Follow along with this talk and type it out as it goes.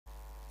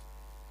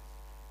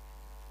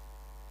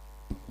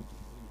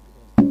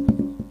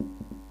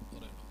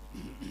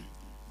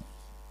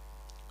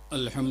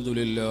الحمد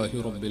لله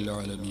رب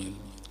العالمين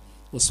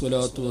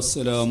والصلاة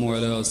والسلام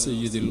على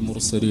سيد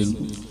المرسلين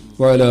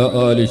وعلى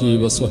آله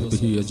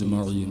وصحبه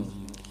أجمعين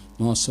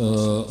ما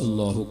شاء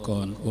الله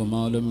كان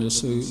وما لم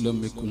يشأ لم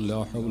يكن لا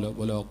حول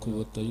ولا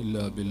قوة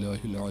إلا بالله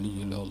العلي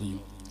العظيم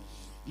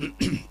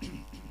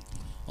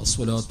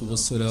الصلاة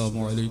والسلام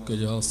عليك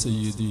يا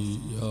سيدي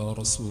يا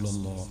رسول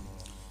الله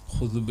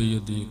خذ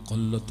بيدي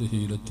قلت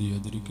هيلتي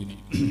أدركني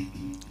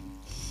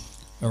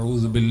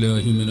أعوذ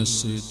بالله من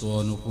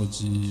الشيطان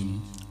الرجيم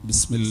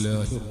بسم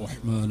الله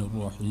الرحمن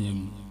الرحيم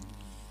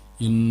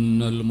إن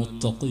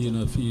المتقين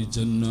في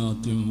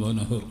جنات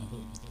ونهر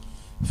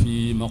في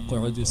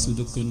مقعد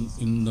صدق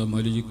عند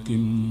مليك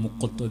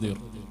مقتدر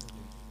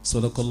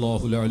صدق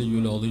الله العلي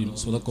العظيم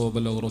صدق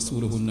وبلغ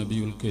رسوله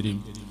النبي الكريم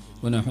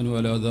ونحن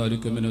على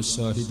ذلك من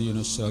الشاهدين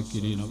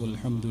الشاكرين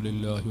والحمد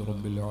لله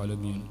رب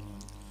العالمين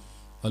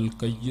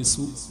القيس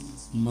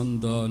من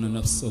دان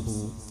نفسه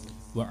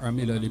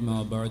وعمل لما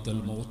بعد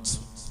الموت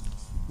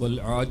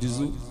والعاجز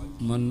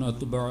من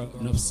أتبع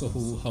نفسه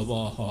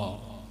هواها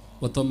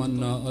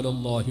وتمنى على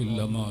الله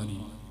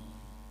الأماني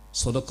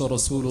صدق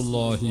رسول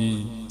الله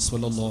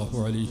صلى الله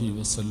عليه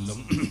وسلم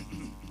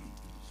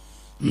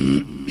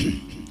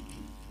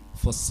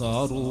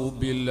فصاروا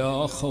بلا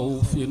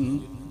خوف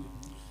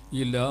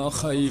إلى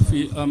خيف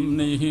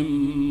أمنهم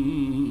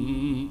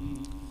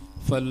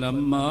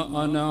فلما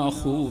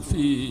أناخوا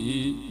في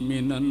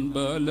منا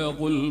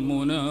بالغوا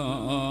المنى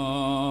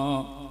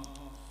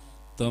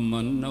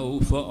تمنوا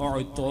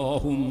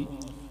فأعطاهم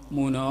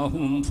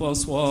مناهم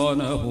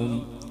فصانهم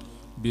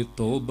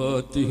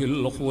بتوبته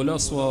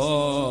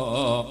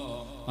الخلصاء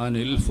عن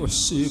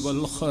الفحش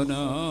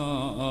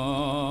والخناء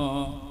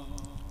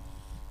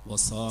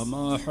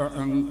وسامح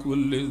عن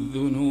كل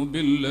الذنوب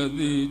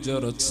الذي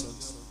جرت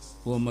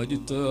وما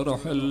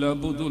اجترح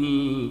العبد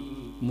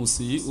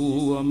المسيء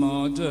وما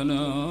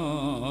جنى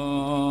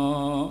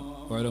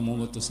وعلى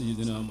أمة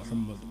سيدنا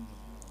محمد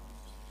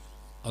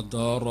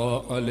أدار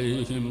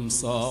عليهم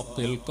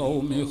ساقي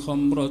القوم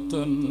خمرة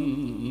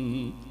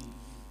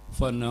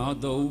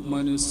فنادوا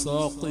من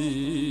الساقي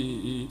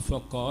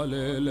فقال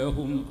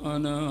لهم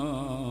أنا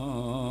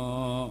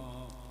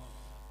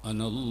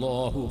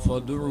الله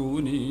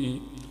فادعوني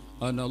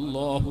أنا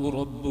الله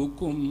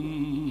ربكم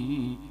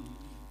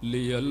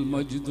لي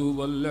المجد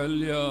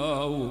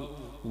والعلياء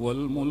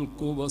والملك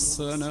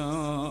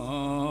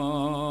والثناء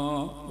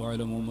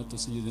وعلى أمة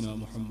سيدنا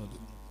محمد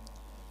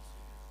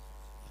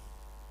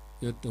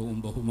ഏറ്റവും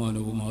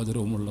ബഹുമാനവും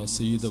ആദരവുമുള്ള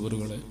സയ്യിദ്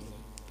അവറുകളെ,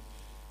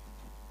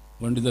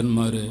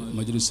 പണ്ഡിതന്മാരെ,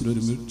 മജ്ലിസിൽ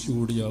ഒരുമിച്ച്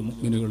കൂടിയ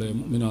മുഅ്മിനുകളെ,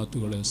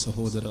 മുഅ്മിനാത്തുകളെ,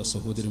 സഹോദര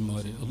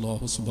സഹോദരിമാരെ,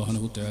 അല്ലാഹു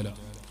സുബ്ഹാനഹു തആല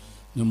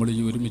നമ്മൾ ഈ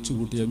ഒരുമിച്ച്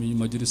കൂട്ടിയ ഈ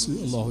മജ്ലിസ്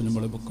അല്ലാഹു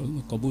നമ്മളെ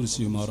കബൂൽ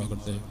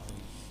ചെയ്യുമാറാകട്ടെ.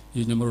 ഈ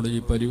നമ്മളുടെ ഈ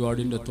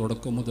പരിപാടിൻ്റെ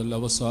തുടക്കം മുതൽ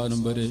അവസാനം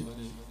വരെ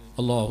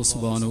അല്ലാഹു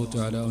സുബ്ഹാനഹു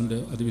തആല അവൻ്റെ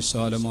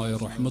അതിവിശാലമായ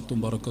റഹ്മത്തും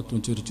ബറക്കത്തും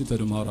ചൊരിച്ചു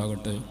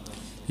തരുമാറാകട്ടെ.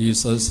 ഈ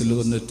സദസ്സിൽ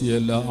വന്നെത്തിയ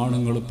എല്ലാ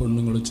ആണുങ്ങളും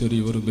പെണ്ണുങ്ങളും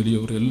ചെറിയവർ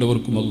വലിയവർ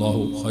എല്ലാവർക്കും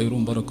അല്ലാഹു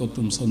ഖൈറും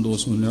ബറക്കത്തും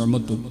സന്തോഷവും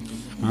നിഅമത്തും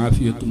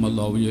ആഫിയത്തും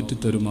അല്ലാഹു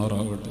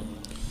ഏറ്റിത്തരുമാറാകട്ടെ.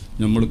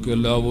 നമ്മൾക്ക്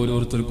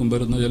ഓരോരുത്തർക്കും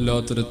വരുന്ന എല്ലാ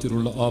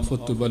തരത്തിലുള്ള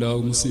ആഫത്ത് ബലാ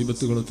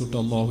മുസീബത്തുകളെ തൊട്ട്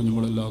അല്ലാഹു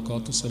നമ്മളെല്ലാം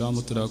കാത്തു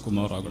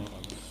സലാമത്തിലാക്കുമാറാകട്ടെ.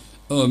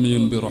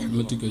 ആമീൻ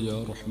ബിറഹ്മതിക യാ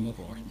റഹ്മർ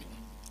റഹീം.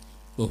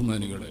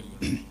 ബഹുമാനികളെ,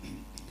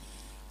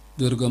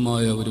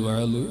 ദീർഘമായ ഒരു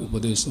വഅദ്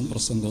ഉപദേശം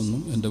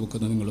പ്രസംഗമൊന്നും എൻ്റെ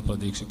പക്കൽ നിങ്ങൾ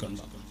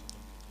പ്രതീക്ഷിക്കണ്ട.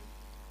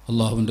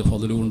 അള്ളാഹുവിൻ്റെ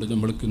ഫضل കൊണ്ട്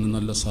നമ്മൾക്ക് ഇന്ന്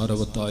നല്ല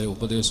സാരവത്തായ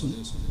ഉപദേശം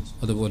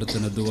അതുപോലെ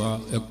തന്നെ ദുആ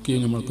ഒക്കെ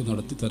നമ്മൾക്ക്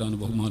നടത്തിത്തരാൻ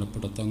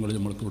ബഹുമാനപ്പെട്ട തങ്ങൾ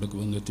നമ്മൾക്ക് ഇവിടെ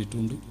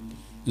വന്നെത്തിയിട്ടുണ്ട്.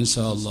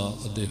 ഇൻഷാ അല്ലാഹ്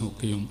അദ്ദേഹം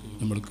ഒക്കെയും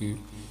നമ്മൾക്ക്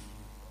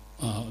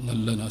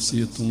നല്ല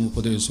നസീഹത്തും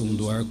ഉപദേശവും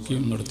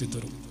ദുആയൊക്കെയും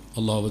നടത്തിത്തരും.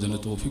 അള്ളാഹു അതിനെ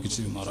തൗഫീഖ്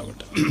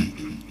ചെയ്യുമാറാകട്ടെ.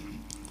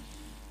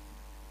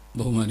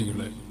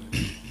 ബഹുമാനികളെ,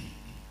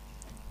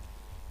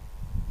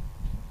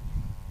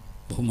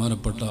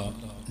 ബഹുമാനപ്പെട്ട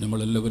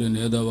നമ്മളെല്ലാവരും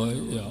നേതാവായ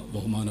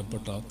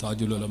ബഹുമാനപ്പെട്ട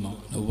താജുൽ ഉലമ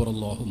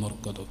നവ്വറല്ലാഹു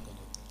മർക്കദഹു,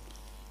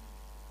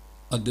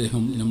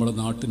 അദ്ദേഹം നമ്മുടെ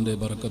നാട്ടിൻ്റെ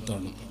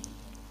ബറക്കത്താണ്.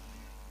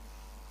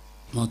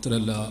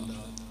 മാത്രമല്ല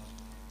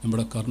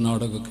നമ്മുടെ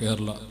കർണാടക,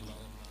 കേരള,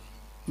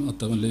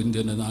 മാത്രമല്ല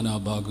ഇന്ത്യൻ്റെ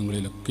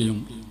നാനാഭാഗങ്ങളിലൊക്കെയും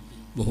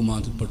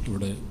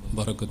ബഹുമാനപ്പെട്ടവരുടെ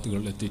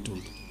ബറക്കത്തുകൾ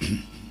എത്തിയിട്ടുണ്ട്.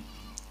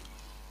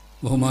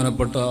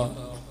 ബഹുമാനപ്പെട്ട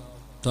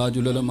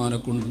താജുൽ ഉലമാനെ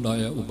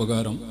കൊണ്ടുണ്ടായ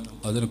ഉപകാരം,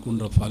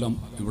 അതിനെക്കൊണ്ട ഫലം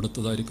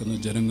ഇവിടുത്തതായിരിക്കുന്ന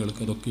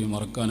ജനങ്ങൾക്ക് അതൊക്കെയും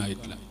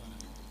മറക്കാനായിട്ടില്ല.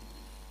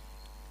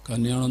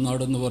 കന്യാണ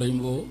നാടെന്ന്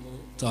പറയുമ്പോൾ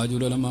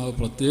താജുൽ ഉലമ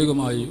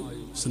പ്രത്യേകമായി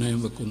സ്നേഹം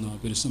വെക്കുന്ന,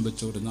 പിരിശം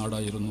വെച്ച ഒരു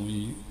നാടായിരുന്നു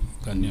ഈ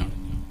കന്യാണം.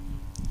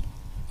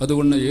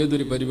 അതുകൊണ്ട്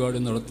ഏതൊരു പരിപാടി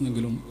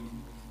നടത്തുന്നെങ്കിലും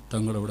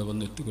തങ്ങളവിടെ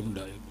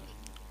വന്നെത്തുകയുണ്ടായിരുന്നു.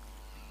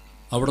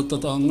 അവിടുത്തെ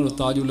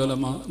താജുൽ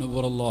ഉലമ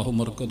നവ്വറല്ലാഹു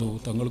മർക്കദഹു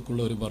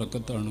തങ്ങൾക്കുള്ള ഒരു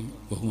ബറക്കത്താണ്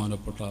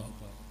ബഹുമാനപ്പെട്ട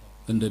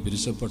എൻ്റെ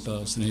പിരിശപ്പെട്ട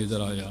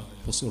സ്നേഹിതരായ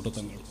പൊസോട്ട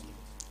തങ്ങൾ.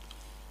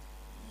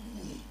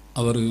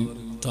 അവർ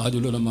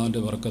താജുൽ ഉലമാൻ്റെ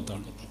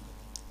ബറക്കത്താണ്.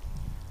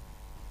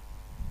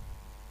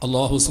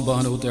 അല്ലാഹു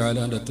സുബ്ഹാനഹു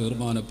തആലാൻ്റെ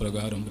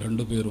തീർമാനപ്രകാരം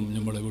രണ്ടുപേരും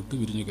നമ്മളെ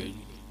വിട്ടുപിരിഞ്ഞു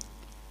കഴിഞ്ഞു.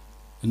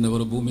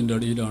 ഇന്നവർ ഭൂമിൻ്റെ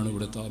അടിയിലാണ്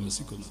ഇവിടെ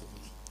താമസിക്കുന്നത്.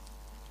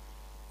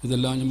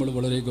 ഇതെല്ലാം നമ്മൾ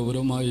വളരെ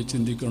ഗൗരവമായി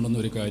ചിന്തിക്കേണ്ടുന്ന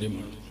ഒരു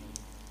കാര്യമാണ്.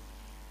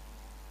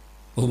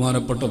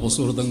 ബഹുമാനപ്പെട്ട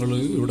സുഹൃത്തുക്കൾ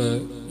ഇവിടെ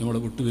നമ്മളെ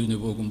വിട്ടുപിരിഞ്ഞു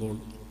പോകുമ്പോൾ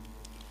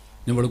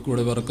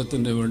നമ്മൾക്കൂടെ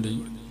വർക്കത്തിൻ്റെ വേണ്ടി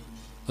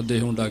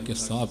അദ്ദേഹം ഉണ്ടാക്കിയ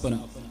സ്ഥാപന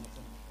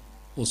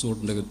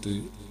പൊസൂട്ടിൻ്റെ അകത്ത്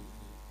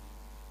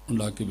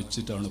ഉണ്ടാക്കി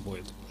വെച്ചിട്ടാണ്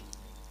പോയത്.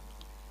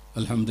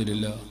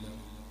 അൽഹംദുലില്ലാഹ്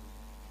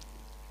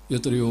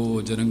എത്രയോ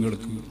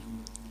ജനങ്ങൾക്ക്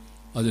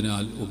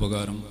അതിനാൽ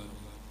ഉപകാരം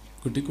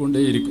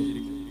കിട്ടിക്കൊണ്ടേയിരിക്കും.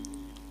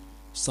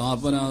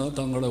 സ്ഥാപന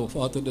തങ്ങളുടെ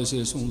വഫാത്തിൻ്റെ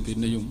ശേഷവും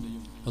പിന്നെയും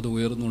അത്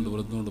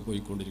ഉയർന്നുകൊണ്ട്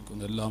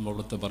പോയിക്കൊണ്ടിരിക്കുന്നു. എല്ലാം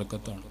അവിടുത്തെ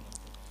ബർക്കത്താണ്.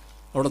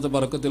 അവിടുത്തെ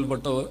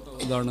ബർക്കത്തിൽപ്പെട്ട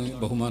ഇതാണ്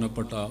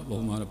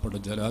ബഹുമാനപ്പെട്ട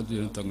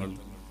ജലാലുദ്ദീൻ തങ്ങൾ,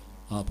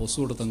 ആ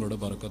പൊസൂട് തങ്ങളുടെ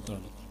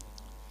ബർക്കത്താണ്.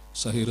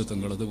 ഷഹീർ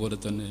തങ്ങൾ, അതുപോലെ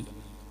തന്നെ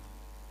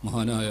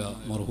മഹാനായ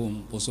മർഹൂം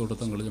പൊസൂട്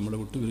തങ്ങൾ നമ്മളെ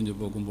വിട്ടുപിരിഞ്ഞു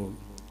പോകുമ്പോൾ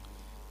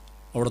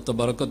അവിടുത്തെ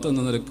ബർക്കത്ത്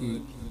എന്ന നിലക്ക്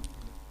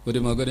ഒരു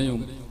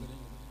മകനെയും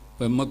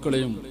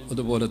പെമ്മക്കളെയും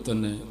അതുപോലെ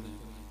തന്നെ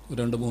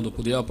 2-3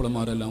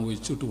 പുതിയാപ്പിളമാരെല്ലാം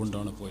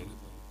ഒഴിച്ചിട്ടുകൊണ്ടാണ് പോയത്.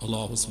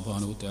 അല്ലാഹു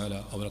സുബ്ഹാനഹു തആല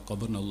അവരെ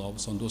ഖബറിനെ അല്ലാഹു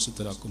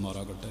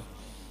സന്തോഷത്തിലാക്കുമാറാകട്ടെ.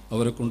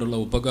 അവരെ കൊണ്ടുള്ള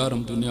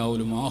ഉപകാരം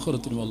ദുനിയാവിലും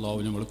ആഖിറത്തിലും അല്ലാഹു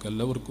നമ്മൾക്ക്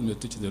എല്ലാവർക്കും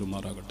എത്തിച്ചു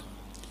തരുമാറാകട്ടെ.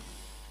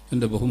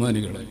 എൻ്റെ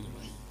ബഹുമാനികളെ,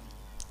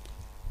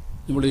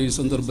 നമ്മുടെ ഈ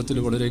സന്ദർഭത്തിൽ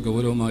വളരെ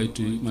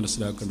ഗൗരവമായിട്ട്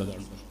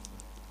മനസ്സിലാക്കേണ്ടതാണ്.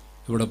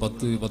 ഇവിടെ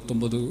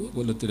 10-19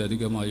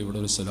 കൊല്ലത്തിലധികമായി ഇവിടെ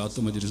ഒരു സലാത്ത്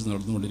മജ്ലിസ്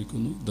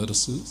നടന്നുകൊണ്ടിരിക്കുന്നു.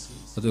 ദർസ്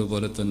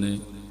അതുപോലെ തന്നെ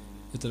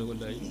എത്ര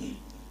കൊല്ലമായി?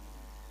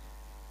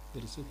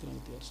 ദർസ്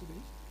എത്രാമത്തെ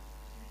വർഷമായി?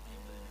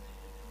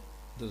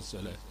 ദർസ്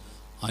അല്ലേ,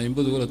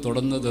 50 കൊല്ലം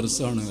തുടർന്ന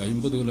ദർസാണ്.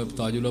 50 കൊല്ലം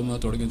താജുലമ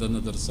തുടങ്ങി തന്ന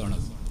ദർസാണ്.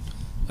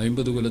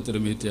 50 കൊല്ലത്തിൽ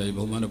മീറ്റിയായി.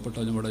 ബഹുമാനപ്പെട്ട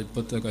നമ്മുടെ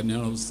ഇപ്പോഴത്തെ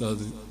കന്യാണ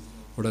ഉസ്താദ്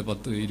ഇവിടെ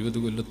 10-20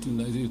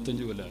 കൊല്ലത്തിൻ്റെ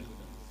 25 കൊല്ലമായി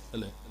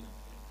അല്ലേ,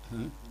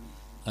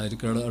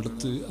 ആയിരിക്കും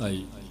അടുത്ത്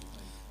ആയി.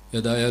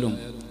 ഏതായാലും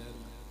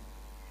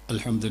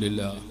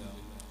അൽഹംദുലില്ലാഹ്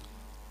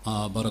ആ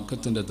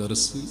ബറക്കത്തിൻ്റെ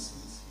ദർസ്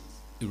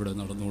ഇവിടെ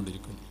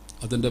നടന്നുകൊണ്ടിരിക്കുന്നു.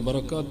 അതിൻ്റെ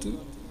ബറക്കാത്ത്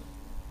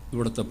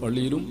ഇവിടുത്തെ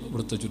പള്ളിയിലും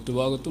ഇവിടുത്തെ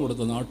ചുറ്റുഭാഗത്തും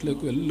ഇവിടുത്തെ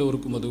നാട്ടിലേക്കും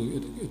എല്ലാവർക്കും അത്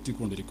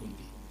എത്തിക്കൊണ്ടിരിക്കുന്നു.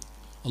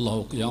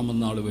 അള്ളാഹു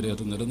ഖിയാമത്ത് നാൾ വരെ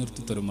അത്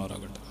നിലനിർത്തി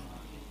തരുമാറാകട്ടെ.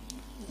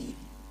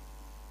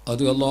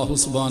 അത് അള്ളാഹു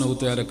സുബ്ഹാനഹു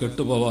തആല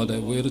കെട്ടുപോവാതെ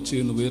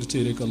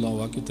ഉയർച്ചയിലേക്ക് അള്ളാഹു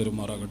ആക്കി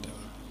തരുമാറാകട്ടെ.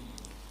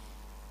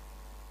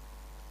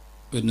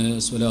 പിന്നെ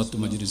സ്വലാത്ത്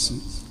മജ്ലിസ്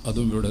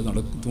അതും ഇവിടെ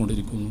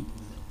നടന്നുകൊണ്ടിരിക്കുന്നു.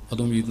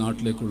 അതും ഈ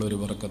നാട്ടിലേക്കുള്ള ഒരു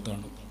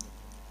ബറക്കത്താണ്.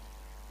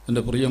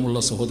 എൻ്റെ പ്രിയമുള്ള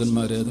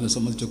സഹോദരന്മാരെ, അതിനെ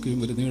സംബന്ധിച്ചൊക്കെയും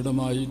ഒരു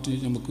നീളമായിട്ട്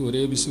നമുക്ക്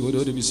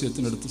ഓരോരോ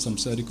വിഷയത്തിനടുത്ത്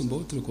സംസാരിക്കുമ്പോൾ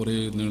ഇത്ര കുറേ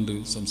നീണ്ട്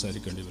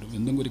സംസാരിക്കേണ്ടി വരും.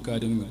 എന്തെങ്കിലും ഒരു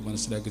കാര്യം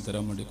മനസ്സിലാക്കി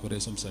തരാൻ വേണ്ടി കുറേ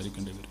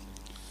സംസാരിക്കേണ്ടി വരും.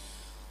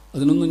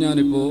 അതിനൊന്നും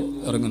ഞാനിപ്പോൾ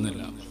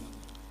ഇറങ്ങുന്നില്ല.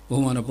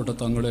 ബഹുമാനപ്പെട്ട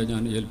തങ്ങളെ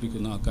ഞാൻ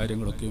ഏൽപ്പിക്കുന്ന ആ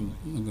കാര്യങ്ങളൊക്കെയും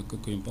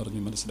നിങ്ങൾക്കൊക്കെയും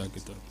പറഞ്ഞ്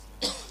മനസ്സിലാക്കി തരും.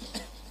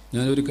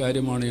 ഞാനൊരു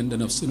കാര്യമാണ് എൻ്റെ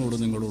നഫ്സിനോട്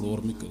നിങ്ങളോട്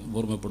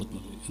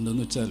ഓർമ്മപ്പെടുത്തുന്നത്.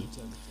 എന്തെന്ന് വെച്ചാൽ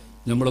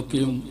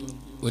നമ്മളൊക്കെയും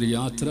ഒരു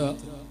യാത്ര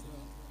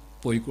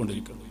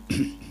പോയിക്കൊണ്ടിരിക്കണം.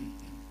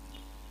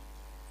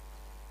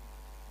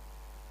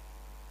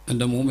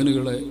 എൻ്റെ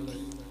മോമിനുകളെ,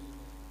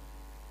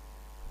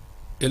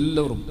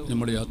 എല്ലാവരും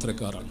നമ്മുടെ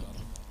യാത്രക്കാരാണ്.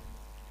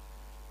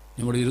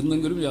 നമ്മൾ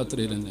ഇരുന്നെങ്കിലും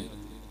യാത്രയിൽ തന്നെ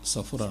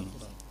സഫറാണ്,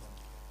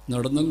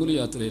 നടന്നെങ്കിലും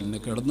യാത്രയിൽ തന്നെ,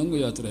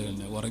 കിടന്നെങ്കിലും യാത്രയിൽ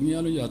തന്നെ,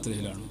 ഉറങ്ങിയാലും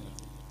യാത്രയിലാണ്.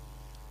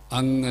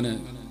 അങ്ങനെ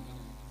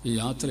ഈ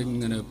യാത്ര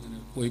ഇങ്ങനെ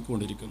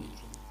പോയിക്കൊണ്ടിരിക്കുന്നു.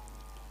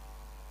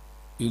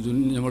 ഇത്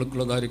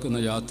നമ്മൾക്കുള്ളതായിരിക്കുന്ന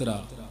യാത്ര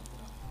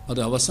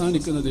അത്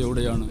അവസാനിക്കുന്നത്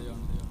എവിടെയാണ്?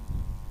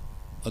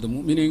 അത്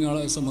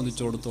മുഅ്മിനീങ്ങളെ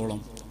സംബന്ധിച്ചിടത്തോളം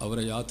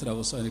അവരെ യാത്ര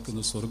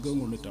അവസാനിക്കുന്നത് സ്വർഗം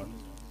കൊണ്ടിട്ടാണ്.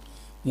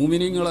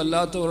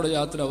 മുഅ്മിനീങ്ങളല്ലാത്തവരുടെ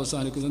യാത്ര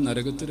അവസാനിക്കുന്നത്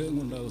നരകത്തിലും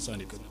കൊണ്ട്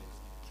അവസാനിക്കുന്നു.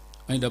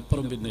 അതിൻ്റെ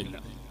അപ്പുറം പിന്നെ ഇല്ല.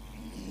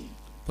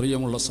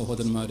 പ്രിയമുള്ള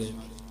സഹോദരന്മാരെ,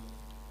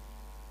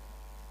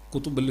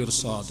 ഖുതുബുൽ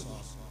ഇർസാദ്,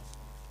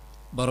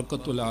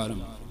 ബറക്കത്തുൽ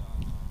ആലം,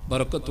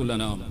 ബറക്കത്തുൽ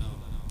അനാം,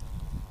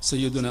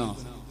 സയ്യിദുന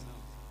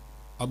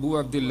അബൂ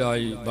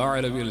അബ്ദില്ലാഹി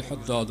ബഅലവിൽ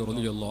ഹദ്ദാദ്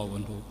റളിയല്ലാഹു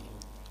അൻഹു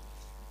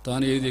താൻ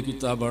എഴുതിയ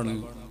കിതാബാണ്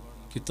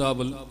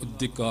കിതാബുൽ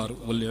ഇദ്ദിക്കാർ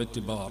വൽ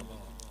ഇഅ്തിബാർ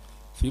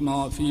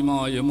ഫീമാ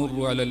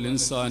യമുറു അലൽ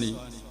ഇൻസാനി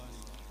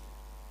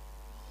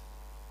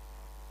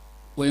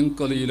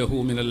വയൻഖലി ലഹു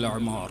മിനൽ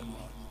അഅ്മാർ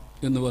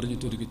എന്ന്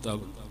പറഞ്ഞിട്ടൊരു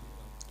കിതാബുണ്ട്.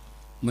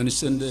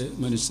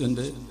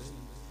 മനുഷ്യൻ്റെ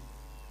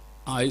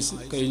ആയുസ്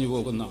കഴിഞ്ഞു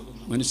പോകുന്ന,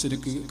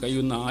 മനുഷ്യർക്ക്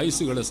കഴിയുന്ന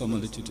ആയുസ്സുകളെ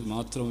സംബന്ധിച്ചിട്ട്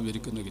മാത്രം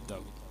വിവരിക്കുന്ന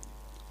കിതാബ്.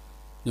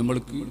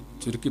 നമ്മൾക്ക്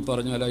ചുരുക്കി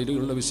പറഞ്ഞാൽ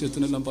അതിലുള്ള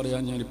വിഷയത്തിനെല്ലാം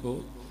പറയാൻ ഞാനിപ്പോൾ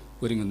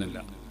ഒരുങ്ങുന്നില്ല.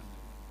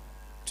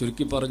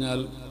 ചുരുക്കി പറഞ്ഞാൽ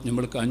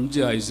നമ്മൾക്ക് 5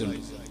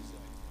 ആയുസ്സുണ്ട്.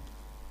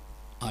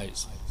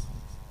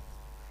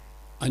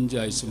 5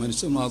 ആയുസ്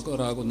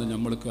മനുഷ്യമാക്കാറാകുന്ന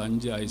നമ്മൾക്ക്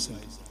 5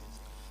 ആയുസ്സുണ്ട്.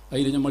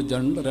 അതിൽ നമ്മൾ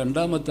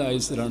രണ്ടാമത്തെ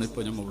ആയുസ്സിലാണ്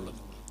ഇപ്പോൾ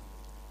നമ്മളുള്ളത്.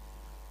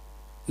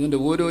 ഇതിൻ്റെ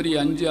ഓരോരോ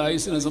 5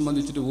 ആയുസ്സിനെ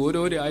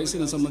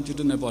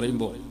സംബന്ധിച്ചിട്ട് തന്നെ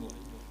പറയുമ്പോൾ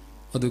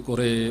അത്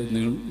കുറേ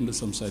നീണ്ട്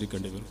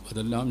സംസാരിക്കേണ്ടി വരും.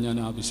 അതെല്ലാം ഞാൻ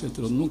ആ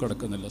വിഷയത്തിലൊന്നും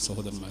കടക്കുന്നില്ല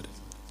സഹോദരന്മാർ.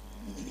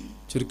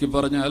 ചുരുക്കി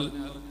പറഞ്ഞാൽ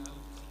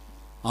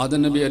ആദം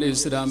നബി അലൈഹി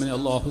ഇസ്ലാമിനെ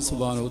അല്ലാഹു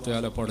സുബ്ഹാനഹു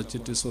തആല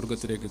പടച്ചിട്ട്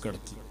സ്വർഗത്തിലേക്ക്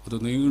കടത്തി. അത്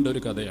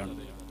നീണ്ടൊരു കഥയാണ്.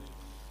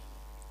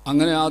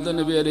 അങ്ങനെ ആദം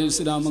നബി അലൈഹി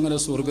ഇസ്ലാം അങ്ങനെ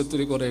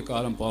സ്വർഗത്തിൽ കുറേ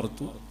കാലം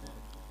പാർത്തു.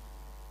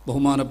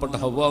 ബഹുമാനപ്പെട്ട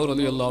ഹവ്വാ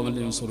റളിയല്ലാഹു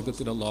അൻഹയും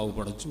സ്വർഗത്തിൽ അല്ലാഹു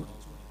പടച്ചു.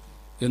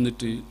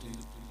 എന്നിട്ട്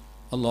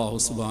അല്ലാഹു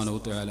സുബ്ഹാനഹു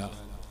തആല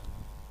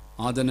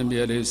ആദം നബി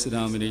അലൈഹി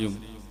ഇസ്ലാമിനെയും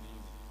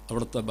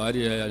അവിടുത്തെ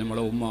ഭാര്യയായ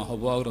നമ്മളെ ഉമ്മ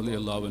ഹവ്വാ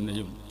റളിയല്ലാഹു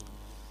അൻഹയും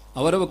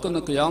അവരെ വെക്കുന്ന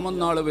ഖിയാമത്ത്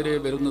നാൾ വരെ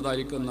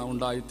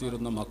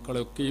ഉണ്ടായിത്തീരുന്ന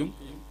മക്കളെയൊക്കെയും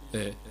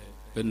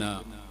പിന്നെ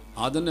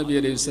ആദം നബി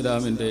അലൈഹി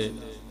ഇസ്ലാമിൻ്റെ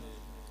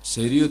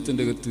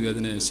ശരീരത്തിൻ്റെ അകത്ത്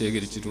അതിനെ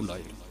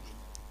ശേഖരിച്ചിട്ടുണ്ടായിരുന്നു.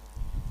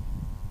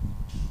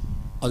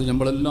 അത്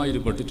നമ്മളെല്ലാം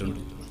ഇതിൽ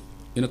പെട്ടിട്ടുണ്ട്.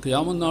 ഇനി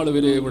ഖിയാമത്ത് നാൾ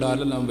വരെ ഇവിടെ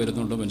ആരെല്ലാം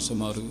വരുന്നുണ്ടോ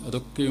മനുഷ്യന്മാർ,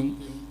 അതൊക്കെയും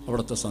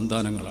അവിടുത്തെ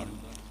സന്താനങ്ങളാണ്.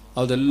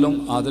 അതെല്ലാം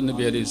ആദം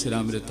നബി അലൈഹി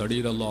ഇസ്ലാമിൻ്റെ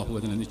തടിയിൽ അള്ളാഹു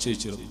അതിനെ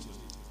നിശ്ചയിച്ചിരുന്നു.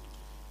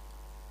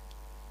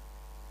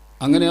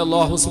 അങ്ങനെ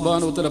അള്ളാഹു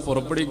സുബ്ഹാനഹു വ തആല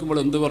പുറപ്പെടുവിക്കുമ്പോൾ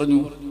എന്ത്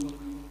പറഞ്ഞു?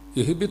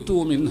 ഇഹ്ബിത്തു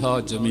മിൻഹാ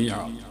ജമീഅ,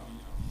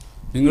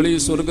 നിങ്ങൾ ഈ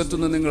സ്വർഗത്തു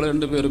നിന്ന് നിങ്ങൾ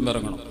രണ്ടുപേരും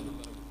ഇറങ്ങണം.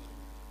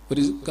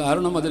 ഒരു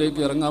കാരണം, അതിലേക്ക്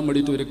ഇറങ്ങാൻ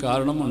വേണ്ടിയിട്ട് ഒരു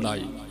കാരണം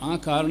ഉണ്ടായി. ആ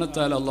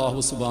കാരണത്താൽ അള്ളാഹു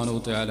സുബ്ഹാനഹു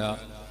വ തആല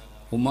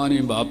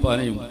ഉമ്മാനെയും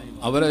ബാപ്പാനെയും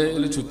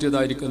അവരെ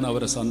ചുറ്റിയതായിരിക്കുന്ന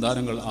അവരെ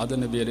സന്താനങ്ങൾ ആദം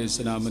നബി അലൈഹി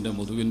ഇസ്ലാമിൻ്റെ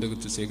മുതുവിൻ്റെ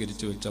അകത്ത്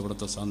ശേഖരിച്ച് വെച്ച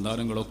അവിടുത്തെ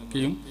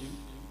സന്താനങ്ങളൊക്കെയും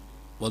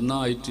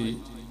ഒന്നായിട്ട്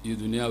ഈ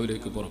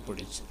ദുനിയാവിലേക്ക്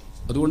പുറപ്പെടുവിച്ചു.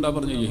 അതുകൊണ്ടാണ്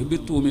പറഞ്ഞു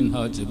ഇഹ്ബിത്തു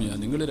മിൻഹാ ജമീഅ,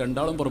 നിങ്ങൾ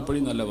രണ്ടാളും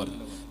പുറപ്പെടുന്നല്ല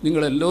പറഞ്ഞു,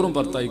 നിങ്ങളെല്ലാവരും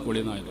പുറത്തായിക്കോളി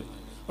എന്നായിരുന്നു.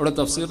 അവിടെ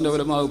തഫ്സീറിൻ്റെ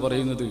ഉലമാവ്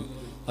പറയുന്നത്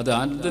അത്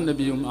ആദം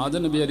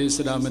നബി അലൈഹി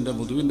ഇസ്ലാമിൻ്റെ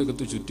മുതുവിൻ്റെ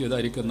അകത്ത്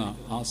ചുറ്റിയതായിരിക്കുന്ന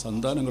ആ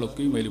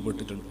സന്താനങ്ങളൊക്കെയും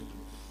അതിൽപ്പെട്ടിട്ടുണ്ട്.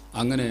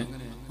 അങ്ങനെ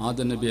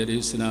ആദം നബി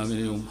അലൈഹി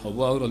ഇസ്ലാമിനെയും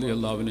ഹവ്വാ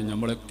റളിയല്ലാഹുവിനെയും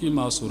നമ്മളൊക്കെയും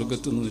ആ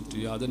സ്വർഗത്ത് നിന്നിട്ട്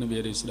ആദം നബി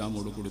അലൈഹി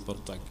ഇസ്ലാമോട് കൂടി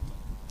പുറത്താക്കി.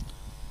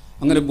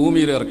 അങ്ങനെ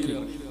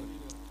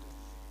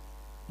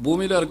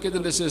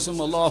ഭൂമിയിലിറക്കിയതിൻ്റെ ശേഷം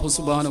അല്ലാഹു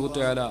സുബ്ഹാനഹു വ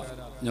തആല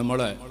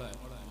നമ്മളെ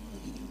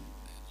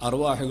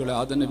അർവാഹുകളെ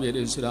ആദം നബി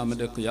അലൈഹി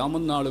ഇസ്ലാമിൻ്റെ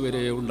ഖിയാമത്ത് നാൾ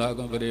വരെ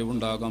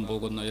ഉണ്ടാകാൻ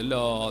പോകുന്ന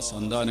എല്ലാ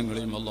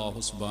സന്താനങ്ങളെയും അല്ലാഹു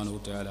സുബ്ഹാനഹു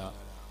വ തആല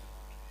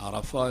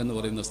അറഫ എന്ന്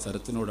പറയുന്ന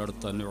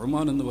സ്ഥലത്തിനോടടുത്ത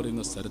നുഅ്മാൻ എന്ന്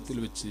പറയുന്ന സ്ഥലത്തിൽ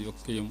വെച്ച്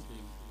ഒക്കെയും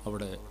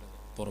അവിടെ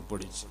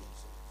പുറപ്പെടുവിച്ചു.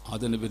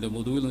 ആദം നബിയുടെ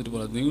മുതുവിൽ നിന്നിട്ട്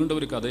പറയുന്നത് നീണ്ട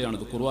ഒരു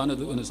കഥയാണിത്, ഖുർആൻ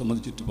അതിനെ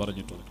സംബന്ധിച്ചിട്ട്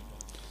പറഞ്ഞിട്ടുണ്ട്.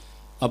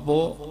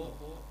 അപ്പോൾ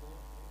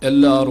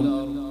എല്ലാവരും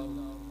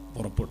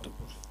പുറപ്പെട്ടു.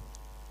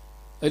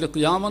 അതിൽ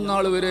ഖിയാമത്ത്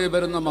നാൾ വരെ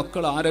വരുന്ന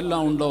മക്കൾ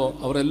ആരെല്ലാം ഉണ്ടോ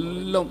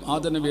അവരെല്ലാം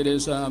ആദം നബി അലൈഹി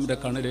ഇസ്ലാമിൻ്റെ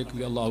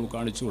കണ്ണിലേക്ക് അള്ളാഹു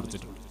കാണിച്ചു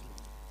കൊടുത്തിട്ടുണ്ട്.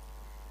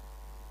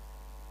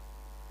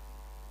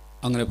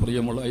 അങ്ങനെ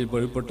പ്രിയമുള്ള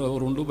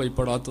ഭയപ്പെട്ടവരുണ്ട്,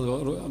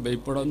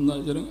 ഭയപ്പെടുന്ന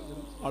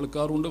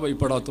ആൾക്കാരുണ്ട്,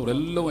 ഭയപ്പെടാത്തവർ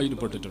എല്ലാം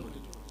അതിൽപ്പെട്ടിട്ടുണ്ട്.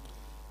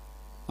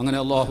 അങ്ങനെ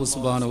അള്ളാഹു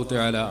സുബ്ഹാനഹു വ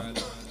തആല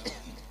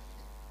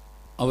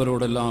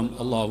അവരോടെല്ലാം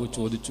അള്ളാഹു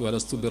ചോദിച്ചു,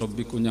 അലസ്തു ബി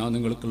റബ്ബിക്കും, ഞാൻ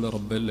നിങ്ങൾക്കുള്ള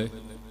റബ്ബല്ലേ?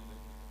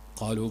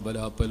 ഖാലൂ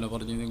ബലാ, അപ്പല്ല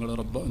പറഞ്ഞു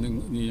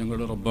നീ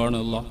ഞങ്ങളുടെ റബ്ബാണ്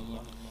അല്ലാഹ്.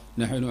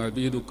 നഹ്നു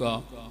അബീദുക,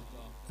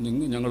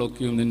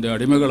 ഞങ്ങളൊക്കെയും നിന്റെ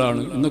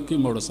അടിമകളാണ്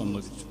എന്നൊക്കെയും അവിടെ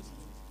സമ്മതിച്ചു.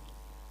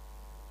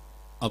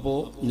 അപ്പോൾ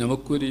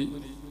നമുക്കൊരു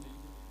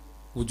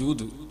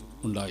വുജൂദ്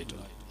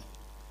ഉണ്ടായിട്ടുണ്ട്,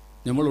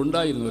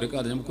 നമ്മളുണ്ടായിരുന്നു ഒരു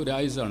കാലം, നമുക്കൊരു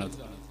ആയുസാണത്.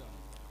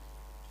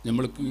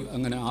 നമ്മൾക്ക്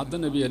അങ്ങനെ ആദം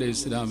നബി അലൈഹി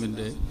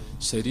ഇസ്ലാമിൻ്റെ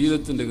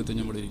ശരീരത്തിൻ്റെ അകത്ത്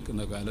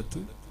നമ്മളിരിക്കുന്ന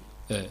കാലത്ത്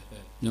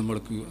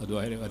നമ്മൾക്ക് അത്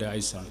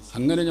ഒരായുസാണ്.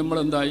 അങ്ങനെ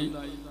നമ്മളെന്തായി,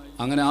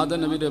 അങ്ങനെ ആദം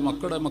നബിയുടെ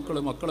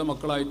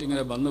മക്കളായിട്ട്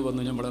ഇങ്ങനെ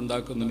വന്ന്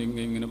നമ്മളെന്താക്കുന്നു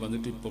ഇങ്ങനെ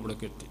വന്നിട്ട് ഇപ്പോൾ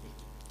ഇവിടേക്ക് എത്തി.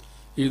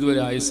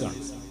 ഇതുവരെ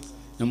ആയുസാണ്.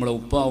 നമ്മളെ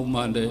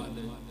ഉമ്മാൻ്റെ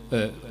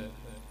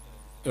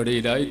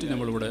ഇടയിലായിട്ട്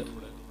നമ്മളിവിടെ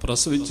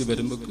പ്രസവിച്ച്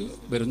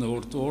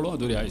വരുന്നിടത്തോളം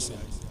അതൊരു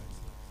ആയുസാണ്.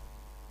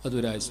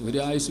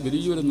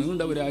 വലിയൊരു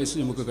നീണ്ട ഒരു ആയുസ്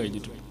നമുക്ക്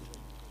കഴിഞ്ഞിട്ടുണ്ട്.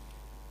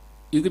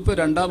 ഇതിപ്പോൾ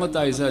രണ്ടാമത്തെ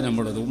ആയുസാണ്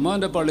നമ്മളത്.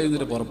 ഉമ്മാൻ്റെ പള്ളിയിൽ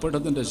നിന്നിട്ട്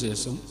പുറപ്പെട്ടതിൻ്റെ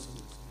ശേഷം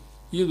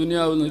ഈ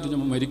ദുനിയാവിൽ നിന്നിട്ട്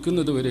നമ്മൾ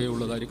മരിക്കുന്നത് വരെ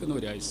ഉള്ളതായിരിക്കുന്ന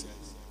ഒരു ആയുസ്,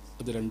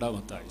 അത്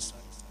രണ്ടാമത്തെ ആയുസ്.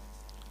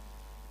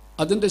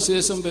 അതിൻ്റെ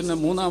ശേഷം പിന്നെ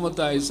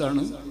മൂന്നാമത്തെ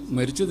ആയുസാണ്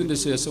മരിച്ചതിൻ്റെ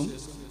ശേഷം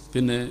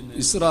പിന്നെ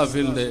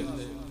ഇസ്രാഫീലിൻ്റെ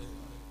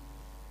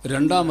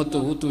രണ്ടാമത്തെ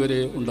ഊത്ത് വരെ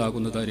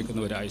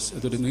ഉണ്ടാകുന്നതായിരിക്കുന്ന ഒരു ആയുസ്,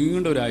 അതൊരു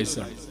നീണ്ട ഒരു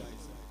ആയുസാണ്.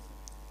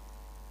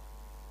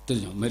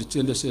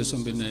 മരിച്ചതിൻ്റെ ശേഷം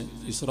പിന്നെ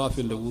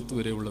ഇസ്രാഫീലിൻ്റെ ഊത്ത്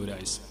വരെയുള്ള ഒരു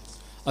ആയുസ്.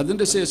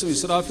 അതിൻ്റെ ശേഷം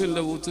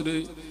ഇസ്രാഫീലിൻ്റെ ഊത്തിൽ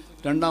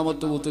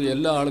രണ്ടാമത്തെ ഊത്തിൽ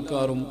എല്ലാ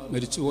ആൾക്കാരും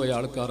മരിച്ചുപോയ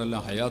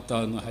ആൾക്കാരെല്ലാം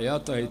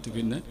ഹയാത്തായിട്ട്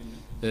പിന്നെ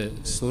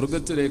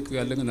സ്വർഗത്തിലേക്ക്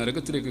അല്ലെങ്കിൽ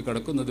നരകത്തിലേക്ക്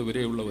കടക്കുന്നത്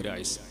വരെയുള്ള ഒരു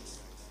ആയുസ്,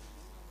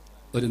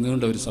 ഒരു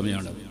നീണ്ട ഒരു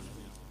സമയമാണ്.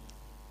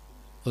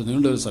 അത്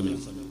നീണ്ട ഒരു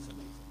സമയം.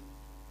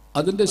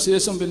 അതിൻ്റെ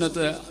ശേഷം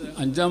പിന്നത്തെ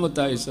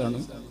അഞ്ചാമത്തെ ആയുസാണ്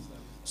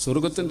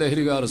സ്വർഗത്തിൻ്റെ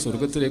അഹരികാർ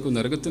സ്വർഗത്തിലേക്കും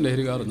നരകത്തിൻ്റെ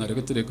അഹരികാർ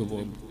നരകത്തിലേക്ക്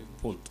പോകും.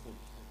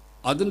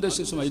 അതിൻ്റെ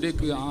ശേഷം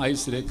അതിലേക്ക് ആ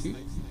ആയുസിലേക്ക്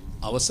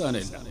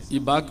അവസാനമില്ല. ഈ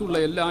ബാക്കിയുള്ള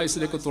എല്ലാ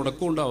ആയുസിലേക്കും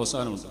തുടക്കമുണ്ട്,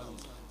 അവസാനമുണ്ട്.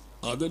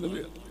 ആദം നബി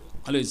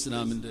അലൈഹി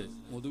ഇസ്ലാമിൻ്റെ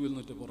മുതുവിൽ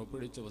നിന്നിട്ട്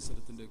പുറപ്പെടുവിച്ച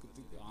അവസരത്തിൻ്റെ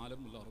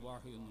ആലമുൽ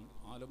അർവാഹ് എന്നും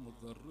ആലമുൽ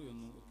ദർറ്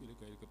എന്നും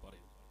ഒക്കെ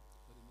പറയും.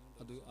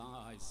 അത് ആ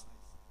ആയുസ്,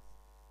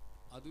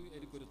 അത്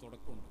എനിക്കൊരു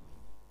തുടക്കമുണ്ട്.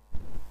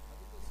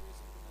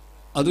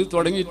 അത്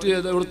തുടങ്ങിയിട്ട്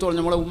എവിടത്തോളം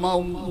നമ്മളെ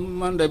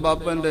ഉമ്മാൻ്റെ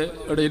ബാപ്പാൻ്റെ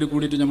ഇടയിൽ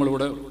കൂടിയിട്ട്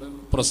നമ്മളിവിടെ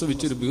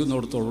പ്രസവിച്ചൊരു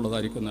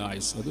വീർന്നിടത്തോളമുള്ളതായിരിക്കുന്ന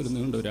ആയുസ്, അതൊരു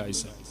നീണ്ട ഒരു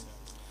ആയുസാണ്.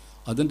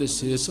 അതിൻ്റെ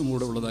ശേഷം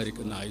കൂടെ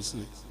ഉള്ളതായിരിക്കുന്ന ആയുസ്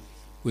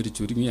ഒരു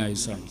ചുരുങ്ങിയ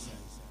ആയുസാണ്.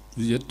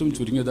 ഇത് ഏറ്റവും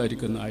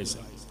ചുരുങ്ങിയതായിരിക്കുന്ന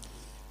ആയുസാണ്.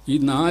 ഈ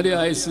 4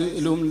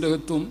 ആയുസിൻ്റെ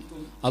അകത്തും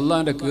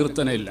അള്ളാഹിൻ്റെ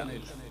കീർത്തനയില്ല.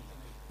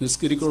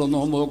 നിസ്കരിക്കണം,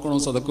 നോമ്പ് നോക്കണം,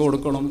 സദക്ക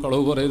കൊടുക്കണം,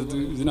 കളവ് പറയരുത്,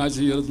 ഇതിനാ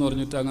ചെയ്യരുതെന്ന്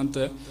പറഞ്ഞിട്ട്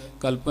അങ്ങനത്തെ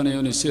കൽപ്പനയോ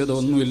നിഷേധമോ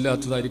ഒന്നും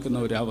ഇല്ലാത്തതായിരിക്കുന്ന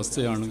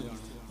ഒരവസ്ഥയാണ്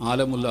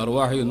ആലമുൽ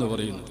അർവാഹ് എന്ന്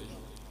പറയുന്നത്.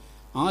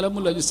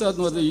 ആലമുൽ അജ്സാദ്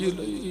എന്ന് പറഞ്ഞാൽ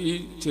ഈ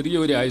ചെറിയ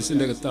ഒരു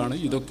ആയുസിൻ്റെ അകത്താണ്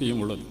ഇതൊക്കെയും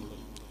ഉള്ളത്.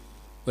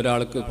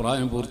 ഒരാൾക്ക്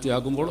പ്രായം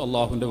പൂർത്തിയാകുമ്പോൾ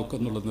അള്ളാഹുവിൻ്റെ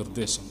വെക്കുന്നുള്ള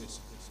നിർദ്ദേശം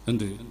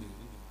എന്ത്?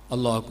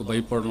 അള്ളാഹുക്ക്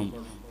ഭയപ്പെടണം,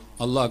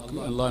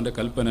 അള്ളാഹിൻ്റെ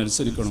കൽപ്പന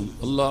അനുസരിക്കണം,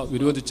 അള്ളാഹ്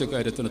വിരോധിച്ച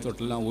കാര്യത്തിന്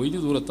തൊട്ടെല്ലാം ഒഴിഞ്ഞു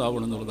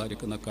ദൂരത്താവണം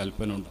എന്നുള്ളതായിരിക്കുന്ന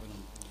കൽപ്പന ഉണ്ട്.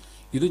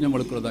 ഇത്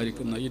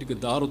നമ്മൾക്കുള്ളതായിരിക്കുന്ന എനിക്ക്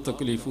ദാറു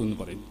തക്ലീഫ് എന്ന്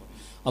പറയുന്നു.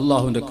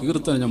 അള്ളാഹുവിൻ്റെ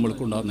കീർത്തന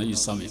നമ്മൾക്കുണ്ടാകുന്ന ഈ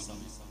സമയം.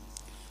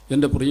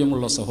 എൻ്റെ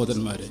പ്രിയമുള്ള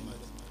സഹോദരന്മാരെ,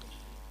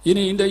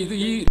 ഇനി ഇത്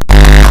ഈ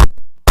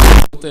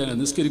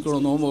നിസ്കരിക്കണോ,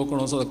 നോമ്പ്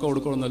നോക്കണോ, സദക്ക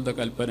കൊടുക്കണോ എന്നല്ല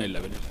കൽപ്പനയില്ല.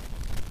 അവന്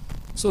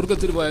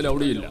സ്വർഗത്തിൽ പോയാൽ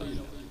അവിടെയില്ല,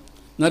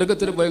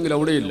 നരകത്തിൽ പോയെങ്കിൽ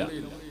അവിടെയില്ല.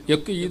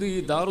 ഒക്കെ ഈ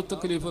ദാറു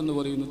തക്ലീഫ് എന്ന്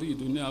പറയുന്നത് ഈ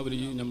ദുനിയാവിൽ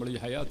ഈ നമ്മൾ ഈ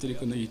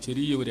ഹയാത്തിരിക്കുന്ന ഈ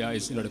ചെറിയ ഒരു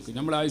ആയുസിലെടുക്ക്.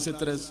 നമ്മളെ ആയുസ്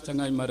എത്ര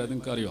ചങ്ങായിമാരെ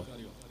നിങ്ങൾക്കറിയോ?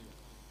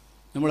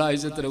 നമ്മളെ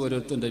ആയുസ് എത്ര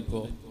ഓരോരുത്തൻ്റെ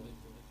ഇപ്പോൾ?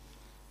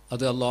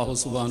 അത് അള്ളാഹു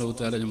സുബ്ഹാനഹു വ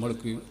തആല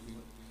നമ്മൾക്ക്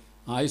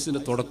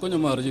ആയുസിൻ്റെ തുടക്കം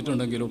നമ്മൾ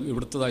അറിഞ്ഞിട്ടുണ്ടെങ്കിലും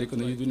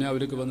ഇവിടുത്തതായിരിക്കുന്ന ഈ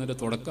ദുനിയാവിലേക്ക് വന്നതിൻ്റെ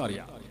തുടക്കം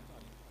അറിയാം.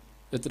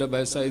 എത്ര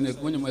വയസ്സായി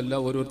നിൽക്കുമ്പോൾ നമ്മൾ എല്ലാം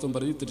ഓരോരുത്തരും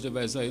പറഞ്ഞ് തിരിച്ച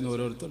വയസ്സായി എന്ന്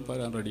ഓരോരുത്തരും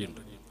പറയാൻ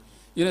റെഡിയുണ്ട്.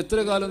 ഇനി എത്ര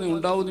കാലം നീ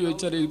ഉണ്ടാവും എന്ന്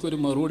ചോദിച്ചാൽ എനിക്കൊരു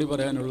മറുപടി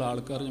പറയാനുള്ള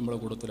ആൾക്കാർ നമ്മളെ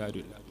കൂട്ടത്തിൽ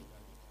ആരുമില്ല.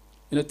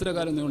 ഇനി എത്ര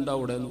കാലം നീ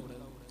ഉണ്ടാവൂടെ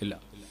ഇല്ല.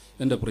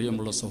 എൻ്റെ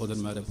പ്രിയമുള്ള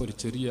സഹോദരന്മാരെ, ഇപ്പോൾ ഒരു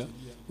ചെറിയ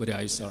ഒരു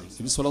ആയുസാണ്.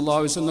 നബി സ്വല്ലല്ലാഹു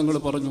അലൈഹി വസല്ലം തങ്ങൾ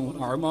പറഞ്ഞു,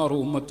 അഅ്മാറു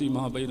ഉമ്മത്തി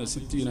മാ ബൈന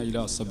 60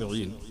 ഇലാ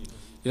 70.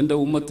 എൻ്റെ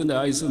ഉമ്മത്തിൻ്റെ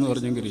ആയുസ് എന്ന്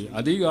പറഞ്ഞെങ്കിൽ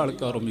അധിക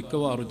ആൾക്കാരും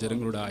മിക്കവാറും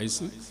ജനങ്ങളുടെ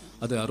ആയുസ്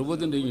അത്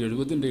 60-ൻ്റെയും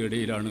 70-ൻ്റെയും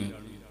ഇടയിലാണ്.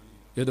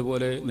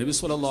 ഇതുപോലെ നബി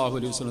സ്വല്ലല്ലാഹു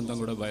അലൈഹി വസല്ലം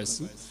തങ്ങളുടെ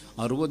വയസ്സ്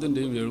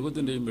 60-ൻ്റെയും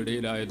 70-ൻ്റെയും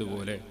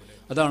ഇടയിലായതുപോലെ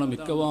അതാണ്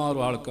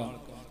മിക്കവാറും ആൾക്കാർ.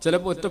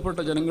 ചിലപ്പോൾ ഒറ്റപ്പെട്ട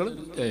ജനങ്ങൾ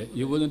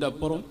 70-ൻ്റെ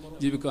അപ്പുറം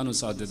ജീവിക്കാനും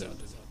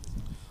സാധ്യതയുണ്ട്.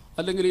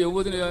 അല്ലെങ്കിൽ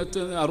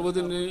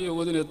 60-ന്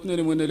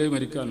എത്തുന്നതിന് മുന്നിലേ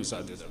മരിക്കാനും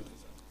സാധ്യതയുണ്ട്.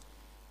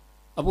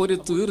 അപ്പോൾ ഒരു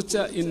തീർച്ച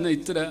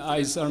ഇത്ര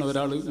ആയുസാണ്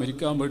ഒരാൾ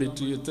മരിക്കാൻ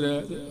വേണ്ടിയിട്ട് ഇത്ര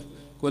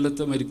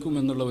കൊല്ലത്തെ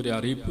മരിക്കുമെന്നുള്ള ഒരു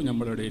അറിയിപ്പ്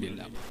നമ്മുടെ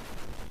ഇടയിലില്ല.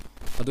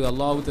 അത്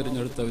അള്ളാഹു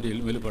തിരഞ്ഞെടുത്ത ഒരു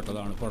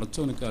ഇൽമിൽപ്പെട്ടതാണ്,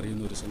 പടച്ചവനൊക്കെ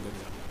അറിയുന്ന ഒരു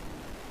സംഗതിയാണ്.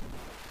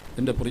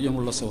 എൻ്റെ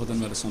പ്രിയമുള്ള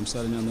സഹോദരന്മാരുടെ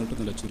സംസാരം ഞാൻ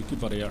നീട്ടുന്നില്ല, ചുരുക്കി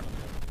പറയുകയാണ്.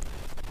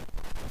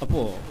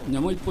 അപ്പോൾ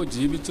നമ്മളിപ്പോൾ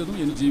ജീവിച്ചതും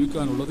ഇനി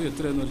ജീവിക്കാനുള്ളത്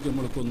എത്രയെന്ന് വെച്ചാൽ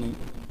നമ്മൾക്കൊന്ന്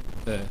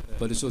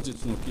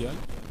പരിശോധിച്ച് നോക്കിയാൽ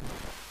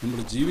നമ്മൾ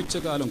ജീവിച്ച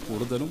കാലം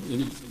കൂടുതലും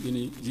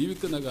ഇനി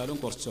ജീവിക്കുന്ന കാലം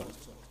കുറച്ചാണ്.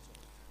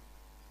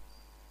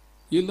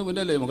 ഇന്ന്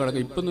മുന്നല്ലേ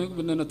നമുക്ക് ഇപ്പം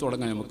പിന്നെ തന്നെ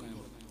തുടങ്ങാം. നമുക്ക്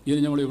ഇനി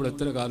നമ്മൾ ഇവിടെ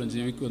എത്ര കാലം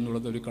ജീവിക്കും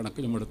എന്നുള്ളത് ഒരു കണക്ക്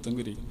നമ്മൾ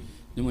എടുത്തെങ്കിൽ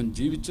നമ്മൾ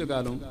ജീവിച്ച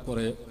കാലം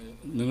കുറേ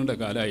നീണ്ട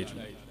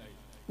കാലമായിട്ടുണ്ട്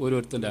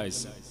ഓരോരുത്തൻ്റെ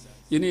ആയുസ്.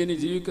 ഇനി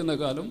ജീവിക്കുന്ന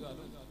കാലം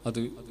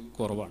അത്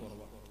കുറവാണ്.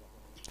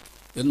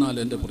 എന്നാൽ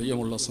എൻ്റെ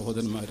പ്രിയമുള്ള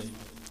സഹോദരന്മാരെ,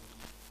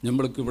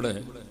 നമ്മൾക്കിവിടെ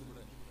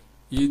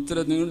ഈ ഇത്ര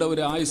നീണ്ട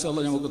ഒരു ആയുസ്സുള്ള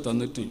നമുക്ക്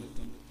തന്നിട്ട്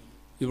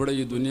ഇവിടെ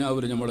ഈ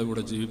ദുനിയാവിൽ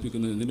നമ്മളിവിടെ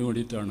ജീവിപ്പിക്കുന്നത് എന്തിനു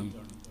വേണ്ടിയിട്ടാണ്?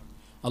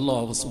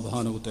 അല്ലാഹു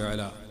സുബ്ഹാനഹു വ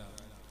തആല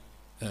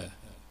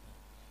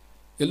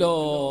എല്ലാ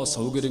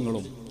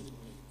സൗകര്യങ്ങളും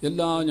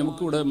എല്ലാം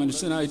നമുക്കിവിടെ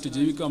മനുഷ്യനായിട്ട്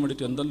ജീവിക്കാൻ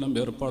വേണ്ടിയിട്ട് എന്തെല്ലാം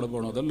ഏർപ്പാട്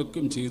പോകണം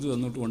അതെല്ലാം ചെയ്തു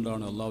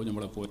തന്നിട്ടുകൊണ്ടാണ് അള്ളാഹു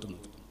നമ്മളെ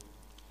പോറ്റുന്നത്.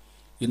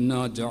 ഇന്നാ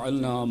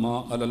ജഅൽനാ മാ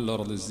അലൽ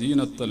അർദി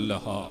സീനത്തൻ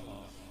ലഹാ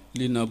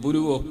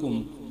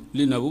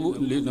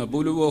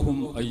ലിനബുലുവഹും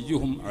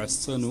അയ്യുഹും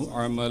അഹ്സനു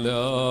അമലാ.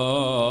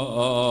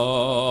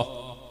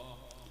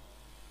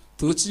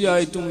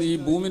 തീർച്ചയായിട്ടും ഈ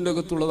ഭൂമിൻ്റെ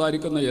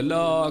അകത്തുള്ളതായിരിക്കുന്ന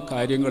എല്ലാ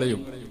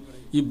കാര്യങ്ങളെയും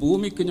ഈ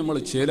ഭൂമിക്ക് നമ്മൾ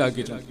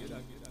ചേലാക്കിയിട്ടുണ്ട്.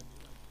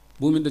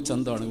 ഭൂമിൻ്റെ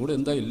ചന്താണ്. ഇവിടെ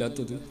എന്താ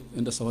ഇല്ലാത്തത്?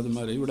 എൻ്റെ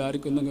സഹോദരന്മാരെ, ഇവിടെ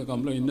ആർക്കും എന്തെങ്കിലും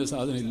കംപ്ലൈൻറ്റ് ഇന്ന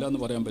സാധനം ഇല്ല എന്ന്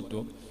പറയാൻ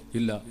പറ്റുമോ?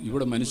 ഇല്ല.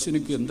 ഇവിടെ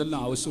മനുഷ്യനിക്ക് എന്തെല്ലാം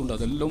ആവശ്യമുണ്ട്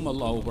അതെല്ലാം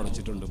അല്ലാഹു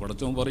പടച്ചിട്ടുണ്ട്.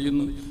 പടച്ചവൻ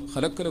പറയുന്നു,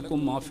 ഖലഖലക്കും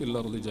മാ ഫിൽ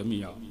അർദി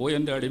ജമീഅ. ഓ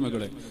എൻ്റെ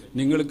അടിമകളെ,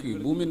 നിങ്ങൾക്ക്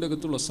ഭൂമിൻ്റെ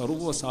അകത്തുള്ള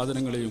സർവ്വ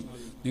സാധനങ്ങളെയും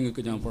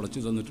നിങ്ങൾക്ക് ഞാൻ പടച്ചു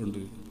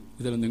തന്നിട്ടുണ്ട്.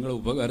 ഇതിൽ നിങ്ങളുടെ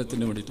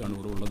ഉപകാരത്തിന് വേണ്ടിയിട്ടാണ്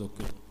ഇവിടെ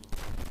ഉള്ളതൊക്കെ.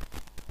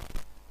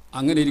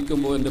 അങ്ങനെ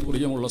ഇരിക്കുമ്പോൾ എൻ്റെ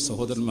പ്രിയമുള്ള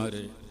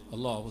സഹോദരന്മാരെ,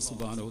 അല്ലാഹു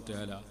സുബ്ഹാനഹു വ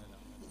തആല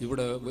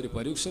ഇവിടെ ഒരു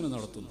പരീക്ഷണം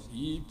നടത്തുന്നു.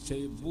 ഈ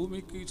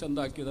ഭൂമിക്ക്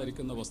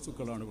ചന്താക്കിയതായിരിക്കുന്ന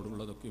വസ്തുക്കളാണ് ഇവിടെ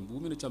ഉള്ളതൊക്കെ.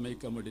 ഭൂമിനെ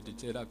ചമയിക്കാൻ വേണ്ടിയിട്ട്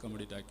ചേലാക്കാൻ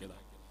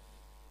വേണ്ടിയിട്ടാക്കിയതാണ്.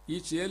 ഈ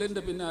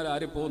ചേലിൻ്റെ പിന്നാലെ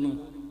ആരെ പോകുന്നു?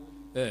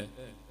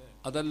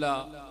 അതല്ല,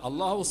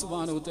 അല്ലാഹു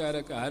സുബ്ഹാനഹു വ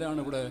തആലക്ക് ആരാണ്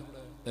ഇവിടെ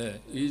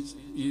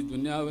ഈ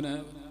ദുനിയാവിനെ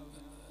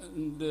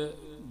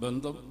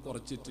ബന്ധം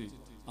കുറച്ചിട്ട്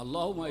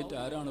അള്ളാഹുമായിട്ട്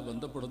ആരാണ്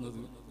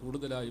ബന്ധപ്പെടുന്നത്,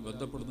 കൂടുതലായി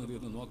ബന്ധപ്പെടുന്നത്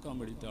എന്ന് നോക്കാൻ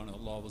വേണ്ടിയിട്ടാണ്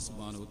അല്ലാഹു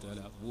സുബ്ഹാനഹു വ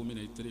തആല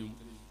ഭൂമിനെ ഇത്രയും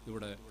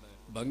ഇവിടെ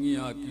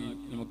ഭംഗിയാക്കി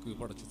നമുക്ക്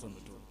പടച്ചു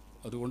തന്നിട്ടുള്ളത്.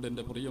 അതുകൊണ്ട്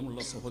എൻ്റെ പ്രിയമുള്ള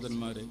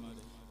സഹോദരന്മാരെ,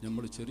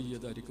 നമ്മൾ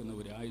ചെറിയതായിരിക്കുന്ന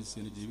ഒരു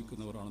ആയുസ്സിന്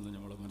ജീവിക്കുന്നവരാണെന്ന്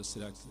നമ്മൾ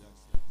മനസ്സിലാക്കി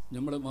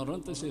നമ്മളെ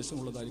മരണത്തിന്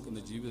ശേഷമുള്ളതായിരിക്കുന്ന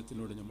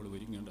ജീവിതത്തിലൂടെ നമ്മൾ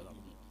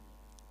ഒരുങ്ങേണ്ടതാണ്.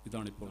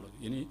 ഇതാണിപ്പോൾ ഉള്ളത്.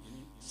 ഇനി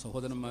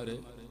സഹോദരന്മാരെ,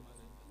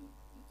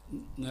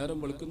 നേരം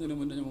വെളുക്കുന്നതിന്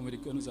മുന്നേ നമ്മൾ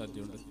മരിക്കാനും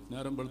സാധ്യതയുണ്ട്.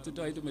 നേരം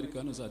വെളുത്തിട്ടായിട്ട്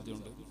മരിക്കാനും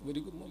സാധ്യതയുണ്ട്. ഒരു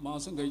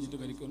മാസം കഴിഞ്ഞിട്ട്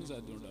മരിക്കാനും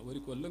സാധ്യതയുണ്ട്. ഒരു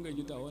കൊല്ലം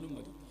കഴിഞ്ഞിട്ടാവാനും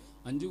മതി,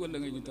 5 കൊല്ലം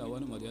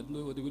കഴിഞ്ഞിട്ടാവാനും മതി.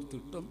 അതിന് ഒരു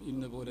തിട്ടം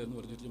ഇന്ന പോലെ എന്ന്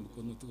പറഞ്ഞിട്ട്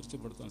നമുക്കൊന്ന്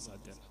തീർച്ചപ്പെടുത്താൻ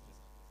സാധ്യതയല്ല.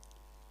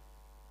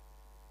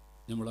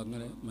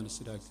 നമ്മളങ്ങനെ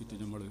മനസ്സിലാക്കിയിട്ട്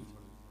നമ്മൾ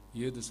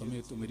ഏത്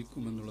സമയത്ത്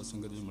മരിക്കുമെന്നുള്ള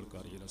സംഗതി നമ്മൾക്ക്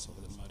അറിയില്ല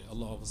സഹോദരന്മാരെ.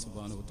 അല്ലാഹു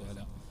സുബ്ഹാനഹു വ തആല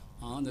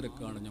ആ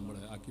നിരക്കാണ്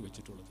നമ്മളെ ആക്കി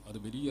വെച്ചിട്ടുള്ളത്. അത്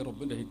വലിയ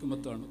റബ്ബിൻ്റെ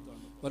ഹിക്മത്താണ്.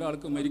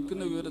 ഒരാൾക്ക്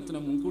മരിക്കുന്ന വിവരത്തിന്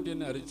മുൻകൂട്ടി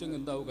തന്നെ അറിയിച്ചെങ്കിൽ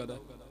എന്താവും കഥ?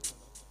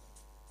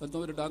 അപ്പം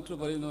ഒരു ഡോക്ടർ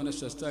പറയുന്നവനെ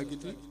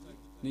ടെസ്റ്റാക്കിയിട്ട്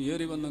നീ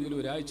ഏറി വന്നെങ്കിലും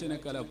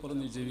ഒരാഴ്ചനേക്കാൾ അപ്പുറം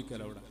നീ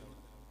ജീവിക്കാല അവിടെ,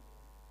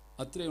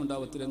 അത്രയും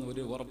ഉണ്ടാവും. അത്രയെന്ന്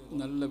ഒരു ഉറപ്പ്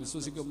നല്ല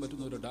വിശ്വസിക്കാൻ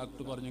പറ്റുന്ന ഒരു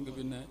ഡോക്ടർ പറഞ്ഞെങ്കിൽ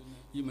പിന്നെ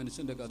ഈ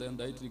മനുഷ്യൻ്റെ കഥ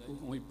എന്തായിട്ടിരിക്കും?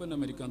 ഇപ്പം തന്നെ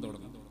മരിക്കാൻ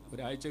തുടങ്ങും,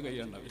 ഒരാഴ്ച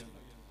കഴിയാണ്ടാവില്ല.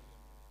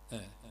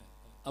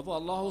 അപ്പോൾ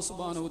അല്ലാഹു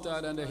സുബ്ഹാനഹു വ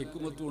തആലയുടെ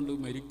ഹിക്മത്ത് കൊണ്ട്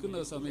മരിക്കുന്ന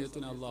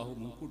സമയത്തിന് അള്ളാഹു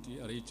മുൻകൂട്ടി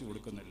അറിയിച്ചു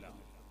കൊടുക്കുന്നില്ല.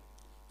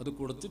 അത്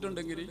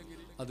കൊടുത്തിട്ടുണ്ടെങ്കിൽ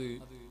അത്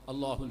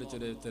അള്ളാഹുവിൻ്റെ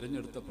ചില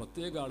തിരഞ്ഞെടുത്ത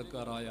പ്രത്യേക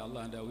ആൾക്കാരായ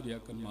അള്ളാഹിൻ്റെ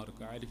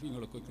ഔലിയാക്കന്മാർക്ക്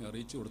ആരിഫ്യങ്ങൾക്കൊക്കെ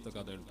അറിയിച്ചു കൊടുത്ത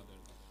കഥയുണ്ട്.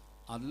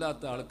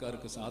 അല്ലാത്ത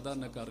ആൾക്കാർക്ക്,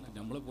 സാധാരണക്കാർക്ക്,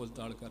 നമ്മളെ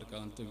പോലത്തെ ആൾക്കാർക്ക്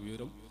അങ്ങനത്തെ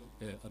വിവരം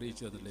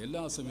അറിയിച്ചു തന്നില്ല.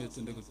 എല്ലാ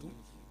സമയത്തിൻ്റെ അകത്തും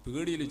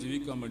പേടിയിൽ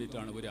ജീവിക്കാൻ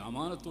വേണ്ടിയിട്ടാണ്. ഒരു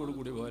അമാനത്തോടു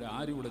കൂടി വേറെ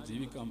ആരും ഇവിടെ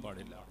ജീവിക്കാൻ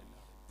പാടില്ല.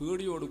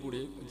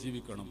 പേടിയോടുകൂടി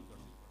ജീവിക്കണം.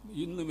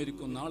 ഇന്ന്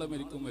മരിക്കും, നാളെ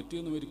മരിക്കും,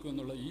 മറ്റേന്ന് മരിക്കും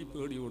എന്നുള്ള ഈ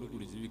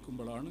പേടിയോടുകൂടി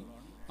ജീവിക്കുമ്പോഴാണ്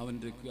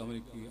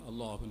അവനക്ക്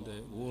അള്ളാഹുവിൻ്റെ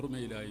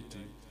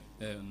ഓർമ്മയിലായിട്ട്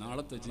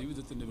നാളത്തെ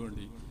ജീവിതത്തിന്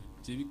വേണ്ടി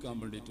ജീവിക്കാൻ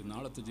വേണ്ടിയിട്ട്,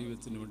 നാളത്തെ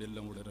ജീവിതത്തിന് വേണ്ടി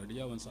എല്ലാം കൂടെ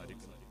റെഡിയാവാൻ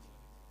സാധിക്കുന്നത്.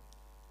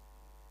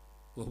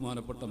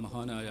 ബഹുമാനപ്പെട്ട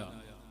മഹാനായ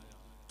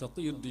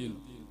തഖിയുദ്ദീൻ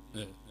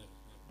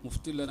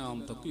മുഫ്തില്ലനാം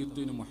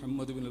തഖിയുദ്ദീൻ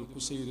മുഹമ്മദ് ബിൻ അൽ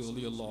ഖുസൈരി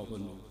റളിയല്ലാഹു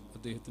അൻഹു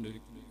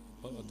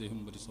അദ്ദേഹം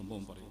ഒരു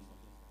സംഭവം പറയും.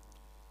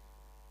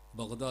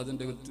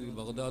 ബഗ്ദാദിൻ്റെ അകത്ത്,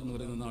 ബഗ്ദാദ് എന്ന്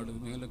പറയുന്ന നാട്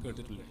നിങ്ങൾ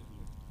കേട്ടിട്ടില്ലേ?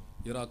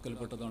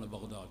 ഇറാഖിൽപ്പെട്ടതാണ്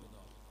ബഗ്ദാദ്.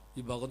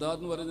 ഈ ബഗ്ദാദ്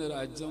എന്ന് പറയുന്ന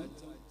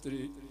രാജ്യത്തിൽ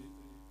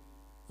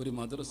ഒരു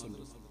മദ്രസ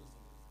ഉണ്ട്.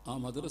 ആ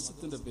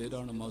മദ്രസത്തിൻ്റെ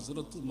പേരാണ്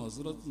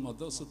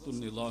മദ്രസത്തുൻ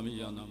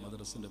നിലാമിയ എന്ന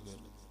മദ്രസിൻ്റെ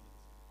പേര്.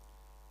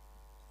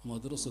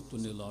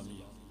 മദ്രസത്തുൻ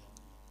നിലാമിയ.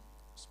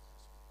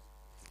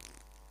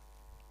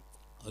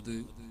 അത്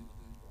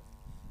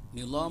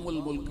നിലാമുൽ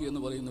മുൽക്ക് എന്ന്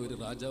പറയുന്ന ഒരു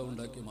രാജാവ്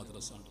ഉണ്ടാക്കിയ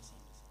മദ്രസാണ്.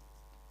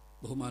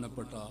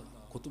 ബഹുമാനപ്പെട്ട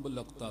ഖുത്ബുൽ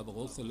അഖ്താബ്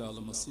ഗൗസുൽ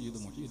ആലം സയ്യിദ്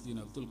മുഹീദ്ദീൻ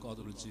അബ്ദുൽ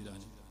ഖാദിർ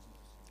ജീലാനി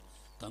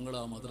തങ്ങൾ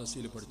ആ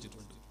മദ്രസയിൽ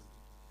പഠിച്ചിട്ടുണ്ട്.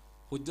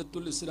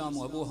 ഹുജ്ജത്തുൽ ഇസ്ലാം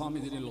അബൂ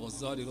ഹാമിദിൻ അൽ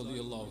ഗസ്സാലി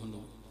റളിയല്ലാഹു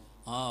അൻഹു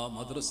ആ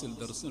മദ്രസയിൽ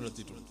ദർസ്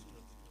നടത്തിയിട്ടുണ്ട്.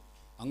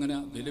 അങ്ങനെ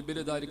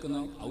ബലിബലിതായിരിക്കുന്ന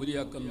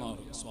ഔലിയാക്കന്മാർ,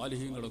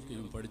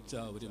 സ്വാലിഹീങ്ങളൊക്കെയും പഠിച്ച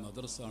ഒരു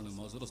മദ്രസാണ്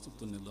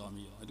മദ്രസത്തുൻ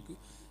നിലാമിയ. അതിക്ക്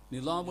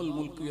നിലാമുൽ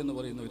മുൽക്ക് എന്ന്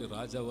പറയുന്ന ഒരു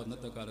രാജാവ്,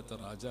 അന്നത്തെ കാലത്തെ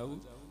രാജാവ്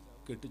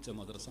കെട്ടിച്ച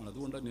മദ്രസാണ്.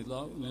 അതുകൊണ്ട്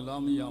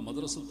നിലാമിയ,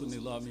 മദ്രസത്തുൻ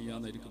നിലാമിയ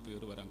എന്നായിരിക്കും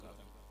പേര് വരാൻ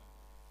കാരണം.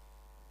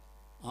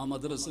 ആ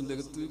മദ്രസിൻ്റെ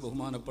അകത്ത്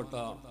ബഹുമാനപ്പെട്ട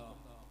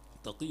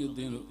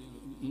തഖിയുദ്ദീൻ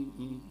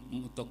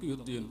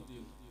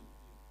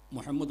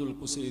മുഹമ്മദുൽ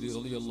ഖുസൈരി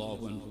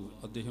റളിയല്ലാഹു അൻഹു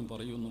അദ്ദേഹം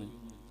പറയുന്നു,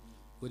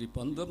 ഒരു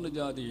 12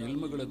 ജാതി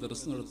ഇൽമുകളെ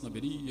ദർസ് നടത്തുന്ന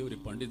വലിയ ഒരു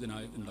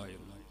പണ്ഡിതനായി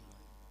ഉണ്ടായിരുന്നു.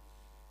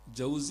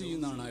 ജൗസി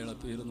എന്നാണ് അയാളെ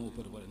പേര്.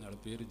 മൂപ്പർ പറയുന്നത്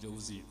അയാളുടെ പേര്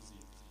ജൗസി.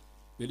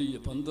 വലിയ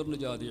 12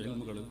 ജാതി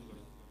ഇൽമുകൾ,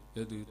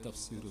 ഏത്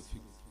തഫ്സീർ,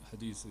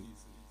 ഹദീസ്,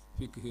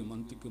 ഫിഖ്,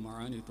 മന്തിഖ്,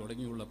 മആനി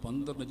തുടങ്ങിയുള്ള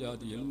 12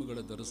 ജാതി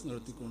ഇൽമുകളെ ദർസ്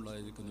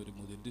നടത്തിക്കൊണ്ടായിരിക്കുന്ന ഒരു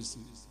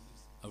മുദരിസ്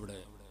അവിടെ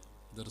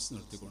ദർസ്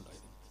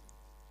നടത്തിക്കൊണ്ടായിരുന്നു.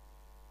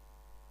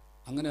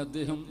 അങ്ങനെ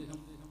അദ്ദേഹം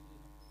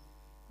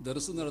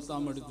ദർസ്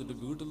നടത്താൻ വേണ്ടിയിട്ട്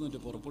വീട്ടിൽ നിന്നിട്ട്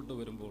പുറപ്പെട്ടു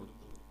വരുമ്പോൾ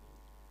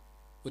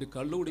ഒരു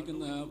കള്ളു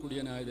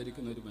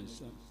കുടിയനായിരിക്കുന്ന ഒരു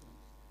മനുഷ്യൻ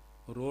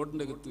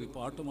റോഡിൻ്റെ അകത്ത്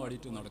പാട്ട്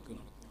പാടിയിട്ട്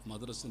നടക്കുന്നു.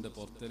 മദ്രസിൻ്റെ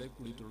പുറത്തേലെ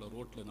കൂടിയിട്ടുള്ള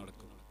റോഡിൽ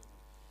നടക്കുന്നു.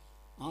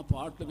 ആ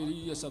പാട്ട്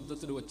വലിയ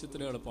ശബ്ദത്തിൽ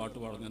ഒച്ചത്തിലെ അയാൾ പാട്ട്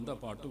പാടുന്നു. എന്താ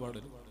പാട്ട്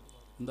പാടൽ?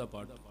 എന്താ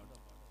പാട്ട്?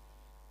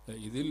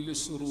 ഇതിൽ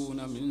ശുറൂന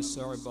മിൻ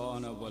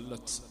ശഅബാന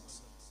വല്ലത്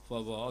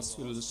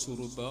ഫവാസിൽ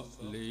ശുർബ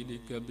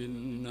ലൈലിക ബിൻ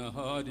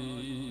നഹാരി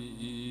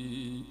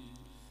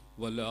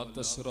വലാ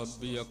തശ്റബ്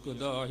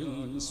ബിയഖ്ദാഹിൻ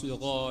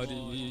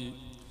സിഗാരി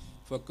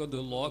ഫഖദ്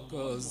ലാക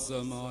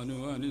അസ്സമാനു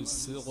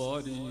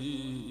അനിസ്സിഗാരി.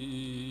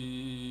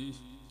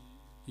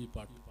 ഈ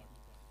പാട്ട്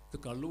ഇത്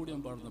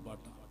കള്ളുകൂടിയാൻ പാടുന്ന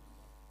പാട്ടാണ്.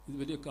 ഇത്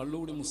വലിയ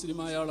കള്ളുകൂടി,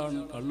 മുസ്ലിമായ ആളാണ്,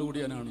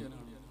 കള്ളുകൂടിയാനാണ്.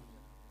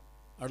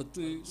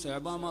 അടുത്ത്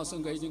ശഅബാൻ മാസം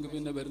കഴിഞ്ഞെങ്കിൽ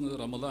പിന്നെ വരുന്നത്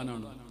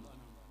റമദാനാണ്.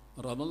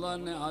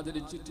 റമദാനെ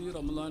ആദരിച്ചിട്ട്,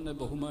 റമദാനെ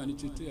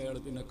ബഹുമാനിച്ചിട്ട് അയാൾ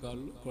പിന്നെ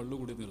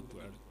കള്ളുകൂടി നിർത്തും.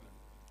 അയാൾ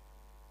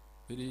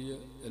വലിയ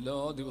എല്ലാ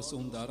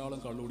ദിവസവും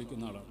ധാരാളം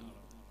കള്ളുകുടിക്കുന്ന ആളാണ്.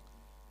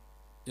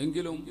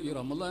 എങ്കിലും ഈ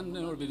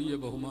റമദാനോട് വലിയ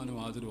ബഹുമാനം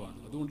ആദരവാണ്.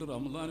 അതുകൊണ്ട്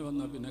റമദാൻ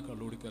വന്നാൽ പിന്നെ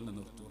കള്ളുകുടിക്കാനെ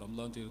നിർത്തും.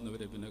 റമദാൻ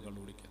തീരുന്നവരെ പിന്നെ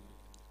കള്ളുകുടിക്കാൻ.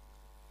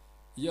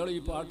 ഇയാൾ ഈ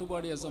പാട്ട്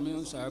പാടിയ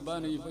സമയം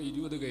ശഅബാൻ ഇപ്പോൾ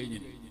 20 കഴിഞ്ഞ്,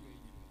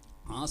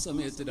 ആ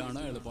സമയത്തിലാണ്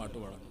അയാൾ പാട്ട്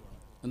പാടുന്നത്.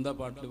 എന്താ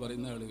പാട്ടിൽ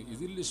പറയുന്ന ആൾ?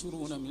 ഇതിൽ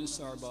ശുറൂന മിൻ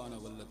ശഅബാന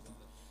വല്ലത്ത്.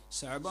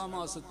 ശഅബാൻ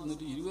മാസത്തിൽ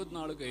നിന്നിട്ട് 20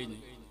 നാൾ കഴിഞ്ഞ്,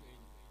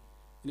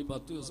 ഇനി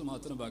 10 ദിവസം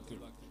മാത്രം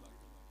ബാക്കിയുള്ളൂ.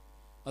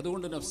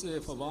 അതുകൊണ്ട് നഫ്സേ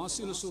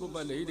ഫവാസിൽ ശുർബ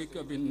ലൈലിക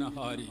ബിൻ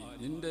നഹാരി,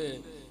 നിന്റെ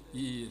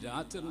ഈ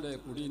രാത്രിൻ്റെ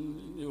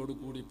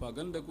കുടിയോടുകൂടി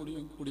പകലിൻ്റെ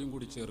കുടിയും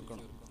കൂടി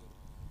ചേർക്കണം.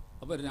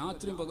 അപ്പോൾ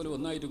രാത്രിയും പകലും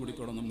ഒന്നായിട്ട്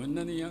കുടിക്കണം.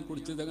 മുന്നേ നീ ഞാൻ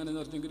കുടിച്ചത്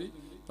എങ്ങനെയെന്ന് പറഞ്ഞെങ്കിൽ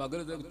പകൽ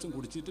തികച്ചും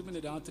കുടിച്ചിട്ട് പിന്നെ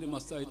രാത്രി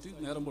മസ്തായിട്ട്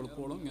നേരം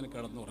പൊളുക്കോളം ഇങ്ങനെ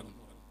കിടന്നുറങ്ങും.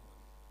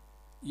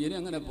 ഇനി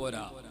അങ്ങനെ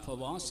പോരാ.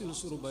 ഫവാസിൽ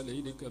ശുർബ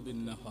ലൈലിക ബിൻ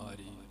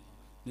നഹാരി,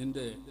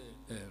 നിന്റെ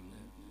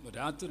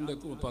രാത്രിൻ്റെ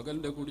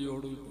പകലിൻ്റെ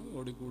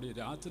കുടിയോടുകൂടി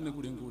രാത്രിൻ്റെ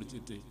കുടിയും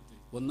കുടിച്ചിട്ട്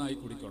ഒന്നായി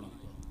കുടിക്കണം.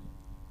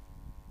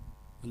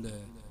 എൻ്റെ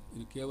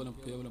ഇനി കേവലം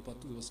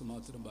 10 ദിവസം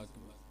മാത്രം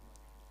ബാക്കിയുള്ള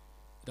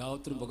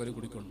രാത്രിയും പകലും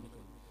കുടിക്കണം.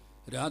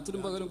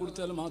 രാത്രിയും പകലും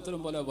കുടിച്ചാൽ മാത്രം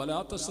പോലെ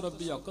വലാത്ത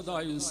ശ്രദ്ധി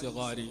അക്കതായും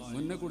സ്വകാരി,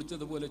 മുന്നേ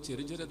കുടിച്ചതുപോലെ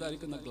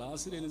ചെറുതായിരിക്കുന്ന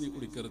ഗ്ലാസ്സിലേന് നീ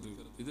കുടിക്കരുത്.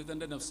 ഇത്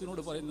തൻ്റെ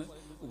നഫ്സിനോട് പറയുന്ന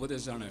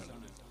ഉപദേശമാണ് അയാൾ.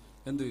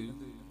 എന്ത്?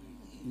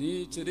 നീ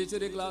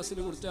ചെറിയ ഗ്ലാസ്സിൽ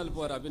കുടിച്ചാൽ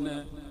പോരാ, പിന്നെ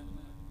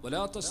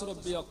വലാത്ത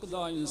ശ്രദ്ധി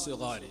അക്കതായും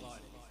സ്വകാരി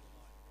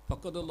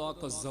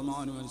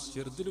പക്കതുള്ളാക്കസമാനു,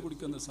 ചെറുതിൽ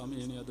കുടിക്കുന്ന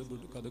സമയം ഇനി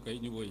അത്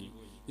കഴിഞ്ഞുപോയി.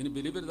 ഇനി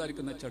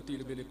ബലിബലിതായിരിക്കുന്ന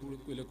ചട്ടിയിൽ വില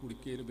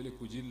കുടിക്കയിൽ വില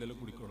കുജിയിലെല്ലാം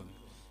കുടിക്കണം.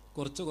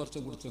 കുറച്ച്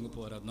കുടിച്ചങ്ങ്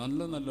പോരാ,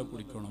 നല്ല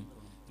കുടിക്കണം.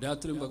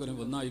 രാത്രിയും പകലും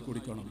ഒന്നായി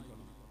കുടിക്കണം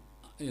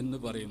എന്ന്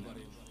പറയും.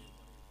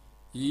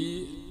 ഈ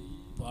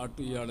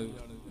പാട്ട് ഇയാൾ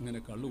ഇങ്ങനെ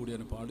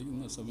കള്ളുകൂടിയാൻ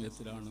പാടുന്ന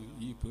സമയത്തിലാണ്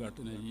ഈ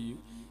പാട്ടിനെ, ഈ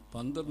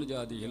 12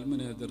 ജാതി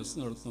എൽമിനെ ദർസ്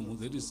നടത്തുന്ന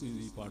മുദരിസ്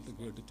ഈ പാട്ട്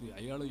കേട്ടിട്ട്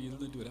അയാൾ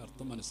ഇരുന്നിട്ട് ഒരു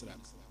അർത്ഥം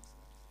മനസ്സിലാക്കുക.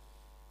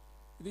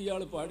 ഇത്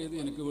ഇയാൾ പാടിയത്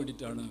എനിക്ക്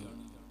വേണ്ടിയിട്ടാണ്,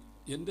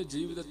 എൻ്റെ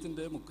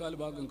ജീവിതത്തിൻ്റെ മുക്കാൽ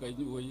ഭാഗം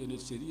കഴിഞ്ഞു പോയി, ഇനി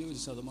ചെറിയൊരു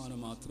ശതമാനം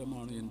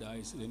മാത്രമാണ് എൻ്റെ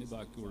ആയുസ്സിൽ ഇനി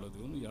ബാക്കിയുള്ളത്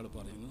എന്ന് ഇയാൾ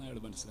പറയുന്നത് അയാൾ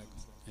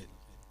മനസ്സിലാക്കും.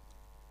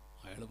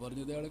 അയാൾ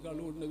പറഞ്ഞത് അയാൾ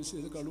കള്ളുകൂടുന്ന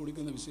വിഷയത്തിൽ,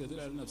 കള്ളുകുടിക്കുന്ന വിഷയത്തിൽ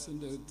അയാൾ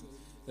നഫ്സിൻ്റെ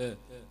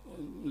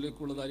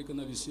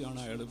ലേക്കുള്ളതായിരിക്കുന്ന വിഷയമാണ്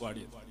അയാൾ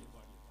പാടിയത്.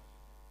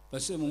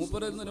 പക്ഷെ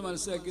മൂപ്പരെന്നതിന്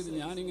മനസ്സിലാക്കിയത്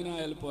ഞാനിങ്ങനെ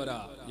ആയാൽ പോരാ,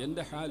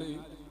 എൻ്റെ ഹാല്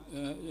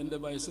എൻ്റെ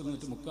വയസ്സിൽ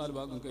നിന്നിട്ട് മുക്കാൽ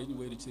ഭാഗം കഴിഞ്ഞു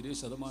പോയി, ചെറിയ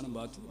ശതമാനം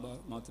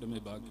മാത്രമേ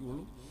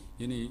ബാക്കിയുള്ളൂ.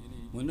 ഇനി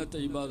മുന്നത്തെ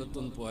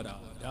ഇബാദത്തൊന്നും പോരാ,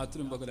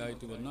 രാത്രിയും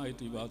പകലായിട്ട്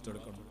ഒന്നായിട്ട് ഇബാദത്ത്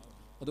എടുക്കണം.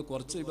 അത്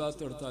കുറച്ച്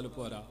ഇബാദത്ത് എടുത്താൽ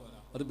പോരാ,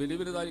 അത്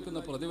വലുതായിരിക്കുന്ന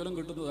പ്രതിഫലം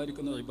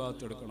കിട്ടുന്നതായിരിക്കുന്ന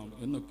ഇബാദത്ത് എടുക്കണം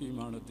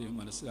എന്നൊക്കെയുമാണ് അദ്ദേഹം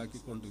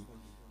മനസ്സിലാക്കിക്കൊണ്ട്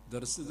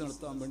ദർസ്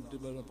നടത്താൻ വേണ്ടി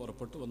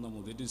പുറപ്പെട്ടു വന്ന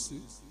മുദരിസ്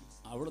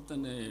അവിടെ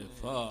തന്നെ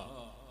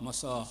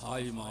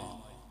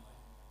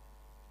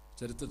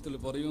ചരിത്രത്തിൽ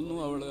പറയുന്നു,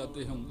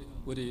 അദ്ദേഹം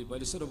ഒരു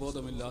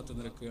പരിസരബോധമില്ലാത്ത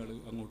നിരക്ക് അയാൾ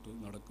അങ്ങോട്ട്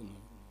നടക്കുന്നു.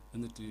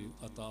 എന്നിട്ട്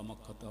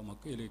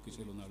മക്കയിലേക്ക്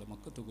ചെല്ലുന്ന ആൾ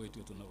മക്കത്ത് പോയിട്ട്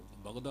എത്തുന്നവൾ.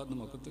 ബഗ്ദാദിന്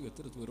മക്കത്ത്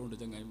എത്ര ദൂരമുണ്ട്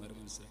ചങ്ങായിമാരെ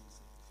മനസ്സിലാക്കി.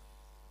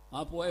 ആ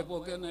പോയ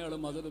പോക്ക് തന്നെ അയാൾ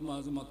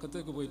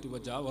മക്കത്തേക്ക് പോയിട്ട്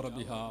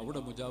ജാവറബിഹ,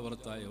 അവിടെ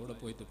മുജാവറത്തായി അവിടെ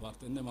പോയിട്ട്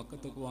പാർത്ത്. എന്നെ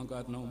മക്കത്തേക്ക് പോകാൻ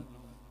കാരണവും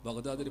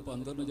ബഗ്ദാദിൽ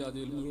 12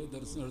 ജാതിയിൽ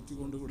ദർശനം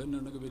നടത്തിക്കൊണ്ട് ഇവിടെ തന്നെ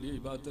ഉണ്ടെങ്കിൽ വലിയ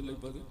ഇബാദത്തല്ലേ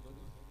ഇപ്പം അത്.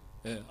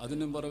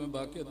 അതിനും പുറമെ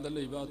ബാക്കി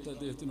എന്തെല്ലാം ഇബാദത്ത്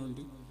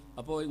അദ്ദേഹത്തിനുണ്ട്.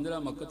 അപ്പോൾ എന്തിനാ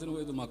മക്കത്തിന്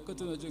പോയത്?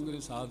 മക്കത്ത് എന്ന് വെച്ചെങ്കിൽ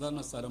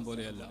സാധാരണ സ്ഥലം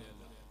പോലെയല്ല,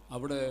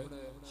 അവിടെ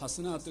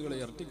ഹസനാത്തുകളെ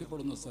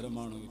ഇരട്ടിക്കപ്പെടുന്ന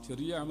സ്ഥലമാണ്.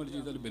 ചെറിയ അമൽ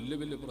ചെയ്താൽ വലിയ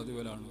വലിയ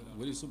പ്രതിഫലമാണ്.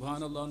 ഒരു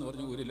സുബ്ഹാനല്ലാഹ് എന്ന്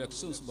പറഞ്ഞാൽ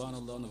 1,00,000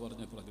 സുബ്ഹാനല്ലാഹ് എന്ന്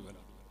പറഞ്ഞ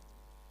പ്രതിഫലമാണ്.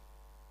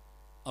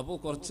 അപ്പോൾ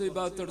കുറച്ച്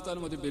ഇബാദത്ത്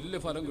എടുത്താലും അത് വലിയ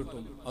ഫലം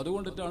കിട്ടും.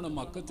 അതുകൊണ്ടിട്ടാണ്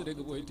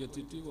മക്കത്തിലേക്ക് പോയിട്ട്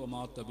എത്തിയിട്ട്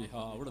ഒമാത്തബിഹ,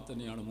 അവിടെ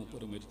തന്നെയാണ്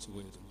മൂപ്പര് മരിച്ചു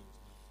പോയത്.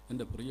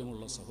 എൻ്റെ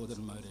പ്രിയമുള്ള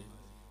സഹോദരന്മാരെ,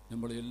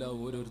 നമ്മളെല്ലാ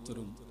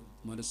ഓരോരുത്തരും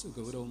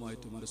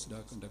ഗൗരവമായിട്ട്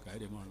മനസ്സിലാക്കേണ്ട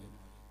കാര്യമാണ്.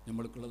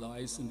 നമ്മൾക്കുള്ളത്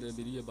ആയുസിൻ്റെ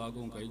വലിയ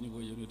ഭാഗവും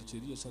കഴിഞ്ഞുപോയി, ഒരു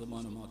ചെറിയ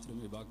ശതമാനം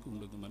മാത്രമേ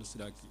ബാക്കിയുണ്ടെന്ന്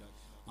മനസ്സിലാക്കി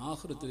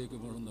ആഖിറത്തിലേക്ക്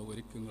വേണ്ടുന്ന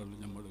ഒരുക്കങ്ങൾ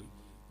നമ്മൾ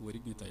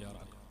ഒരുങ്ങി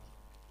തയ്യാറാക്കണം.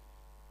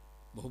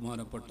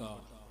 ബഹുമാനപ്പെട്ട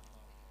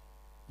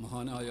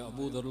മഹാനായ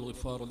അബൂദർ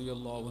ഗിഫാർ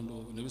റളിയല്ലാഹു അൻഹു,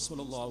 നബി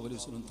സല്ലല്ലാഹു അലൈഹി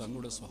വസല്ലം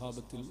തങ്ങളുടെ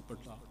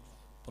സ്വഹാബത്തിൽപ്പെട്ട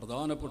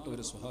പ്രധാനപ്പെട്ട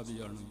ഒരു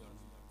സ്വഹാബിയാണ്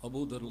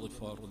അബൂദർ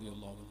ഗിഫാർ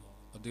റളിയല്ലാഹു അൻഹു.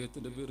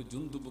 അദ്ദേഹത്തിൻ്റെ പേര്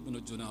ജുന്ദുബ് ഇബ്നു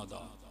ജുനാദ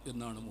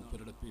എന്നാണ്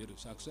മൂപ്പരുടെ പേര്,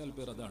 സാക്ഷാൽ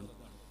പേര് അതാണ്.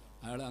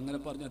 അയാൾ അങ്ങനെ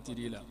പറഞ്ഞാൽ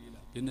തിരിയില്ല.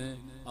 പിന്നെ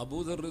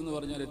അബൂദർ എന്ന്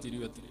പറഞ്ഞാൽ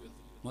തിരുവത്തിൽ.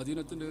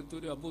 മദീനത്തിൻ്റെ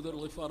അടുത്തൊരു അബൂദർ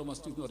ഗിഫാർ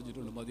മസ്ജിദ് എന്ന്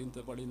പറഞ്ഞിട്ടുണ്ട്.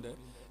 മദീനത്തെ പള്ളീൻ്റെ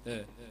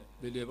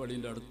വലിയ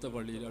പള്ളീൻ്റെ അടുത്ത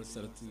പള്ളിയിൽ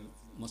സ്ഥലത്ത്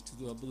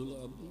മസ്ജിദ്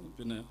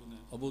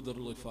അബൂദർ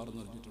ഗിഫാർ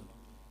എന്ന് പറഞ്ഞിട്ടുണ്ട്.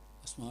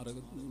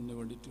 സ്മാരകത്തിന്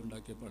വേണ്ടിയിട്ട്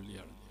ഉണ്ടാക്കിയ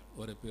പള്ളിയാണ്,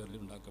 ഓരോ പേരിൽ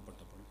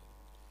ഉണ്ടാക്കപ്പെട്ട പള്ളി.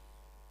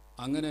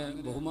 അങ്ങനെ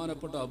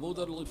ബഹുമാനപ്പെട്ട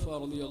അബൂദർ ഗിഫാർ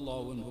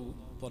റളിയല്ലാഹു അൻഹു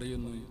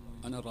പറയുന്നു,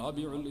 അന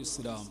റാബിഉൽ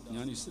ഇസ്ലാം,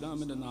 ഞാൻ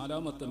ഇസ്ലാമിൻ്റെ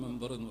 4ാമത്തെ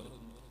മെമ്പർ എന്ന്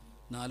പറയും.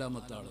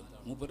 4ാമത്തെ ആൾ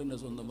മൂപ്പരൻ്റെ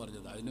സ്വന്തം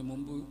പറഞ്ഞത്. അതിന്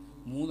മുമ്പ്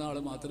 3 ആൾ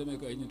മാത്രമേ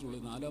കഴിഞ്ഞിട്ടുള്ളൂ,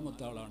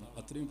 4ാമത്തെ ആളാണ്.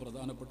 അത്രയും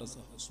പ്രധാനപ്പെട്ട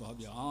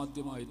സ്വഹാബി,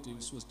 ആദ്യമായിട്ട്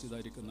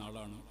വിശ്വസിച്ചതായിരിക്കുന്ന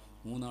ആളാണ്.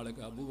 3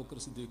 ആളൊക്കെ അബൂബക്കർ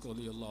സിദ്ദീഖ്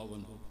റളിയല്ലാഹു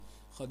അൻഹു,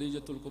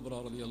 ഖദീജത്തുൽ കുബ്ര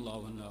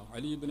റളിയല്ലാഹു അൻഹ,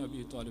 അലി ഇബ്നു അബീ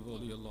ത്വാലിബ്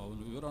റളിയല്ലാഹു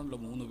അൻഹു. ഇവരാണല്ലോ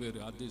 3 പേര്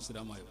ആദ്യ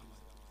ഇസ്ലാമായവർ.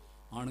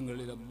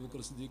 ആണുങ്ങളിൽ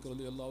അബൂബക്കർ സിദ്ദീഖ്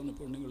റളിയല്ലാഹു അൻഹു,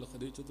 പെണ്ണുങ്ങളിൽ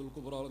ഖദീജത്തുൽ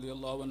കുബ്ര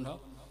റളിയല്ലാഹു അൻഹ,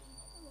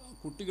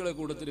 കുട്ടികളെ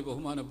കൂട്ടത്തിൽ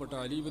ബഹുമാനപ്പെട്ട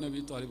അലി ഇബ്നു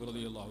അബീ ത്വാലിബ്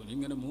റളിയല്ലാഹു അൻഹു.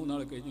 ഇങ്ങനെ 3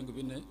 ആൾ കഴിഞ്ഞെങ്കിൽ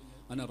പിന്നെ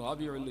അന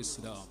റാബിഉൽ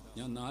ഇസ്ലാം,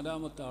 ഞാൻ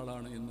 4ാമത്തെ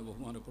ആളാണ് എന്ന്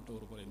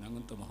ബഹുമാനപ്പെട്ടവർ പറയുന്നത്.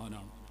 അങ്ങനത്തെ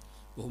മഹാനാണ്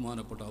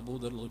ബഹുമാനപ്പെട്ട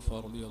അബൂദർ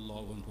ഗിഫാർ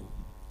റളിയല്ലാഹു അൻഹു.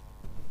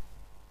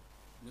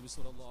 നബി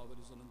സല്ലല്ലാഹു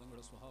അലൈഹി വസല്ലം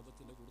തങ്ങളുടെ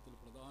സ്വഹാബത്തിൻ്റെ കൂട്ടത്തിൽ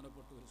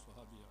പ്രധാനപ്പെട്ട ഒരു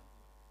സ്വഹാബിയാണ്.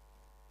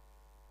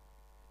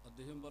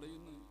 അദ്ദേഹം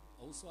പറയുന്നു,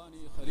 ഔസാനി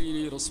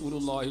ഖലീലി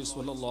റസൂലുള്ളാഹി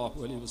സ്വല്ലല്ലാഹു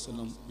അലൈഹി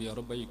വസല്ലം ബി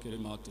അർബഇ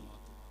കലിമാത്തിൻ.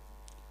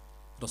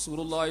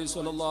 റസൂലുള്ളാഹി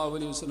സ്വല്ലല്ലാഹു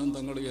അലൈഹി വസല്ലം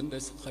തങ്ങൾ എൻ്റെ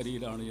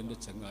ഖലീലാണ്, എൻ്റെ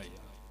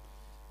ചങ്ങായിയാണ്.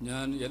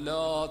 ഞാൻ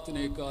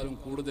എല്ലാത്തിനേക്കാളും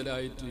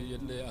കൂടുതലായിട്ട്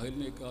എൻ്റെ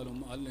അഹലിനേക്കാളും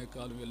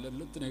ആലിനേക്കാളും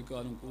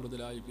എല്ലാത്തിനേക്കാളും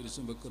കൂടുതലായി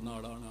പിരിച്ചും വെക്കുന്ന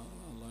ആളാണ്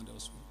അള്ളാഹിൻ്റെ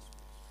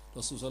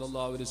റസൂൽ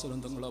സല്ലല്ലാഹു അലൈഹി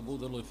വസല്ലം തങ്ങൾ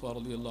അബൂദർ ഗിഫാർ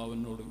റളിയല്ലാഹു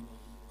അൻഹുവിനോട്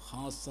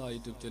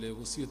ഖാസായിട്ട് ചില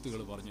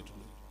വസിയത്തുകൾ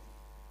പറഞ്ഞിട്ടുണ്ട്.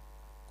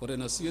 കുറേ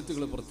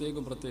നസിയത്തുകൾ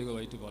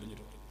പ്രത്യേകമായിട്ട്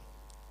പറഞ്ഞിട്ടുണ്ട്.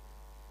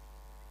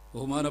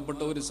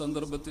 ബഹുമാനപ്പെട്ട ഒരു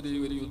സന്ദർഭത്തിൽ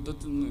ഒരു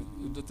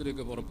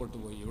യുദ്ധത്തിലേക്ക് പുറപ്പെട്ടു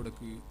പോയി.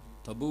 ഇവിടേക്ക്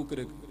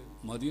തബൂക്കിലേക്ക്,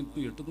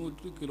 മദീനത്തിന്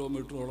 800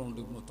 കിലോമീറ്ററോളം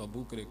ഉണ്ട്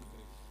തബൂക്കിലേക്ക്.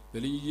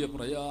 വലിയ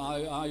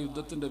ആ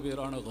യുദ്ധത്തിൻ്റെ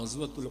പേരാണ്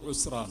ഗസ്വത്തുൽ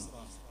ഉസ്റാൻ.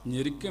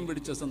 ഞെരുക്കം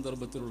പിടിച്ച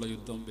സന്ദർഭത്തിലുള്ള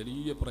യുദ്ധം.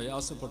 വലിയ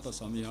പ്രയാസപ്പെട്ട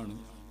സമയമാണ്,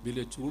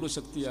 വലിയ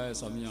ചൂടുശക്തിയായ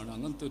സമയമാണ്.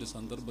 അങ്ങനത്തെ ഒരു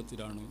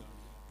സന്ദർഭത്തിലാണ്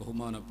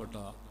ബഹുമാനപ്പെട്ട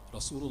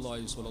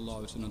റസൂലുള്ളാഹി സ്വല്ലല്ലാഹു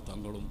അലൈഹി വസല്ലം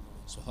തങ്ങളും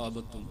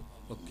സ്വഹാബത്തും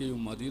ഒക്കെയും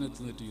മദീനത്ത്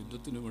നിന്നിട്ട്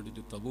യുദ്ധത്തിന്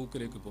വേണ്ടിയിട്ട്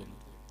തബൂക്കിലേക്ക്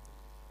പോകുന്നത്.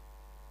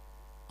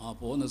 ആ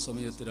പോകുന്ന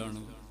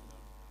സമയത്തിലാണ്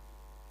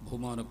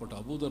ബഹുമാനപ്പെട്ട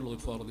അബൂദർ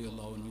ഗിഫാർ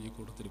റളിയല്ലാഹു അൻഹു ഈ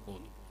കൂട്ടത്തിൽ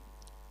പോകുന്നത്.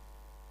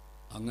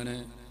 അങ്ങനെ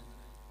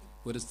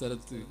ഒരു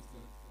സ്ഥലത്ത്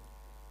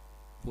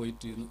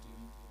പോയിട്ട്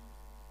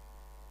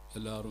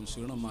എല്ലാവരും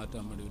ക്ഷീണം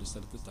മാറ്റാൻ വേണ്ടി ഒരു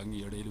സ്ഥലത്ത് തങ്ങി,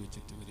 ഇടയിൽ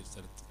വെച്ചിട്ട് ഒരു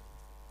സ്ഥലത്ത്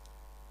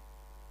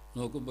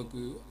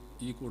നോക്കുമ്പോൾക്ക്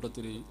ഈ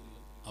കൂട്ടത്തിൽ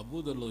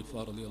അബൂദർ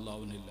ഗിഫാർ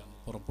റളിയല്ലാഹു അൻഹു ഇല്ല.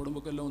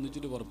 പുറപ്പെടുമ്പോഴെല്ലാം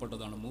ഒന്നിച്ചിട്ട്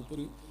പുറപ്പെട്ടതാണ്.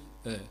 മൂപ്പര്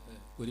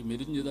ഒരു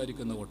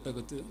മെരിഞ്ഞതായിരിക്കുന്ന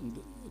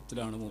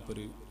ഒട്ടകത്തിലാണ്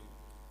മൂപ്പര്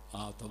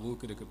ആ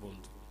തബൂക്കിലേക്ക്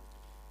പോകുന്നത്.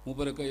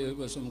 മൂപ്പരൊക്കെ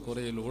ഏകദേശം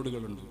കുറേ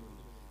ലോഡുകളുണ്ട്,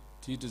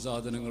 ചീറ്റ്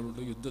സാധനങ്ങളുണ്ട്,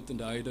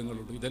 യുദ്ധത്തിൻ്റെ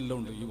ആയുധങ്ങളുണ്ട്, ഇതെല്ലാം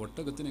ഉണ്ട്. ഈ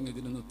ഒട്ടകത്തിനെങ്കിൽ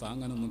ഇതിനൊന്നും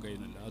താങ്ങാനൊന്നും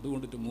കഴിയുന്നില്ല.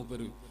 അതുകൊണ്ടിട്ട്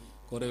മൂപ്പര്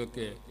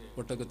കുറേയൊക്കെ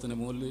ഒട്ടകത്തിന്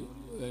മുകളിൽ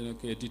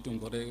കയറ്റിയിട്ടും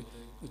കുറേ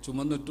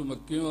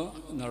ചുമന്നിട്ടുമൊക്കെയോ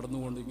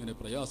നടന്നുകൊണ്ട് ഇങ്ങനെ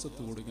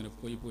പ്രയാസത്തോട് ഇങ്ങനെ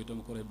പോയിട്ട്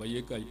നമുക്ക് കുറേ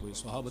ബയ്യേക്കായി പോയി.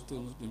 സ്വഹാബത്ത്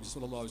നബി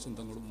സല്ലല്ലാഹു അലൈഹി വസല്ലം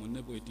തങ്ങൾ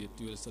മുന്നേ പോയിട്ട്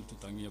എത്തിയ ഒരു സ്ഥലത്ത്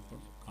തങ്ങിയപ്പോൾ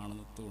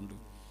കാണുന്നതുകൊണ്ട്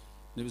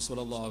നബി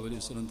സല്ലല്ലാഹു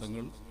അലൈഹി വസല്ലം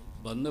തങ്ങൾ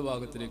വന്ന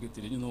ഭാഗത്തിലേക്ക്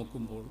തിരിഞ്ഞു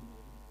നോക്കുമ്പോൾ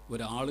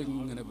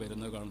ഒരാളിങ്ങനെ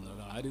വരുന്ന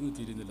കാണുന്നത്. ആരും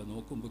തിരിയുന്നില്ല.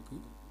 നോക്കുമ്പോൾക്ക്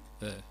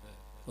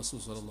റസൂൽ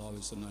സല്ലല്ലാഹു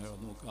അലൈഹി വസല്ലം അയാൾ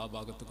നോക്കി ആ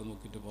ഭാഗത്തൊക്കെ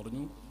നോക്കിയിട്ട്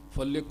പറഞ്ഞു,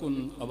 ഫല്യക്കുൻ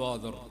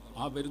അബൂദർ,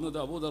 ആ വരുന്നത്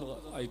അബൂദർ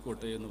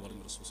ആയിക്കോട്ടെ എന്ന്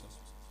പറഞ്ഞു റസൂൽ സല്ലല്ലാഹു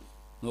അലൈഹി വസല്ലം.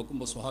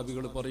 നോക്കുമ്പോൾ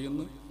സ്വഹാബികൾ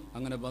പറയുന്നു,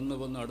 അങ്ങനെ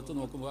വന്ന് അടുത്ത്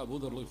നോക്കുമ്പോൾ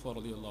അബൂദർ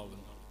റളിയല്ലാഹു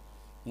അൻഹു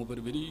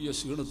മൂപ്പര് വലിയ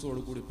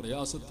ക്ഷീണത്തോടു കൂടി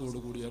പ്രയാസത്തോടു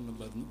കൂടിയാണ്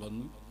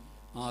വന്ന്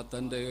ആ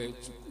തൻ്റെ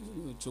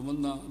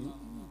ചുമന്ന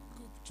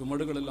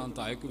ചുമടുകളെല്ലാം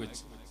താഴേക്ക്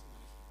വെച്ച്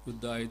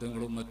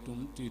യുദ്ധായുധങ്ങളും മറ്റും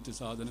തീറ്റ്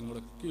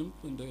സാധനങ്ങളൊക്കെയും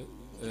എൻ്റെ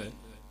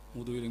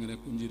മുതുകിലിങ്ങനെ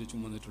പുഞ്ചിരി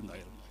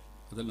ചുമന്നിട്ടുണ്ടായിരുന്നു.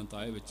 അതെല്ലാം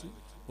താഴെ വെച്ച്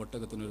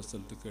ഒട്ടകത്തിനൊരു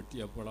സ്ഥലത്ത്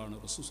കെട്ടിയപ്പോഴാണ്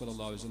റസൂൽ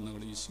സല്ലല്ലാഹു അലൈഹി വസല്ലം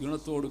തങ്ങൾ ഈ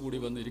ക്ഷീണത്തോടു കൂടി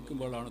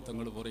വന്നിരിക്കുമ്പോഴാണ്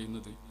തങ്ങൾ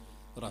പറയുന്നത്,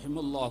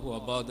 റഹിമല്ലാഹു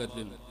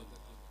അബൂദർൻ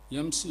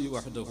യംശി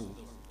വഹ്ദഹു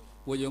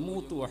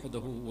വയമൂതു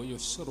വഹ്ദഹു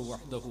വയുശ്റു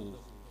വഹ്ദഹു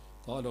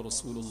ഖാല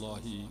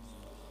റസൂലുള്ളാഹി.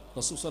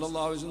 റസൂൽ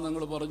സല്ലല്ലാഹു അലൈഹി വസല്ലം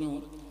തങ്ങൾ പറഞ്ഞു,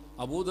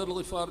 അബൂദർ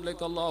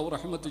ഗിഫാറിലേക്ക് അല്ലാഹു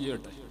റഹ്മത്ത്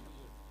ചെയ്യട്ടെ.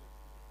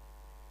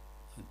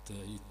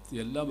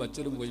 എല്ലാ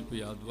ബച്ചലും പോയി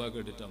പോയി അദ്വാ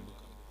കേട്ടിട്ടാകുമ്പോൾ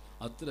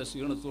അത്ര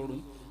ക്ഷീണത്തോടും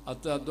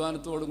അത്ര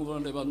അധ്വാനത്തോടും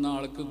വേണ്ടി വന്ന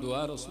ആൾക്ക്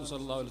ദുആ റസൂൽ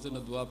സല്ലല്ലാഹു അലൈഹി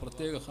വസല്ലം ദുആ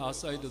പ്രത്യേക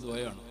ഖാസായിട്ട്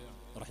ദുആയാണ്.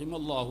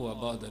 റഹിമല്ലാഹു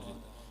അബൂദർ,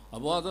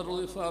 അബൂദർ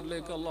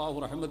ഗിഫാറിലേക്ക് അല്ലാഹു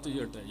റഹ്മത്ത്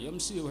ചെയ്യട്ടെ.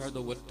 യംശി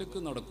വഹദഹു, ഒറ്റക്ക്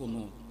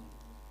നടക്കുന്നു,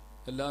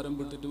 എല്ലാവരും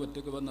വിട്ടിട്ട്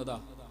ഒറ്റക്ക് വന്നതാ.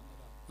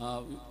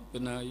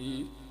 പിന്നെ ഈ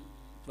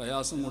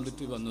പ്രയാസം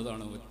കൊണ്ടിട്ട്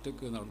വന്നതാണ്,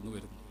 ഒറ്റക്ക് നടന്നു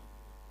വരുന്നത്.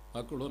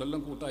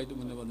 ബാക്കിയുള്ളവരെല്ലാം കൂട്ടായിട്ട്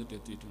മുന്നേ വന്നിട്ട്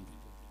എത്തിയിട്ടുണ്ട്.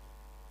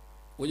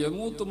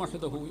 യമൂത്ത്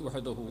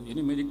വഹദഹു,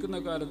 ഇനി മരിക്കുന്ന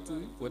കാലത്ത്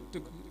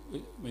ഒറ്റക്ക്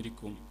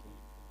മരിക്കും,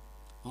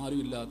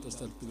 ആരുമില്ലാത്ത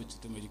സ്ഥലത്ത്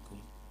വെച്ചിട്ട് മരിക്കും.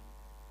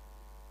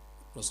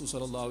 റസൂൽ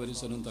സല്ലല്ലാഹു അലൈഹി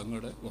വസല്ലം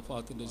തങ്ങളുടെ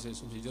വഫാത്തിൻ്റെ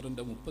ശേഷം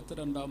ഹിജ്റൻ്റെ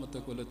 32-ാമത്തെ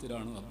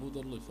കൊല്ലത്തിലാണ്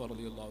അബൂദർ ഗിഫാർ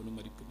റളിയല്ലാഹു അൻഹു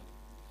മരിക്കുന്നത്.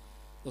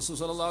 റസൂൽ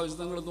സല്ലല്ലാഹു അലൈഹി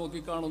വസല്ലം തങ്ങൾ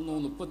നോക്കിക്കാണുന്നു,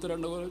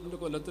 32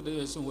 കൊല്ലത്തിന്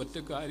ശേഷം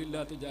ഒറ്റക്ക്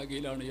ആരില്ലാത്ത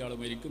ജാഗയിലാണ് ഇയാൾ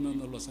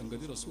മരിക്കുന്നതെന്നുള്ള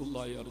സംഗതി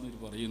റസൂലുള്ളാഹി അറിഞ്ഞിട്ട്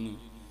പറയുന്നു,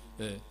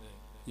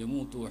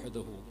 യമൂത്തു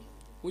വഹദഹു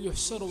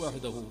വയുഹ്ശറു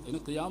വഹദഹു. ഇനി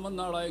ഖിയാമത്ത്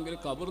നാളായെങ്കിൽ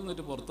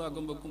ഖബറിന്നിട്ട്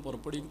പുറത്താക്കുമ്പോഴേക്കും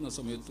പുറപ്പെടുവിക്കുന്ന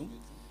സമയത്തും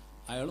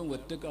അയാളും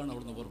ഒറ്റക്കാണ്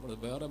അവിടുന്ന്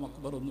പുറപ്പെടുന്നത്, വേറെ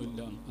മക്ബറൊന്നും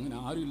ഇല്ല. അങ്ങനെ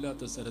ആരും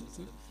ഇല്ലാത്ത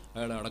സ്ഥലത്ത്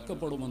അയാളെ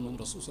അടക്കപ്പെടുമെന്നും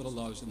റസൂൽ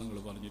സല്ലല്ലാഹു അലൈഹി വസല്ലം തങ്ങൾ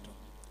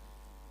പറഞ്ഞിട്ടുണ്ട്.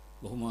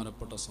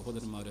 ബഹുമാനപ്പെട്ട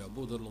സഹോദരന്മാരെ,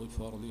 അബൂദർ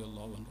ഗിഫാർ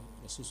റളിയല്ലാഹു അൻഹു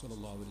റസൂൽ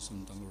സല്ലല്ലാഹു അലൈഹി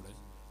വസല്ലം തങ്ങളുടെ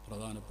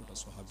പ്രധാനപ്പെട്ട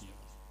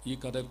സ്വഹാബിയാണ്. ഈ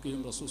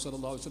കഥയ്ക്കും റസൂൽ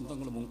സല്ലല്ലാഹു അലൈഹി വസല്ലം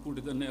തങ്ങൾ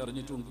മുൻകൂട്ടി തന്നെ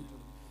അറിഞ്ഞിട്ടുണ്ട്.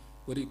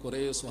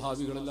 കുറേ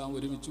സ്വഹാബികളെല്ലാം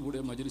ഒരുമിച്ച്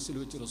കൂടിയ മജ്ലിസിൽ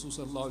വെച്ച് റസൂൽ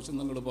സല്ലല്ലാഹു അലൈഹി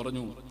വസല്ലം തങ്ങൾ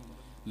പറഞ്ഞു,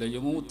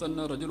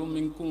 ലയമൂതന്ന റജുലുൻ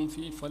മിൻകും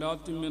ഫീ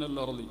ഫലാത്തിൻ മിനൽ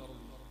അർളി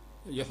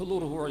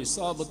യഹ്ദുറുഹു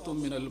ഇസാബത്തുൻ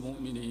മിനൽ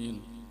മുഅ്മിനീൻ.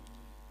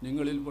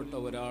 നിങ്ങളിൽപ്പെട്ട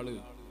ഒരാൾ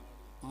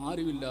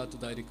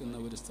ആരുമില്ലാത്തതായിരിക്കുന്ന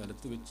ഒരു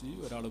സ്ഥലത്ത് വെച്ച്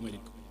ഒരാൾ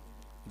മരിക്കും.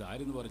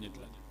 ഇതാരെന്ന്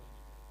പറഞ്ഞിട്ടില്ല,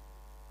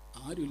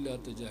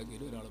 ആരുമില്ലാത്ത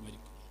ജാഗയിൽ ഒരാൾ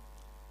മരിക്കും.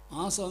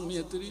 ആ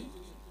സമയത്തിൽ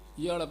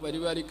ഇയാളെ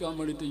പരിപാലിക്കാൻ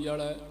വേണ്ടിയിട്ട്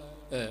ഇയാളെ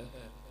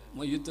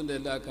മയ്യത്തിൻ്റെ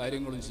എല്ലാ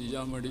കാര്യങ്ങളും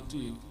ചെയ്യാൻ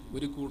വേണ്ടിയിട്ട്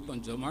ഒരു കൂട്ടം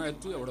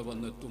ജമാഅത്ത് അവിടെ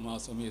വന്നെത്തും ആ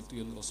സമയത്ത്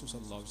എന്ന് റസൂൽ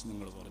സല്ലല്ലാഹു അലൈഹി വസല്ലം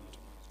നിങ്ങൾ പറഞ്ഞിട്ടുണ്ട്.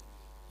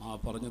 ആ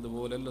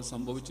പറഞ്ഞതുപോലെല്ലാം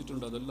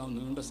സംഭവിച്ചിട്ടുണ്ട്. അതെല്ലാം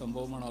നീണ്ട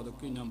സംഭവമാണ്,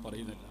 അതൊക്കെ ഞാൻ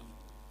പറയുന്നില്ല.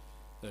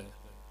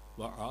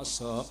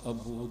 وعسى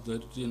أبو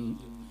ذر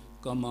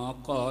كما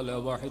قال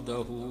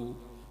وحده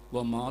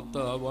ومات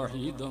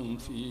وحيدا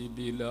في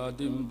بلاد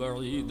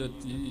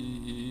بعيدة.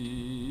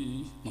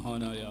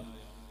 മഹാനായ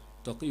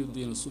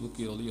തഖിയുദ്ദീൻ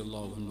സുബ്കി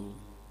റളിയല്ലാഹു അൻഹു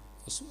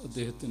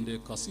അദ്ദേഹത്തിൻ്റെ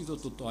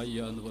ഖസീദത്തു ത്വായ്യ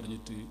എന്ന്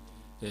പറഞ്ഞിട്ട്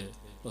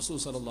റസൂൽ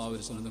സല്ലല്ലാഹു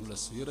അലൈഹി വസല്ലം തങ്ങളുടെ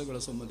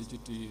സീറകളെ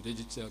സംബന്ധിച്ചിട്ട്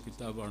രചിച്ച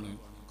കിതാബാണ്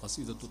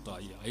ഖസീദത്തു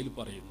ത്വായ്യ. അതിൽ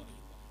പറയുന്നത്,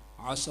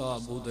 ആശാ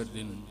അബൂ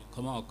ദർരിൻ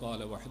കമാ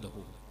ഖാല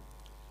വഹദഹു.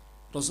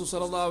 റസൂൽ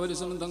സല്ലല്ലാഹു അലൈഹി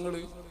വസല്ലം തങ്ങൾ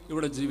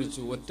ഇവിടെ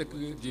ജീവിച്ചു, ഒറ്റക്ക്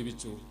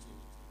ജീവിച്ചു.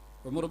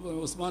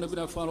 ഉസ്മാൻ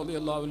ഇബ്നു അഫ്ഫാൻ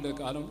റളിയല്ലാഹു അൻഹുവിൻ്റെ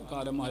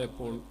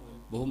കാലമായപ്പോൾ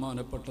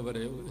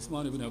ബഹുമാനപ്പെട്ടവരെ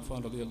ഉസ്മാൻ ഇബ്നു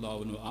അഫ്ഫാൻ റളിയല്ലാഹു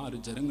അൻഹു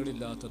ആരും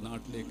ജനങ്ങളില്ലാത്ത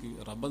നാട്ടിലേക്ക്,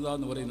 റബദ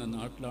എന്ന് പറയുന്ന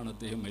നാട്ടിലാണ്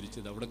അദ്ദേഹം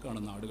മരിച്ചത്. അവിടേക്കാണ്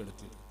നാട്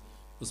കടത്തിയത്.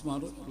 ഉസ്മാൻ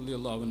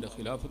റളിയല്ലാഹു അൻഹുവിൻ്റെ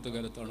ഖിലാഫത്ത്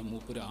കാലത്താണ്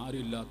മൂപ്പര്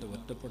ആരുമില്ലാത്ത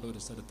ഒറ്റപ്പെട്ട ഒരു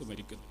സ്ഥലത്ത്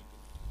മരിക്കുന്നത്.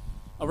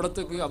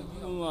 അവിടത്തേക്ക്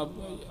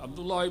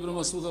അബ്ദുല്ലാഹി ഇബ്നു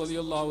മസ്ഊദ്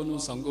റളിയല്ലാഹു അൻഹു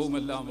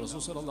സംഘവുമെല്ലാം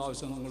റസൂൽ സല്ലല്ലാഹു അലൈഹി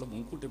വസല്ലം തങ്ങൾ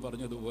മുൻകൂട്ടി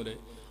പറഞ്ഞതുപോലെ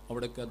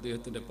അവിടേക്ക്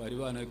അദ്ദേഹത്തിൻ്റെ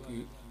പരിവാനക്ക്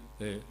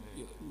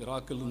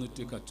ഇറാഖിൽ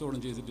നിന്നിട്ട് കച്ചവടം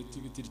ചെയ്തിട്ട്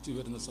തിരിച്ചു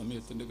വരുന്ന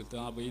സമയത്തിൻ്റെ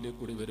കിതാബയിലേക്ക്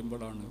കൂടി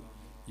വരുമ്പോഴാണ്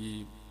ഈ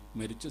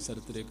മരിച്ച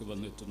സ്ഥലത്തിലേക്ക്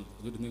വന്നെത്തുന്നത്.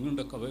 അതൊരു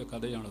നിങ്ങളുടെ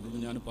കഥയാണ്,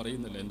 അതൊന്നും ഞാൻ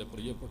പറയുന്നില്ല. എൻ്റെ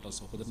പ്രിയപ്പെട്ട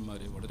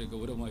സഹോദരന്മാരെ, വളരെ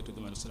ഗൗരവമായിട്ട്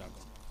ഇത്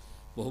മനസ്സിലാക്കണം.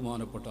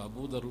 ബഹുമാനപ്പെട്ട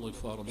അബൂദർ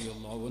ഗിഫാർ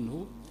റളിയല്ലാഹു അൻഹു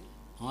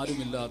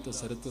ആരുമില്ലാത്ത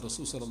സ്ഥലത്ത്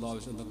റസൂൽ സല്ലല്ലാഹു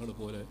അലൈഹി വസല്ലം തങ്ങൾ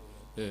പോലെ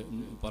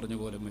പറഞ്ഞ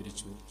പോലെ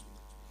മരിച്ചു.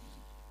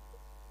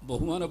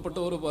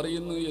 ബഹുമാനപ്പെട്ടവർ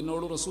പറയുന്നു,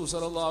 എന്നോട് റസൂൽ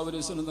സല്ലല്ലാഹു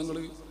അലൈഹി വസല്ലം തങ്ങൾ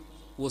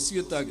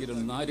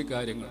വസിയത്താക്കിയിട്ടുണ്ട് 4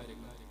 കാര്യങ്ങൾ.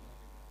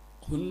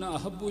 ഹുന്ന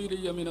അഹബ്ബു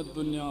ഇലയ്യ മിനദ്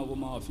ദുനിയാ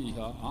വമാ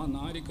ഫീഹാ. ആ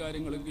 4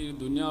 കാര്യങ്ങൾക്ക്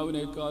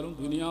ദുനിയാവിനേക്കാളും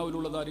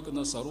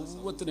ദുനിയാവിലുള്ളതായിരിക്കുന്ന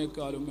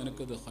സർവ്വത്തിനേക്കാളും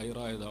എനിക്കത്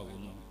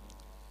ഹൈറായതാകുന്നു.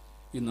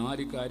 ഈ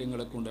 4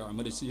 കാര്യങ്ങളെ കൊണ്ട്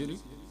അമൽ ചെയ്യൽ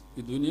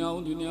ഈ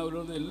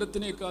ദുനിയാവിലുള്ളത്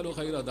എല്ലാത്തിനേക്കാളും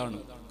ഹൈർ അതാണ്.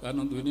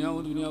 കാരണം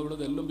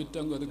ദുനിയാവിലുള്ളത് എല്ലാം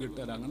വിറ്റങ്ങ് അത്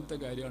കിട്ടാൻ അങ്ങനത്തെ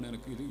കാര്യമാണ്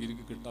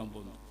എനിക്ക് കിട്ടാൻ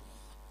പോകുന്നത്.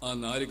 ആ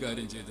 4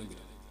 കാര്യം ചെയ്തെങ്കിൽ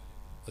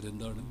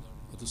അതെന്താണ്?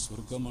 അത്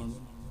സ്വർഗമാണ്.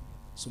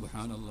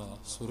 സുബ്ഹാനല്ലാഹ്.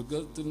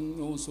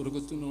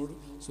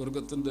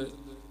 സ്വർഗത്തിൻ്റെ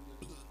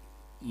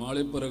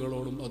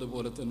മാളിപ്പറകളോടും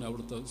അതുപോലെ തന്നെ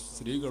അവിടുത്തെ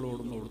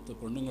സ്ത്രീകളോടും അവിടുത്തെ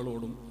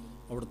പെണ്ണുങ്ങളോടും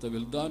അവിടുത്തെ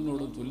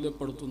വിൽദാനോടും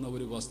തുല്യപ്പെടുത്തുന്ന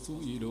ഒരു വസ്തു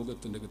ഈ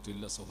ലോകത്തിൻ്റെ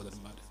അകത്തില്ല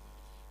സഹോദരന്മാരെ.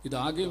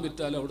 ഇതാകെയും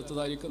വിറ്റാൽ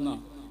അവിടുത്തേതായിരിക്കുന്ന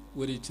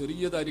ഒരു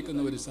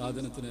ചെറിയതായിരിക്കുന്ന ഒരു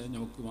സാധനത്തിന്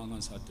നമുക്ക്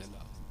വാങ്ങാൻ സാധ്യമല്ല.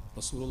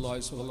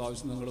 റസൂലുള്ളാഹി സ്വല്ലല്ലാഹു അലൈഹി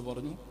വസല്ലം നിങ്ങൾ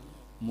പറഞ്ഞു,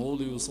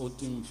 മൗദിഉ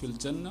സൗത്തിൻ ഫിൽ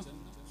ജന്ന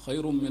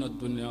ഖൈറും മിനദ്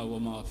ദുനിയ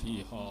വമാ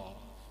ഫീഹാ.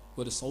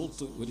 ഒരു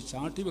സൗത്ത്, ഒരു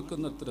ചാട്ടി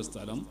വെക്കുന്ന അത്ര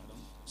സ്ഥലം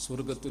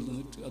സ്വർഗത്തിൽ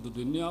നിന്നിട്ട് അത്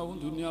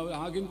ദുന്യാവ്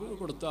ആകെ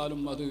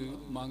കൊടുത്താലും അത്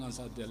വാങ്ങാൻ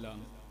സാധ്യമല്ല.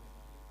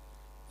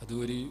 അത്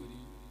ഒരു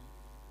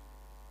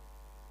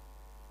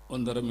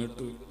 1.5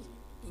 മീറ്റർ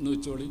എന്ന്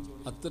വെച്ചോളി,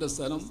 അത്ര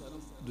സ്ഥലം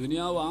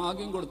ദുനിയാവ്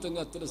ആകെ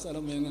കൊടുത്തെങ്കിൽ അത്ര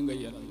സ്ഥലം വേങ്ങാൻ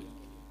കഴിയാറില്ല.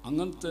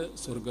 അങ്ങനത്തെ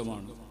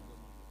സ്വർഗമാണ്.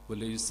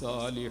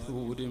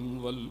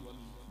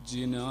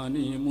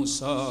 ജിനാനി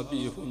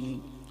മുസാബിഹുൻ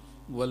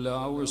വലാ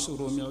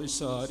ഉശ്റു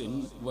മിഅ്ശാരിൻ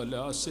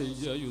വലാ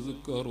ശൈഅ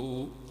യുദ്കറു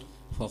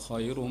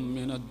ഫഖൈറും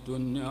മിനദ്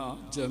ദുനിയ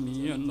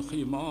ജമീഅൻ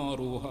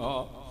ഖിമാറുഹാ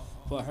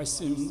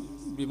ഫഹസിൻ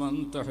ബിമൻ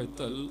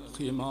തഹ്തൽ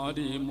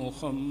ഖിമാരി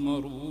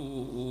മുഖമ്മറു.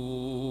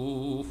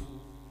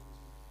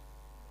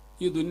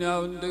 ഈ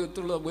ദുനിയാവിൻ്റെ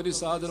അകത്തുള്ള ഒരു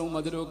സാധനവും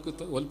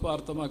അതിലൊക്കെ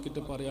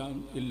വൽപ്പാർത്ഥമാക്കിയിട്ട് പറയാൻ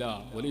ഇല്ല.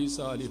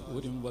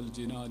 വലൈസാലിഹൂരിൻ വൽ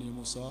ജിനാനി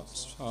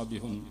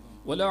മുസാബിഹുൻ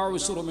വലാ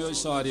ഉശ്റു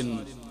മിഅ്ശാരിൻ.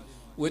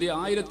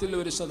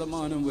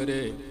 1,000%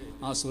 വരെ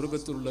ആ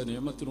സ്വർഗത്തിലുള്ള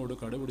നിയമത്തിനോട്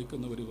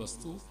കടപിടിക്കുന്ന ഒരു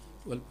വസ്തു,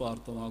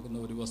 വൽപ്പാർത്ഥമാകുന്ന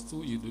ഒരു വസ്തു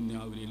ഈ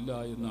ദുനിയാവിൽ ഇല്ല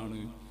എന്നാണ്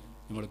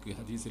നമ്മൾക്ക്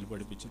ഹദീസിൽ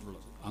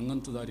പഠിപ്പിച്ചിട്ടുള്ളത്.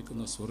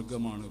 അങ്ങനത്തേതായിരിക്കുന്ന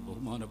സ്വർഗമാണ്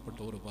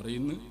ബഹുമാനപ്പെട്ടവർ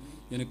പറയുന്നത്.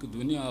 എനിക്ക്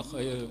ദുനിയാ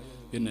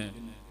പിന്നെ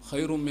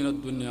ഖൈറും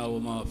മിനദ് ദുനിയ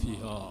വമാ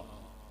ഫീഹാ.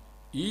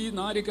 ഈ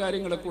 4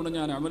 കാര്യങ്ങളെ കൊണ്ട്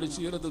ഞാൻ അമൽ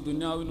ചെയ്യരുത്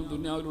ദുനിയാവിനും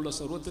ദുനിയാവിലുള്ള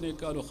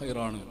സർവ്വത്തിനേക്കാളും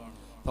ഖൈറാണ്.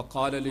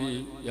 ഫഖാല ലി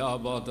യാ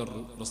ബാദർ,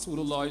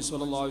 റസൂലുള്ളാഹി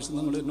സ്വല്ലല്ലാഹു അലൈഹി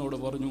വസല്ലം എന്നോട്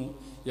പറഞ്ഞു,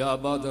 യാ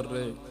ബാദർ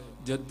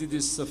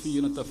ജദ്ദിദിസ്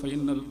സഫീനത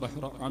ഫഇന്നൽ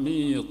ബഹ്റ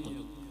അമീഖ്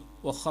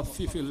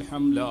വഖഫിഫിൽ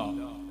ഹംല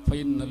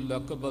ഫഇന്നൽ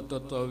ലഖബത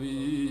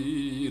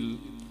തവീൽ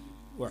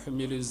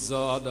വഹ്മിലിസ്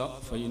സാദ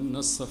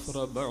ഫഇന്നസ് സഫറ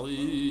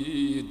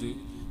ബഈദ്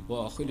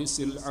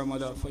വഅഖ്ലിസിൽ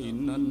അമല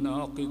ഫഇന്നൻ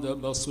നാഖിദ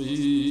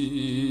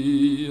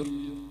ബസീർ.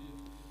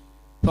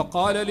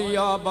 فقال لي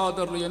يا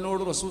بادر,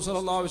 എന്നോട് റസൂൽ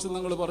സല്ലല്ലാഹു അലൈഹി വസല്ലം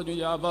നിങ്ങൾ പറഞ്ഞു,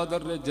 യാ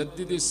ബാദർ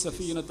ജദ്ദിദിസ്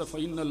സഫീനത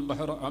ഫഇന്നൽ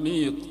ബഹ്റ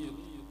അമീഖ്.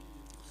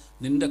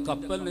 നിന്റെ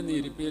കപ്പലിനെ നീ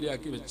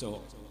റിപ്പയറാക്കി വെച്ചോ.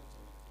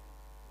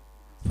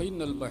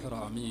 ഫൈനൽ ബഹ്റ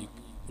അമീഖ്,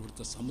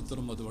 ഇവിടുത്തെ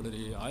സമുദ്രം അത്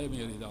വളരെ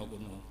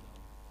ആയമേറിയതാകുന്നു.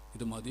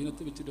 ഇത്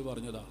മദീനത്ത് വെച്ചിട്ട്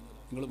പറഞ്ഞതാ.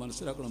 നിങ്ങൾ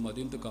മനസ്സിലാക്കണം,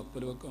 മദീനത്ത്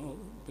കപ്പൽ വെക്കാൻ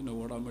പിന്നെ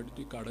ഓടാൻ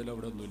വേണ്ടിയിട്ട് കടൽ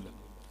അവിടെ ഒന്നുമില്ല.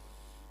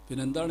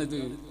 പിന്നെ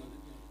എന്താണിത്?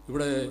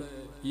 ഇവിടെ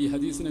ഈ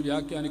ഹദീസിനെ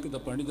വ്യാഖ്യാനിക്കുന്ന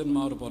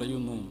പണ്ഡിതന്മാർ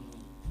പറയുന്നു,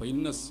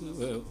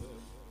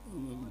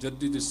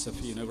 ജദ്ദിദിസ്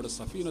സഫീന, ഇവിടെ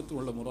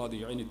സഫീനത്തുള്ള മുറാദി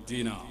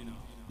അനിദ്ദീന.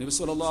 നബി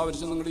സല്ലല്ലാഹു അലൈഹി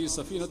വസല്ലം നിങ്ങൾ ഈ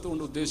സഫീനത്ത്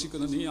കൊണ്ട്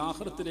ഉദ്ദേശിക്കുന്നത്, നീ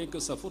ആഖിറത്തിലേക്ക്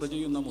സഫർ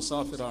ചെയ്യുന്ന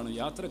മുസാഫിറാണ്,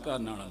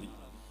 യാത്രക്കാരനാണ്.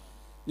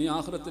 നീ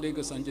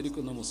ആഖിറത്തിലേക്ക്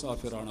സഞ്ചരിക്കുന്ന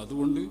മുസാഫിറാണ്.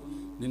 അതുകൊണ്ട്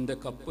നിന്റെ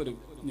കപ്പൽ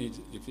നീ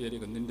റിപ്പയർ,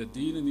 നിന്റെ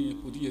ദീന് നീ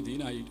പുതിയ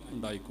ദീനായി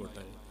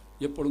ഉണ്ടായിക്കോട്ടെ.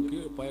 എപ്പോഴും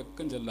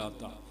പഴക്കം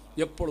ചെല്ലാത്ത,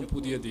 എപ്പോഴും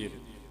പുതിയ ദീൻ,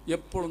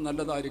 എപ്പോഴും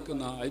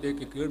നല്ലതായിരിക്കുന്ന,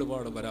 അതിലേക്ക്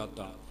കേടുപാട്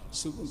വരാത്ത,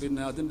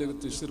 പിന്നെ അതിൻ്റെ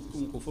അകത്ത്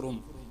ശിർക്കും കുഫറും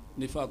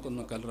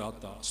നിഫാക്കൊന്നും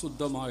കലരാത്ത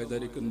ശുദ്ധമായ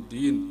ധരിക്കുന്ന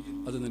ദീൻ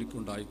അത്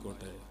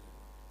നിനക്കുണ്ടായിക്കോട്ടെ.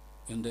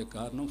 എൻ്റെ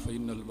കാരണം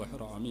ഫൈനൽ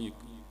ബഹ്റ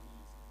അമീഖ്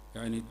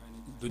യാനി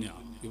ദുനിയ.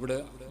 ഇവിടെ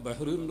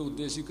ബഹ്റിൻ്റെ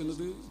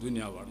ഉദ്ദേശിക്കുന്നത്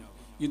ദുനിയാവാണ്.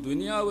 ഈ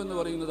ദുനിയാവ് എന്ന്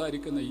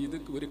പറയുന്നതായിരിക്കുന്ന ഇത്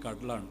ഒരു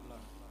കടലാണ്,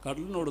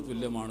 കടലിനോട്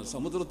തുല്യമാണ്,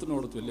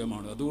 സമുദ്രത്തിനോട്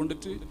തുല്യമാണ്.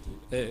 അതുകൊണ്ടിട്ട്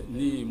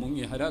നീ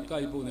മുങ്ങി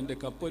ഹലാക്കായി പോകും. നിൻ്റെ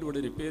കപ്പൽ ഇവിടെ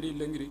റിപ്പയർ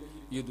ഇല്ലെങ്കിൽ,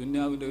 ഈ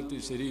ദുനിയാവിൻ്റെ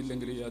അകത്ത്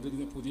ശരിയില്ലെങ്കിൽ,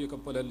 അതിന് പുതിയ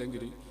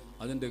കപ്പലല്ലെങ്കിൽ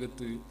അതിൻ്റെ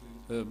അകത്ത്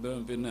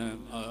പിന്നെ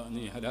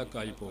നീ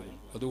ഹലാക്കായി പോകും.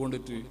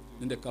 അതുകൊണ്ടിട്ട്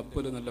നിൻ്റെ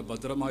കപ്പൽ നല്ല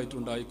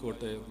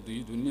ഭദ്രമായിട്ടുണ്ടായിക്കോട്ടെ. ഈ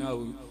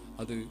ദുനിയാവ്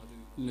അത്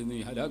നീ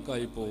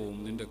ഹലാക്കായി പോവും.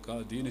 നിൻ്റെ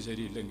ദീന്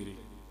ശരിയില്ലെങ്കിൽ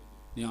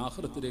നീ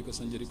ആഖിറത്തിലേക്ക്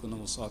സഞ്ചരിക്കുന്ന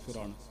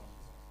മുസാഫിറാണ്.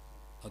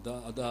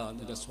 അതാ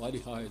നിന്റെ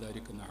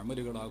സ്വാലിഹായതായിരിക്കുന്ന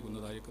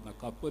അമലുകളാകുന്നതായിരിക്കുന്ന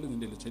കപ്പൽ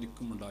നിൻ്റെ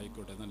ശരിക്കും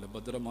ഉണ്ടായിക്കോട്ടെ, നല്ല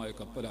ഭദ്രമായ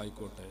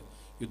കപ്പലായിക്കോട്ടെ.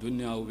 ഈ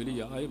ദുനിയാവ് വലിയ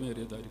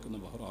ആയമേറിയതായിരിക്കുന്ന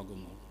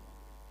ബഹ്റാകുന്നു.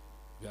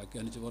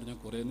 വ്യാഖ്യാനിച്ച് പറഞ്ഞാൽ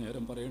കുറേ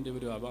നേരം പറയേണ്ടി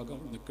വരും. ആ ഭാഗം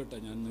നിൽക്കട്ടെ,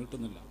 ഞാൻ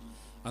നീട്ടുന്നില്ല.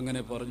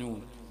 അങ്ങനെ പറഞ്ഞു,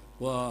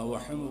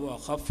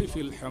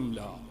 ഖഫിഫിൽ ഹംല,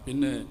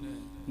 പിന്നെ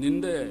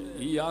നിന്റെ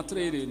ഈ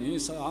യാത്രയിൽ നീ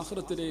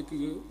ആഖിറത്തിലേക്ക്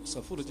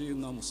സഫർ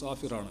ചെയ്യുന്ന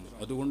മുസാഫിറാണ്.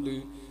 അതുകൊണ്ട്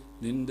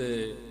നിന്റെ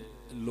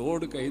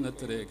ലോഡ്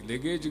കഴിയുന്നത്ര,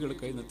 ലഗേജുകൾ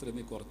കഴിയുന്നത്ര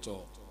നീ കുറച്ചോ.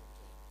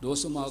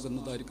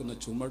 ദോഷമാകുന്നതായിരിക്കുന്ന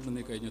ചുമടിന്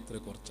നീ കഴിഞ്ഞത്ര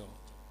കുറച്ചോ.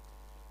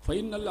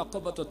 ഫൈനൽ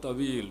അഖബത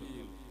തവീൽ,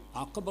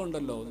 അഖബ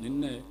ഉണ്ടല്ലോ,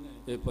 നിന്നെ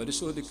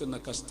പരിശോധിക്കുന്ന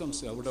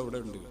കസ്റ്റംസ്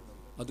അവിടെ ഉണ്ട്.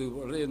 അത്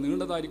വളരെ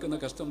നീണ്ടതായിരിക്കുന്ന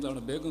കസ്റ്റംസാണ്,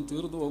 വേഗം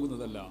തീർന്നു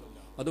പോകുന്നതല്ല.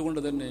 അതുകൊണ്ട്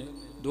തന്നെ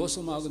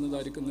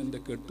ദോഷമാകുന്നതായിരിക്കുന്ന നിൻ്റെ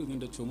കെട്ട്,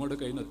 നിൻ്റെ ചുമട്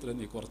കഴിഞ്ഞത്ര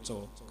നീ കുറച്ചോ.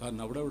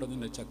 കാരണം അവിടെ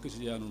നിന്നെ ചക്ക്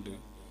ചെയ്യാനുണ്ട്.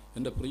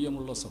 എൻ്റെ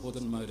പ്രിയമുള്ള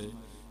സഹോദരന്മാരെ,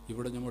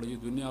 ഇവിടെ നമ്മൾ ഈ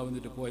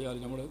ദുനിയാവിന്നിട്ട് പോയാൽ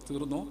നമ്മൾ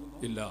തീർന്നോ?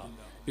 ഇല്ല.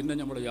 പിന്നെ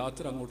നമ്മുടെ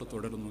യാത്ര അങ്ങോട്ട്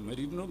തുടരുന്നു.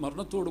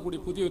 മരണത്തോടു കൂടി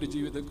പുതിയൊരു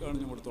ജീവിതക്കാണ്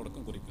നമ്മൾ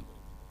തുടക്കം കുറിക്കുന്നത്,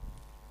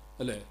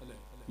 അല്ലേ?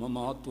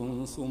 മമാതുൻ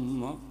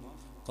സുമ്മ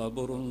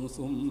ഖബറുൻ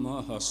സുമ്മ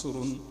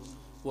ഹസ്റുൻ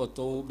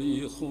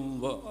വതൗബീഖുൻ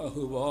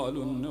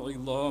വഅഹ്വാലുൻ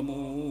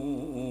ഇളാമു.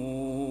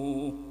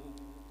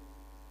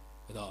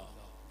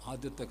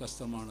 ആദ്യത്തെ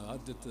കഷ്ടമാണ്,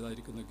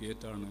 ആദ്യത്തേതായിരിക്കുന്ന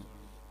ഗേറ്റാണ്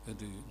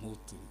അത്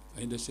മൗത്ത്.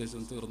 അതിൻ്റെ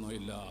ശേഷം തീർന്നോ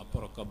ഇല്ല,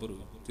 അപ്പുറം ഖബർ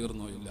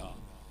തീർന്നോ ഇല്ല,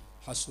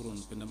 ഹസ്റുൻ,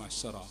 പിന്നെ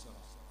മഹ്ശറ,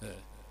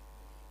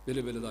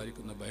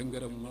 വലുതായിരിക്കുന്ന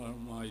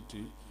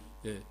ഭയങ്കരമായിട്ട്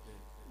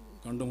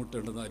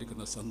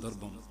കണ്ടുമുട്ടേണ്ടതായിരിക്കുന്ന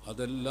സന്ദർഭം,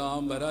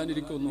 അതെല്ലാം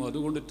വരാനിരിക്കുന്നു.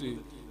 അതുകൊണ്ടിട്ട്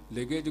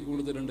ലഗേജ്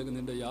കൂടുതലുണ്ടെങ്കിൽ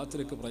നിൻ്റെ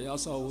യാത്രയ്ക്ക്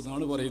പ്രയാസമാവും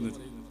എന്നാണ്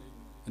പറയുന്നത്.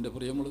 എൻ്റെ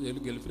പ്രിയമുള്ള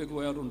ഗൾഫിലേക്ക്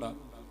പോയാറുണ്ടാ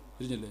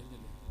തിരിഞ്ഞില്ലേ,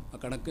 ആ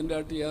കണക്കിൻ്റെ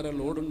ആട്ടിയേറെ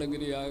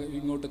ലോഡുണ്ടെങ്കിൽ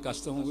ഇങ്ങോട്ട്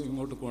കസ്റ്റമർ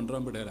ഇങ്ങോട്ട്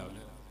കൊണ്ടുവരാൻ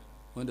വിടേരാവില്ല,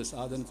 അവൻ്റെ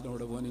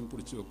സാധനത്തിനവിടെ പോകാനും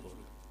പിടിച്ചു വെക്കും.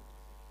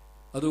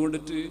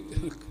 അതുകൊണ്ടിട്ട്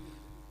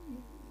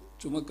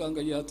ചുമക്കാൻ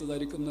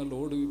കഴിയാത്തതായിരിക്കുന്ന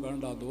ലോഡ്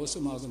വേണ്ട,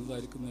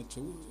 ദോഷമാകുന്നതായിരിക്കുന്ന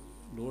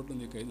ലോഡ്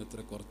നീ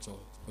കഴിയുന്നത്ര കുറച്ചോ.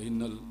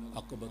 ഫൈനൽ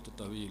അക്കബത്ത്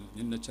തവീൽ,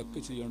 നിന്നെ ചെക്ക്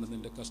ചെയ്യേണ്ട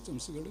നിൻ്റെ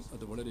കസ്റ്റംസുകൾ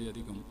അത്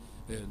വളരെയധികം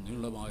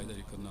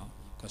നീളമായതായിരിക്കുന്ന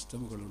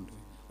കസ്റ്റമുകളുണ്ട്,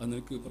 അത്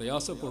നിനക്ക്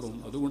പ്രയാസപ്പെടും.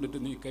 അതുകൊണ്ടിട്ട്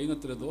നീ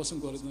കഴിയുന്നത്ര ദോഷം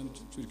കുറഞ്ഞതിന്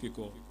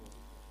ചുരുക്കിക്കോ.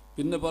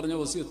 പിന്നെ പറഞ്ഞ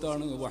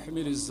വസിയത്താണ്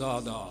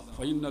വഹ്മിലിസാദ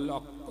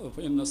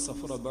ഫൈനൽ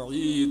സഫറ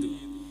ബഈദ്.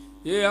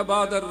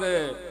 അബാദറേ,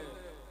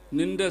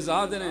 നിന്റെ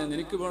സാധന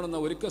നിനക്ക് വേണ്ടുന്ന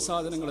ഒരുക്ക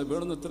സാധനങ്ങളെ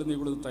വേണ്ടുന്നത്ര നീ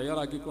ഇവിടുന്ന്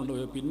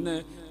തയ്യാറാക്കിക്കൊണ്ടുപോയി. പിന്നെ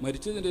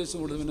മരിച്ചതിന് ശേഷം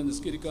ഇവിടെ പിന്നെ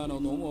നിസ്കരിക്കാനോ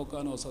നോമ്പ്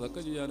നോക്കാനോ സദക്ക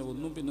ചെയ്യാനോ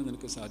ഒന്നും പിന്നെ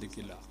നിനക്ക്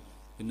സാധിക്കില്ല.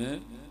 പിന്നെ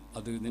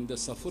അത് നിന്റെ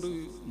സഫർ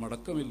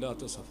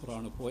മടക്കമില്ലാത്ത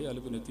സഫറാണ്. പോയാൽ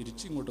പിന്നെ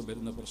തിരിച്ചിങ്ങോട്ട്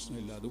വരുന്ന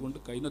പ്രശ്നമില്ല. അതുകൊണ്ട്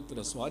കൈനത്ര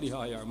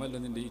സ്വാലിഹായ അമല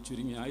നിന്റെ ഈ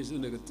ചുരുങ്ങിയ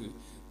ആയുസിൻ്റെ അകത്ത്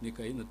നീ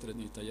കൈനത്ര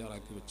നീ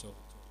തയ്യാറാക്കി വെച്ചോ.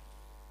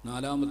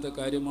 നാലാമത്തെ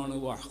കാര്യമാണ്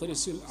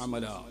വഹ്റിസിൽ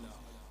അമല,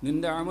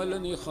 നിന്റെ അമല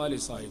നീ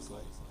ഖാലിസായിക്കോ.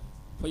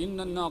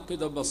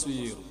 ഫൈനന്നാഖിദ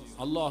ബസീർ,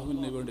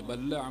 അള്ളാഹുവിന് വേണ്ടി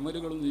വല്ല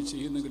അമലുകളും നീ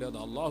ചെയ്യുന്നെങ്കിൽ അത്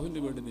അള്ളാഹുവിന്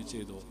വേണ്ടി നീ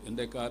ചെയ്തോ.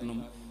 എൻ്റെ കാരണം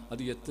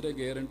അത് എത്ര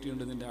ഗ്യാരണ്ടി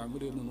ഉണ്ട്, നിൻ്റെ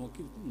അമലൊന്ന്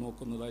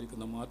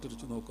നോക്കുന്നതായിരിക്കുന്ന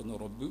മാറ്റരിച്ച് നോക്കുന്ന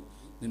റബ്ബ്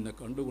നിന്നെ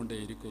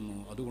കണ്ടുകൊണ്ടേയിരിക്കുന്നു.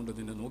 അതുകൊണ്ട്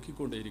നിന്നെ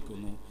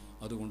നോക്കിക്കൊണ്ടേയിരിക്കുന്നു.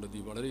 അതുകൊണ്ട്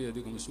നീ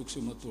വളരെയധികം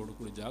സൂക്ഷ്മത്തോടു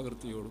കൂടി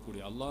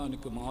ജാഗ്രതയോടുകൂടി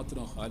അള്ളാഹുനിക്ക്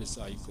മാത്രം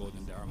ഖാലിസായിക്കോ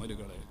നിൻ്റെ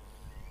അമലുകളെ.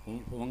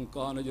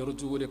 വൻകാന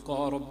യർജൂ ലിഖാ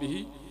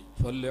റബ്ബിഹി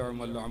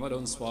ഫല്യഅമൽ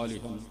അമലൻ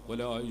സ്വാലിഹൻ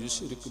വലാ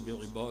യുശ്രിക്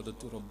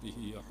ബിഇബാദത്തി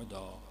റബ്ബിഹി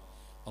അഹദാ.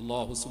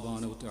 അള്ളാഹു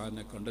സുബ്ഹാനഹു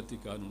വതആലയെ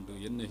കണ്ടെത്തിക്കാനുണ്ട്,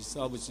 എന്നെ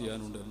ഹിസാബ്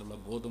ചെയ്യാനുണ്ട് എന്നുള്ള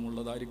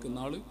ബോധമുള്ളതായിരിക്കുന്ന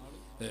ആൾ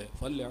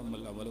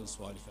ഫല്യഅമൽ അമലൻ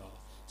സ്വാലിഹ,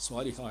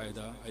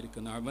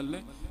 സ്വാലിഹായതായിരിക്കുന്ന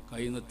അമലിനെ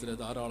കഴിയുന്നത്ര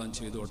ധാരാളം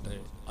ചെയ്തോട്ടെ.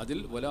 അതിൽ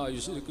വലാ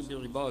യുശ്രിക്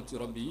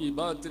ബിഇബാദത്തി റബ്ബി, ഈ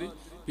ഇബാദത്തിൽ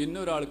പിന്നെ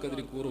ഒരാൾക്ക്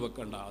അതിന്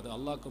കൂറുവെക്കണ്ട, അത്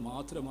അള്ളാഹ്ക്ക്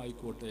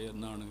മാത്രമായിക്കോട്ടെ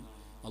എന്നാണ്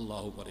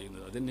അള്ളാഹു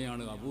പറയുന്നത്.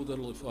 അതുതന്നെയാണ് അബൂദർ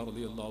ഗിഫാർ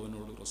റളിയല്ലാഹു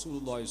അൻഹുവിനോട്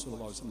റസൂലുള്ളാഹി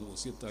സ്വല്ലല്ലാഹു അലൈഹി വസല്ലം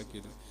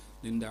വസിയത്താക്കിയത്.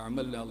 നിൻ്റെ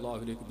അമലിനെ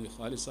അള്ളാഹുവിലേക്ക് നീ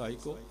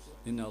ഖാലിസായിക്കോ,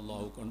 നിന്നെ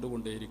അള്ളാഹു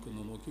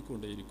കണ്ടുകൊണ്ടേയിരിക്കുന്നു,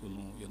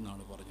 നോക്കിക്കൊണ്ടേയിരിക്കുന്നു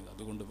എന്നാണ് പറഞ്ഞത്.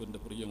 അതുകൊണ്ട് എൻ്റെ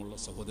പ്രിയമുള്ള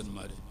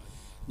സഹോദരന്മാരെ,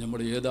 നമ്മൾ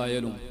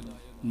ഏതായാലും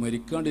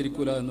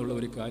മരിക്കാണ്ടിരിക്കില്ല എന്നുള്ള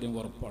ഒരു കാര്യം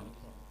ഉറപ്പാണ്.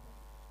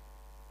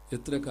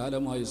 എത്ര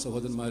കാലമായി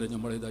സഹോദരന്മാരെ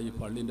നമ്മളിതായി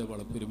പള്ളിൻ്റെ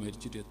വളപ്പിൽ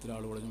മരിച്ചിട്ട് എത്ര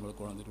ആളുകളെ നമ്മൾ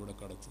കൊണ്ടിലൂടെ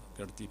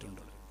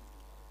കിടത്തിയിട്ടുണ്ട്,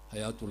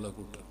 ഹയാത്തുള്ള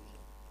കൂട്ടർ.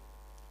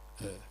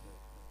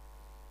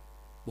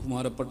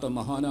 ബഹുമാനപ്പെട്ട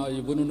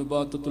മഹാനായ ഇബ്നു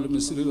നുബാത്തത്തുൽ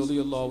മിസ്രി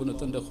റളിയല്ലാഹു അൻഹു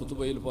തൻ്റെ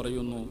ഖുതുബയിൽ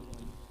പറയുന്നു,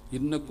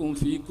 ഇന്നക്കും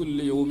ഫീ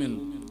കുല്ലി യൗമിൻ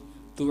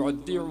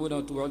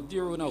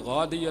തുഅദ്ദിഊന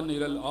ഗാദിയൻ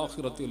ഇലൽ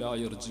ആഖിറത്തി ലാ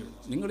യർജി.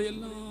 നിങ്ങൾ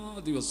എല്ലാ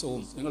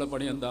ദിവസവും നിങ്ങളുടെ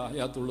പണി എന്താ?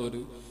 ഹയാത്തുള്ളവർ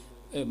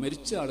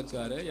മരിച്ച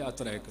ആൾക്കാരെ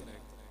യാത്രയാക്കുക,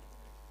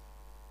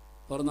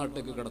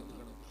 പുറനാട്ടേക്ക് കിടത്തും.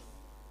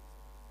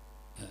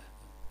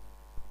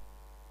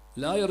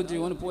 ലാ യർജി,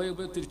 അവൻ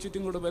പോയപ്പോൾ തിരിച്ചിട്ടും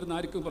ഇങ്ങോട്ട് വരുന്ന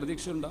ആർക്കും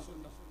പ്രതീക്ഷ ഉണ്ടാ?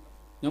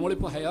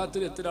 നമ്മളിപ്പോൾ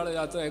ഹയാത്തിൽ എത്ര ആളെ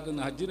യാത്ര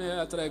അയക്കുന്നു, ഹജ്ജിനെ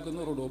യാത്ര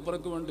അയക്കുന്നവരുണ്ട്,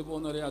 ഉംറയ്ക്ക് വേണ്ടി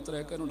പോകുന്നവരെ യാത്ര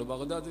അയക്കാനുണ്ട്,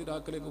 ബഗ്ദാദ്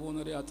ഇറാഖിലേക്ക്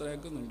പോകുന്നവരെ യാത്ര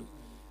അയക്കുന്നുണ്ട്,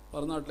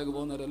 പുറനാട്ടിലേക്ക്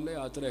പോകുന്നവരെല്ലാം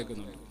യാത്ര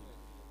അയക്കുന്നുണ്ട്.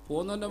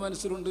 പോകുന്നവൻ്റെ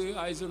മനസ്സിലുണ്ട്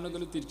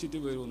ആയുസുണ്ടെങ്കിൽ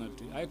തിരിച്ചിട്ട്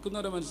വരുമെന്നിട്ട്,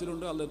 അയക്കുന്നവരുടെ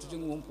മനസ്സിലുണ്ട് അല്ല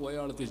എത്തിച്ചെങ്കിൽ പോയ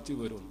ആൾ തിരിച്ചു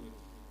വരുമെന്ന്.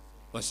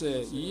 പക്ഷേ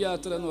ഈ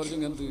യാത്ര എന്ന്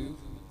പറഞ്ഞെങ്കിൽ എന്ത്,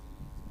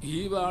 ഈ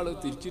ആൾ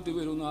തിരിച്ചിട്ട്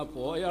വരുമെന്ന് ആ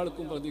പോയ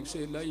ആൾക്കും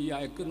പ്രതീക്ഷയില്ല, ഈ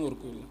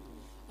അയക്കുന്നവർക്കുമില്ല.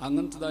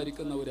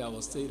 അങ്ങനത്തേതായിരിക്കുന്ന ഒരു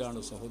അവസ്ഥയിലാണ്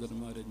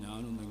സഹോദരന്മാരെ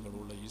ഞാനും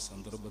നിങ്ങളുള്ള ഈ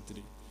സന്ദർഭത്തിൽ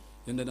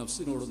എൻ്റെ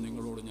നഫ്സിനോടും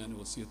നിങ്ങളോടും ഞാൻ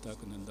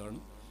വസിയത്താക്കുന്ന എന്താണ്,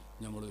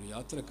 നമ്മളൊരു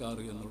യാത്രക്കാർ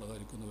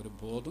എന്നുള്ളതായിരിക്കുന്ന ഒരു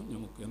ബോധം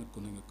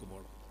എനിക്കും നിങ്ങൾക്ക്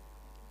പോകണം.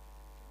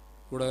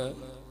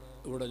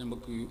 ഇവിടെ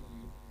നമുക്ക്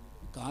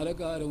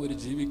കാലകാലം ഒരു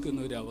ജീവിക്കുന്ന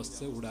ഒരു അവസ്ഥ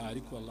ഇവിടെ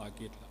ആർക്കും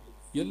അല്ലാക്കിയിട്ടില്ല.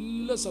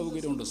 എല്ലാ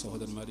സൗകര്യമുണ്ട്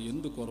സഹോദരന്മാർ,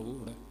 എന്ത് കുറവും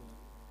ഇവിടെ.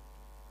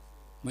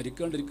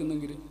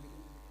 മരിക്കാണ്ടിരിക്കുന്നെങ്കിൽ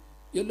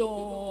എല്ലാ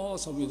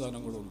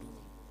സംവിധാനങ്ങളും ഉണ്ട്.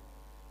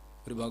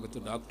 ഒരു ഭാഗത്ത്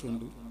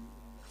ഡാക്ടറുണ്ട്,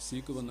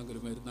 സീക്ക് വന്നെങ്കിൽ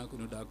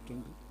മരുന്നാക്കുന്ന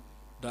ഡാക്ടറുണ്ട്.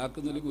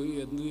 ഡാക്ടർ നൽകി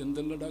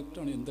എന്തെല്ലാം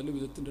ഡാക്ടറാണ്, എന്തെല്ലാം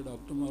വിധത്തിൻ്റെ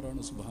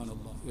ഡോക്ടർമാരാണ്.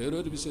 സുബ്ഹാനല്ലാഹ്,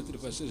 ഓരോരു വിഷയത്തിൽ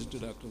സ്പെഷ്യലിസ്റ്റ്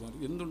ഡോക്ടർമാർ.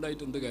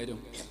 എന്തുണ്ടായിട്ട് എന്ത് കാര്യം?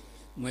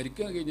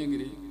 മരിക്കാൻ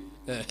കഴിഞ്ഞെങ്കിൽ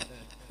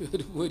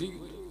ഒരു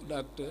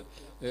ഡോക്ടർ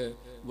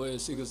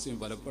ചികിത്സയും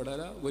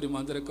ഫലപ്പെടാല, ഒരു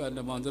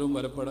മന്ത്രക്കാരൻ്റെ മന്ത്രവും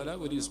ഫലപ്പെടാല,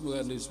 ഒരു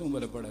ഇസ്മുകാരൻ്റെ ഇസ്മും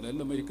ഫലപ്പെടാല,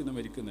 എല്ലാം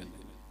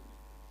മരിക്കുന്നതന്നെ.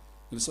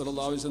 നബി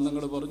സല്ലല്ലാഹു അലൈഹി വസല്ലം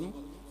തങ്ങൾ പറഞ്ഞു,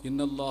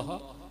 ഇന്നല്ലാഹ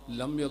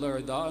ലം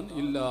യദഅദാൻ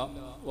ഇല്ലാ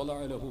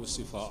വദഅ ലഹു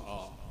ശിഫാഅ.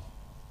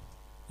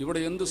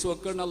 ഇവിടെ എന്ത്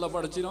സുഖക്കേട് അല്ലാഹ്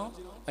പഠിച്ചിനോ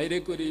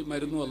അതിലേക്കൊരു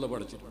മരുന്നും അല്ലാഹ്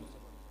പഠിച്ചിട്ടുണ്ട്.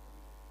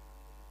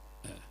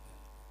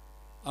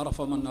 അറഫ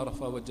മൻ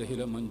അറഫ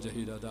വജഹില മൻ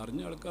ജഹില, അത്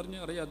അറിഞ്ഞ ആൾക്കറിഞ്ഞ്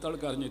അറിയാത്ത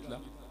ആൾക്ക് അറിഞ്ഞിട്ടില്ല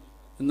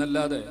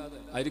എന്നല്ലാതെ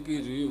ആർക്ക്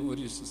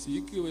ഒരു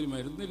സീക്ക് ഒരു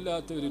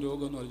മരുന്നില്ലാത്ത ഒരു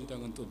രോഗം എന്ന് പറഞ്ഞിട്ട്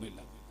അങ്ങനത്തെ ഒന്നുമില്ല.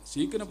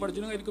 സീക്കിനെ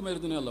പഠിച്ചിട്ടുണ്ടെങ്കിൽ ആർക്ക്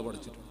മരുന്നിനെ അല്ല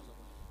പഠിച്ചിട്ടുണ്ട്.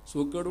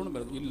 സുഖക്കേടുകൊണ്ട്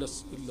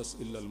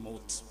ഇല്ലൽ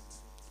മൗത്ത്,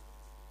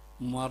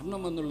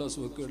 മരണം എന്നുള്ള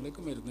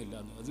സുഖക്കേടിലേക്ക് മരുന്നില്ല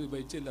എന്ന്, അത്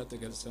പൈസയില്ലാത്ത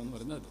കേസാന്ന്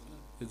പറഞ്ഞാൽ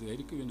അത് ഇത്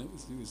എനിക്ക് പിന്നെ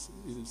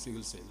ഇത്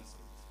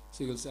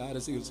ചികിത്സ ആരെ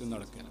ചികിത്സ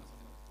നടക്കാനാണ്.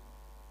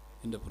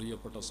 എൻ്റെ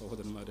പ്രിയപ്പെട്ട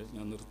സഹോദരന്മാരെ,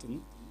 ഞാൻ നിർത്തുന്നു.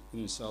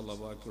 ഇനി ഇൻഷാ അല്ലാഹ്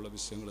ബാക്കിയുള്ള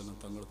വിഷയങ്ങളെല്ലാം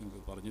തങ്ങൾ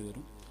നിങ്ങൾക്ക് പറഞ്ഞു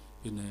തരും.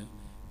 പിന്നെ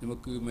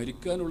നമുക്ക്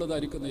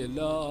മരിക്കാനുള്ളതായിരിക്കുന്ന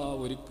എല്ലാ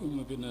ഒരുക്കും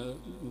പിന്നെ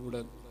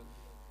ഇവിടെ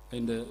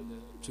അതിൻ്റെ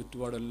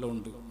ചുറ്റുപാടെല്ലാം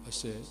ഉണ്ട്.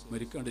 പക്ഷേ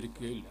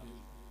മരിക്കാണ്ടിരിക്കുകയില്ല.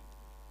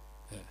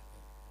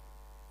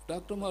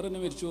 ഡോക്ടർമാർ തന്നെ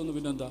മരിച്ചു വന്നു,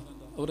 പിന്നെന്താ?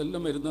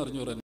 അവരെല്ലാം മരുന്ന്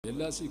അറിഞ്ഞവർ തന്നെ,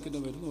 എല്ലാ സീക്കിൻ്റെ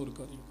മരുന്നും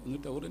അവർക്കറിയും.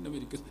 എന്നിട്ട് അവർ തന്നെ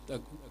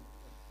മരിക്കുന്നിട്ടാക്കും.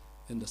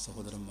 എൻ്റെ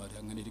സഹോദരന്മാർ,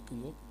 അങ്ങനെ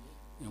ഇരിക്കുമ്പോൾ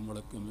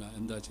നമ്മളൊക്കെ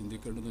എന്താ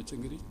ചിന്തിക്കേണ്ടതെന്ന്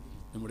വെച്ചെങ്കിൽ,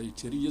 നമ്മുടെ ഈ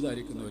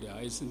ചെറിയതായിരിക്കുന്ന ഒരു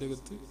ആയുസിൻ്റെ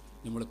അകത്ത്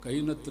നമ്മൾ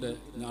കഴിയുന്നത്ര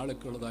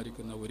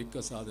നാളേക്കുള്ളതായിരിക്കുന്ന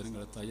ഒരുക്ക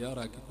സാധനങ്ങൾ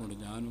തയ്യാറാക്കിക്കൊണ്ട്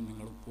ഞാനും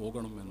നിങ്ങളും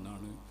പോകണം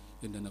എന്നാണ്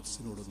എൻ്റെ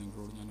നഫ്സിനോട്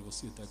നിങ്ങളോട് ഞാൻ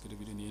വസിയത്താക്കിയിട്ട്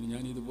പിരിഞ്ഞ്. ഇനി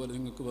ഞാൻ ഇതുപോലെ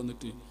നിങ്ങൾക്ക്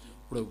വന്നിട്ട്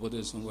ഇവിടെ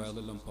ഉപദേശം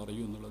അതെല്ലാം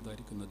പറയൂ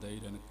എന്നുള്ളതായിരിക്കുന്ന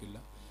ധൈര്യം എനിക്കില്ല.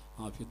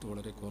 ആഫിയത്ത്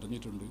വളരെ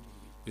കുറഞ്ഞിട്ടുണ്ട്.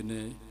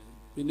 പിന്നെ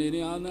ഇനി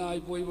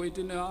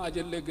പോയിട്ട് ആ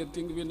ജെല്ലിലേക്ക്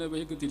എത്തിയെങ്കിൽ പിന്നെ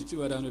വൈക്ക് തിരിച്ചു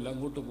വരാനില്ല,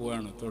 അങ്ങോട്ട്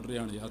പോവാണ്,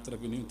 തുടരുകയാണ് യാത്ര,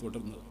 പിന്നെയും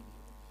തുടരുന്നത്.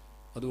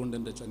 അതുകൊണ്ട്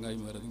എൻ്റെ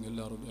ചങ്ങായിമാരെ നിങ്ങൾ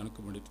എല്ലാവരും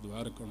എനിക്ക് വേണ്ടിയിട്ട്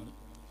ദ്വാരക്കണം.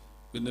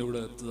 പിന്നെ ഇവിടെ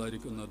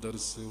എത്തതായിരിക്കുന്ന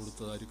ദർസ്,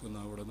 ഇവിടുത്തതായിരിക്കുന്ന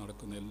അവിടെ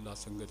നടക്കുന്ന എല്ലാ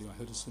സംഗതിയും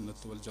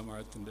അഹ്ലുസുന്നത്ത് വൽ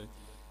ജമാഅത്തിൻ്റെ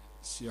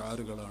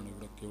ശിയാറുകളാണ്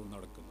ഇവിടെയൊക്കെ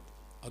നടക്കുന്നത്.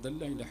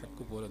 അതെല്ലാം അതിൻ്റെ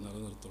ഹക്ക് പോലെ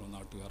നിലനിർത്തണം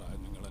നാട്ടുകാരായ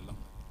നിങ്ങളെല്ലാം.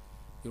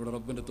 ഇവിടെ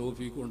റബ്ബിൻ്റെ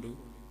തൗഫീഖ് കൊണ്ട്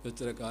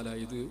എത്ര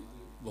കാലമായി ഇത്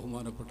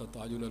ബഹുമാനപ്പെട്ട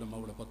താജുൽ ഉലമ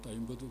അവിടെ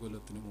 10-50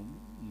 കൊല്ലത്തിന്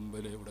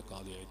മുമ്പിലെ ഇവിടെ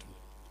കാലിയായിട്ടുണ്ട്.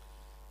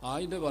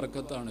 അതിൻ്റെ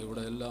വർക്കത്താണ്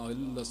ഇവിടെ എല്ലാ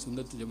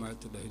സുന്നത്ത്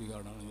ജമാഅത്തിൻ്റെ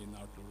ഹരികാടാണ് ഈ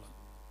നാട്ടിലുള്ള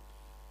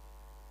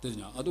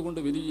തിരിഞ്ഞ. അതുകൊണ്ട്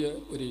വലിയ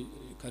ഒരു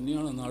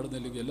കന്യാണ നാട്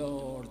നൽകി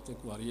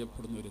എല്ലായിടത്തേക്കും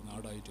അറിയപ്പെടുന്ന ഒരു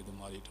നാടായിട്ട് ഇത്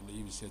മാറിയിട്ടുണ്ട്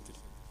ഈ വിഷയത്തിൽ.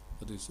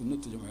 അത്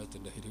സുന്നത്ത്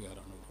ജമാഅത്തിൻ്റെ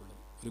ഹരികാരാണ് ഇവിടെ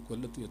ഉള്ളത്. ഒരു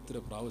കൊല്ലത്ത് എത്ര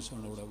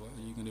പ്രാവശ്യമാണ് ഇവിടെ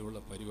ഇങ്ങനെയുള്ള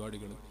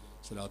പരിപാടികൾ,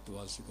 സ്വലാത്ത്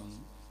വാർഷികം,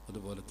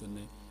 അതുപോലെ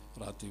തന്നെ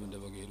റാത്തീബിൻ്റെ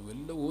വകയിലും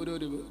എല്ലാം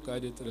ഓരോരോ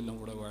കാര്യത്തിലെല്ലാം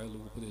ഇവിടെ വയൽ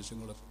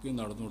ഉപദേശങ്ങളൊക്കെ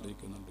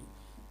നടന്നുകൊണ്ടിരിക്കുന്നുണ്ട്.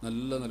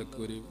 നല്ല നിലക്ക്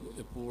ഒരു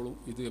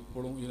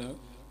എപ്പോഴും ഇങ്ങനെ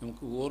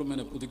നമുക്ക്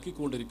ഓർമ്മനെ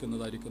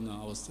പുതുക്കിക്കൊണ്ടിരിക്കുന്നതായിരിക്കുന്ന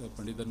അവസ്ഥ.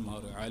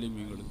 പണ്ഡിതന്മാർ,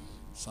 ആലിമ്യങ്ങൾ,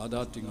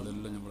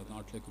 സാദാത്യങ്ങളെല്ലാം നമ്മുടെ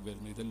നാട്ടിലേക്ക്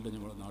വരുന്നു. ഇതെല്ലാം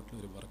നമ്മുടെ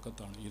നാട്ടിലൊരു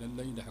ബർക്കത്താണ്.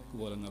 ഇതിനെല്ലാം ഇതിൻ്റെ ഹക്ക്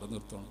പോലെ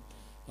നിലനിർത്തണം.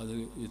 അത്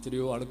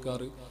എത്രയോ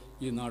ആൾക്കാർ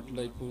ഈ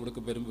നാട്ടിലെ ഇപ്പോൾ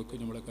ഇവിടേക്ക്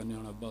വരുമ്പോഴേക്കും നമ്മളെ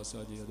കന്യാണ അബ്ബാസ്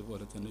ഹാജി,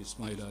 അതുപോലെ തന്നെ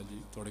ഇസ്മായിൽ ഹാജി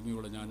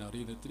തുടങ്ങിയുള്ള ഞാൻ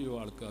അറിയുന്ന എത്രയോ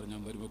ആൾക്കാർ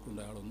ഞാൻ വരുമ്പോഴേക്കുണ്ട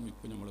ആളൊന്നും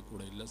ഇപ്പോൾ നമ്മളെ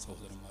കൂടെ ഇല്ല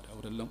സഹോദരന്മാർ.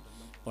 അവരെല്ലാം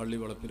പള്ളി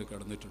വളപ്പിൽ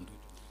കടന്നിട്ടുണ്ട്.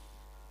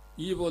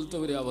 ഈ പോലത്തെ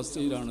ഒരു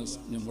അവസ്ഥയിലാണ്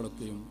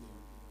നമ്മളൊക്കെയും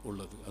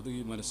ഉള്ളത്. അത്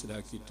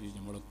മനസ്സിലാക്കിയിട്ട്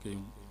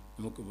നമ്മളൊക്കെയും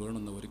നമുക്ക്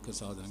വേണമെന്ന ഒരുക്ക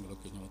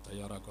സാധനങ്ങളൊക്കെ നമ്മൾ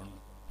തയ്യാറാക്കണം.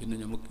 പിന്നെ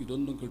നമുക്ക്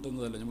ഇതൊന്നും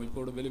കിട്ടുന്നതല്ല.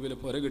 നമ്മളിപ്പോൾ ഇവിടെ വലിയ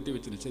പുര കെട്ടി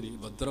വെച്ചിന്, ശരി,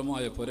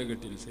 ഭദ്രമായ പുര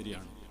കെട്ടിന്,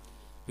 ശരിയാണ്.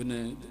 പിന്നെ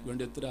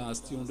വേണ്ടി എത്ര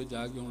ആസ്തിയുണ്ട്,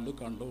 ജാഗയുണ്ട്,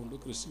 കണ്ടമുണ്ട്,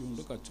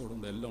 കൃഷിയുണ്ട്,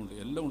 കച്ചവടമുണ്ട്,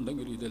 എല്ലാം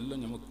ഉണ്ടെങ്കിലും ഇതെല്ലാം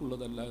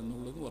നമുക്കുള്ളതല്ല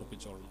എന്നുള്ളത്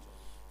ഉറപ്പിച്ചോളണം.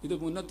 ഇത്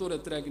മുന്നത്തോർ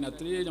എത്രയാക്കിന്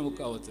അത്രയേ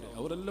നമുക്കാവത്രേ.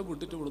 അവരെല്ലാം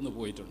വിട്ടിട്ട് ഇവിടുന്ന്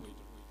പോയിട്ടുണ്ട്.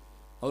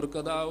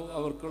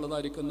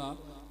 അവർക്കുള്ളതായിരിക്കുന്ന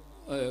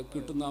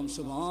കിട്ടുന്ന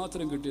അംശം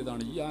മാത്രം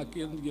കിട്ടിയതാണ്. ഈ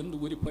ആക്കിയത്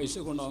ഒരു പൈസ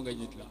കൊണ്ടുപോകാൻ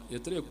കഴിഞ്ഞിട്ടില്ല.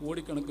 എത്രയോ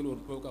കോടിക്കണക്കിന്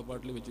ഉറുപ്പ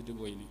കപ്പാട്ടിൽ വെച്ചിട്ട്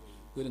പോയിന്,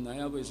 ഒരു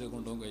നയാ പൈസ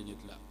കൊണ്ടുപോകാൻ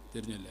കഴിഞ്ഞിട്ടില്ല.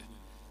 തിരിഞ്ഞില്ലേ?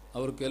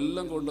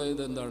 അവർക്കെല്ലാം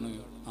കൊണ്ടുപോയത് എന്താണ്?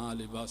 ആ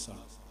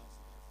ലിബാസാണ്,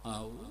 ആ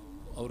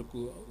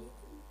അവർക്ക്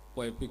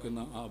പയപ്പിക്കുന്ന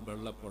ആ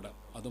വെള്ളപ്പൊട,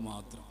 അത്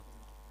മാത്രം.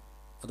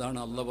 അതാണ്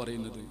അള്ളാഹ്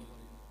പറയുന്നത്,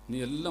 നീ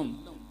എല്ലാം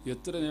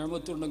എത്ര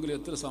നിഅമത്തുണ്ടെങ്കിലും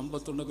എത്ര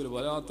സമ്പത്തുണ്ടെങ്കിലും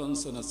വലാ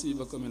തൻസ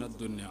നസീബക മിനദ്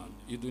ദുനിയ,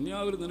 ഈ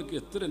ദുനിയാവിൽ നിനക്ക്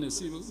എത്ര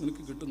നസീബ്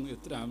നിനക്ക് കിട്ടുന്നു,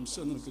 എത്ര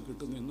അംശം നിനക്ക്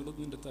കിട്ടുന്നു എന്നുള്ളത്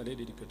നിൻ്റെ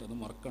തലയിലിരിക്കട്ടെ, അത്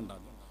മറക്കണ്ട.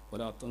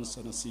 വലാ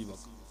തൻസ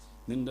നസീബക,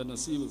 നിൻ്റെ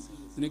നസീബ്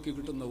നിനക്ക്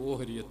കിട്ടുന്ന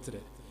ഓഹരി എത്ര,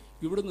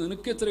 ഇവിടുന്ന്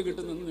നിനക്ക് എത്ര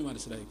കിട്ടുന്നെന്ന് നീ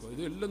മനസ്സിലായിക്കോ.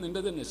 ഇതെല്ലാം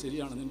നിൻ്റെ തന്നെ,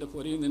 ശരിയാണ്. നിൻ്റെ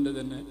പൊരയും നിൻ്റെ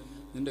തന്നെ,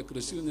 നിൻ്റെ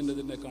കൃഷിയും നിൻ്റെ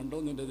തന്നെ,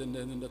 കണ്ടവും നിൻ്റെ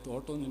തന്നെ, നിൻ്റെ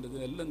തോട്ടവും നിൻ്റെ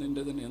തന്നെ, എല്ലാം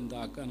നിൻ്റെ തന്നെ.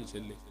 എന്താക്കാനും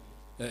ചെല്ലി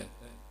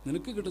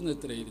നിനക്ക് കിട്ടുന്ന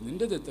എത്രയായി,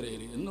 നിൻ്റെത്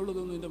എത്രയായി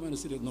എന്നുള്ളതൊന്നും നിൻ്റെ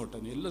മനസ്സിലിരുന്നോട്ടെ.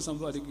 നീ എല്ലാം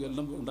സമ്പാദിക്കുക,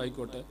 എല്ലാം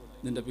ഉണ്ടായിക്കോട്ടെ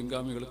നിൻ്റെ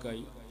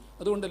പിൻഗാമികൾക്കായി.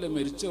 അതുകൊണ്ടല്ലേ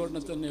മരിച്ച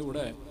ഉടനെ തന്നെ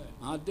ഇവിടെ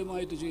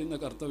ആദ്യമായിട്ട് ചെയ്യുന്ന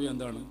കർത്തവ്യം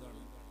എന്താണ്?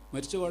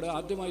 മരിച്ചപാടെ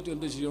ആദ്യമായിട്ട്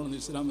എന്ത് ചെയ്യണമെന്ന്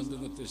ഇസ്ലാം എന്ത്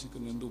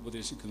നിർദ്ദേശിക്കുന്നു, എന്ത്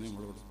ഉപദേശിക്കുന്നു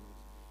നമ്മളോട്?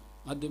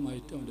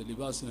 ആദ്യമായിട്ട് അവൻ്റെ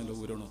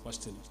ലിബാസിനെല്ലാം ഊരണം.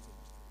 ഫസ്റ്റിന്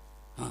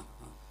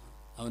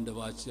അവൻ്റെ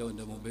വാച്ച്,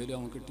 അവൻ്റെ മൊബൈൽ,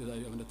 അവൻ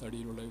കിട്ടിയതായി അവൻ്റെ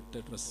തടിയിലുള്ള ഇട്ട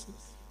ഡ്രസ്സ്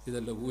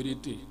ഇതെല്ലാം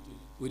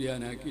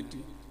ഉരിയാനാക്കിയിട്ട്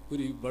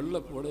ഒരു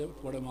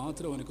വെള്ളപ്പോടെ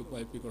മാത്രം അവനക്ക്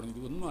പയപ്പിക്കണം.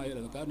 ഇതൊന്നും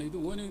ആയാലും, കാരണം ഇത്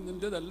ഓന്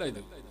നിൻ്റെതല്ല,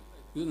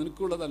 ഇത്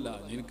നിനക്കുള്ളതല്ല.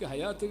 നിനക്ക്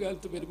ഹയാത്ത്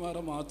കാലത്ത്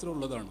പെരുമാറാൻ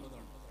മാത്രമുള്ളതാണ്.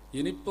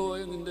 ഇനിയിപ്പോൾ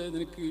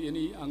നിനക്ക്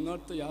ഇനി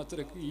അങ്ങനത്തെ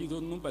യാത്രയ്ക്ക്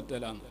ഇതൊന്നും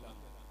പറ്റലാന്ന്.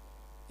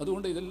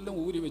 അതുകൊണ്ട് ഇതെല്ലാം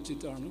ഊരി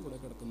വെച്ചിട്ടാണ് ഇവിടെ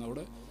കിടക്കുന്നത്.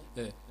 അവിടെ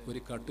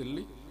ഒരു കട്ടിലിൽ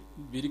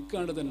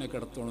വിരിക്കാണ്ട് തന്നെ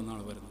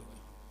കിടത്തണമെന്നാണ് പറയുന്നത്.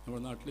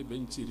 നമ്മുടെ നാട്ടിൽ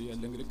ബെഞ്ചിൽ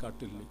അല്ലെങ്കിൽ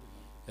കട്ടിലിൽ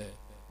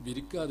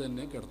വിരിക്കാതെ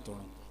തന്നെ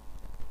കിടത്തണം.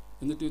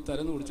 എന്നിട്ട് ഈ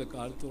തരന്ന് പിടിച്ച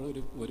കാലത്തോളം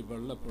ഒരു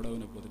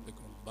വെള്ളപ്പുടവനെ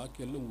പൊതിപ്പിക്കണം,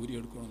 ബാക്കിയെല്ലാം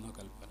ഊരിയെടുക്കണമെന്നാണ്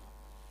കൽപ്പന.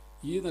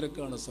 ഈ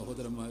നിരക്കാണ്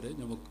സഹോദരന്മാരെ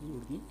നമുക്ക്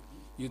ഇവിടുന്ന്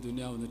ഈ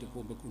ദുനിയാവെന്നിട്ട്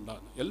പോകുമ്പോൾ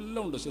ഉണ്ടാകുന്നത്.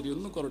 എല്ലാം ഉണ്ട്, ശരി,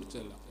 ഒന്നും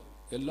കുറച്ചല്ല.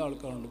 എല്ലാ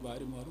ആൾക്കാരുണ്ട്,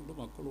 ഭാര്യമാരുണ്ട്,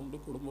 മക്കളുണ്ട്,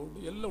 കുടുംബമുണ്ട്,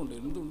 എല്ലാം ഉണ്ട്.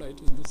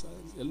 എന്തുണ്ടായിട്ട്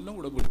എല്ലാം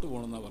കൂടെ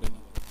വിട്ടുപോകണമെന്നാണ്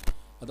പറയുന്നത്.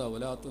 അതാ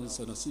വലാത്ത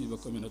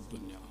നസീബക മിനദ്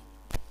ദുനിയ,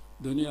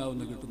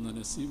 ദുനിയാവെന്ന് കിട്ടുന്ന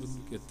നസീബ്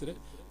നിനക്ക് എത്ര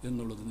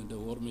എന്നുള്ളത് നിൻ്റെ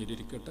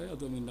ഓർമ്മയിലിരിക്കട്ടെ.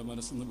 അത് നിൻ്റെ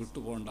മനസ്സിൽ നിന്ന്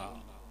വിട്ടുപോകണ്ട.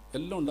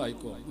 എല്ലാം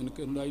ഉണ്ടായിക്കോ,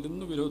 നിനക്ക്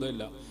എന്തായിരുന്നു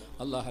വിരോധമില്ല.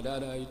 അള്ളാഹ്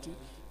ഹലാലായിട്ട്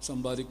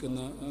സമ്പാദിക്കുന്ന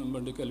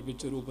വേണ്ടി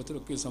കൽപ്പിച്ച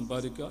രൂപത്തിലൊക്കെ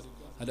സമ്പാദിക്കുക,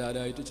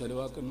 ഹലാലായിട്ട്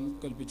ചെലവാക്കാൻ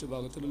കൽപ്പിച്ച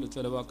ഭാഗത്തിലുള്ള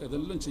ചെലവാക്കുക,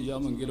 ഇതെല്ലാം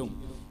ചെയ്യാമെങ്കിലും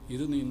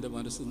ഇത് നിൻ്റെ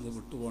മനസ്സിൽ നിന്ന്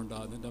വിട്ടുപോകണ്ട,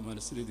 നിൻ്റെ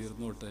മനസ്സിൽ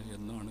തീർന്നോട്ടെ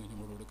എന്നാണ്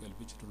നമ്മളോട്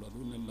കൽപ്പിച്ചിട്ടുള്ളത്.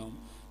 അതുകൊണ്ടെല്ലാം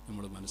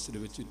നമ്മൾ മനസ്സിൽ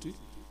വെച്ചിട്ട്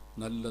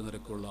നല്ല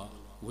നിരക്കുള്ള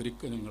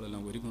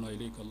ഒരുക്കങ്ങളെല്ലാം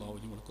ഒരുങ്ങണതിലേക്ക് അല്ലാഹു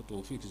നമ്മൾക്ക്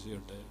തൗഫീഖ്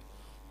ചെയ്യട്ടെ.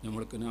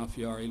 നമ്മൾക്ക്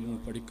നാഫിയായിൽ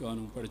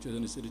പഠിക്കാനും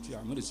പഠിച്ചതനുസരിച്ച്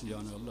അമൽ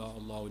ചെയ്യാനും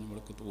അല്ലാഹു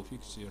നമ്മൾക്ക്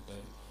തൗഫീഖ് ചെയ്യട്ടെ.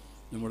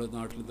 നമ്മുടെ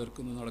നാട്ടിൽ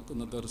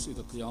നടക്കുന്ന ദർസ്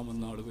ഇതൊക്കെ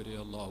ഖിയാമത്ത് വരെ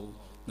അല്ലാഹു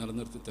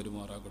നിലനിർത്തി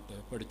തരുമാറാകട്ടെ.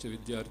 പഠിച്ച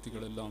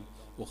വിദ്യാർത്ഥികളെല്ലാം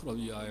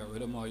ഉഖ്റവിയായ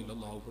ഉലമായിൽ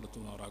അല്ലാഹു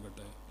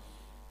പെടുത്തുമാറാകട്ടെ.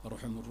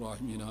 അർഹമുർ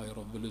റഹീമീനായ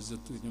റബ്ബുൽ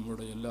ഇസ്സത്ത്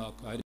നമ്മുടെ എല്ലാ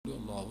കാര്യങ്ങളും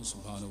അല്ലാഹു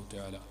സുബ്ഹാനഹു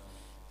തആല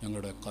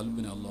ഞങ്ങളുടെ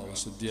ഖൽബിനെ അല്ലാഹു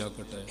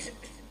ശുദ്ധിയാക്കട്ടെ.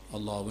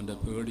 അല്ലാഹുവിൻ്റെ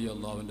പേടി,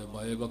 അല്ലാഹുവിൻ്റെ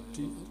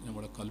ഭയഭക്തി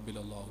നമ്മുടെ ഖൽബിൽ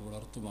അല്ലാഹു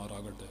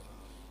വളർത്തുമാറാകട്ടെ.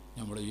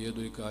 നമ്മുടെ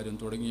ഏതൊരു കാര്യം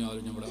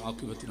തുടങ്ങിയാലും നമ്മുടെ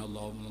ആഖിബത്തിനെ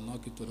അല്ലാഹു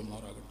നന്നാക്കി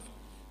തരുമാറാകട്ടെ.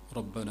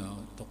 ربنا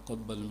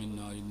تقبل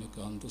منا إنك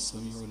أنت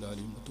السميع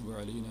العليم وتب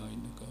علينا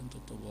إنك أنت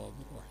التواب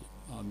الرحيم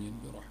آمين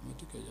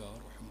برحمتك يا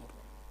أرحم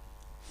الراحمين.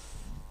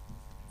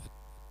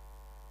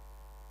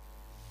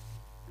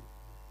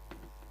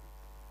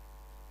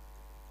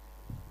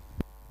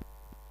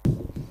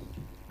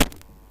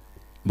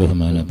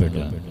 ബഹുമാനപ്പെട്ട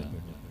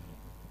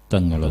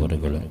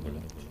തങ്ങളവറുകളെ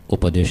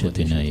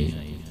ഉപദേശത്തിനായി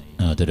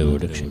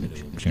ആദരവോടെ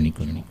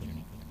ക്ഷണിക്കുന്നു.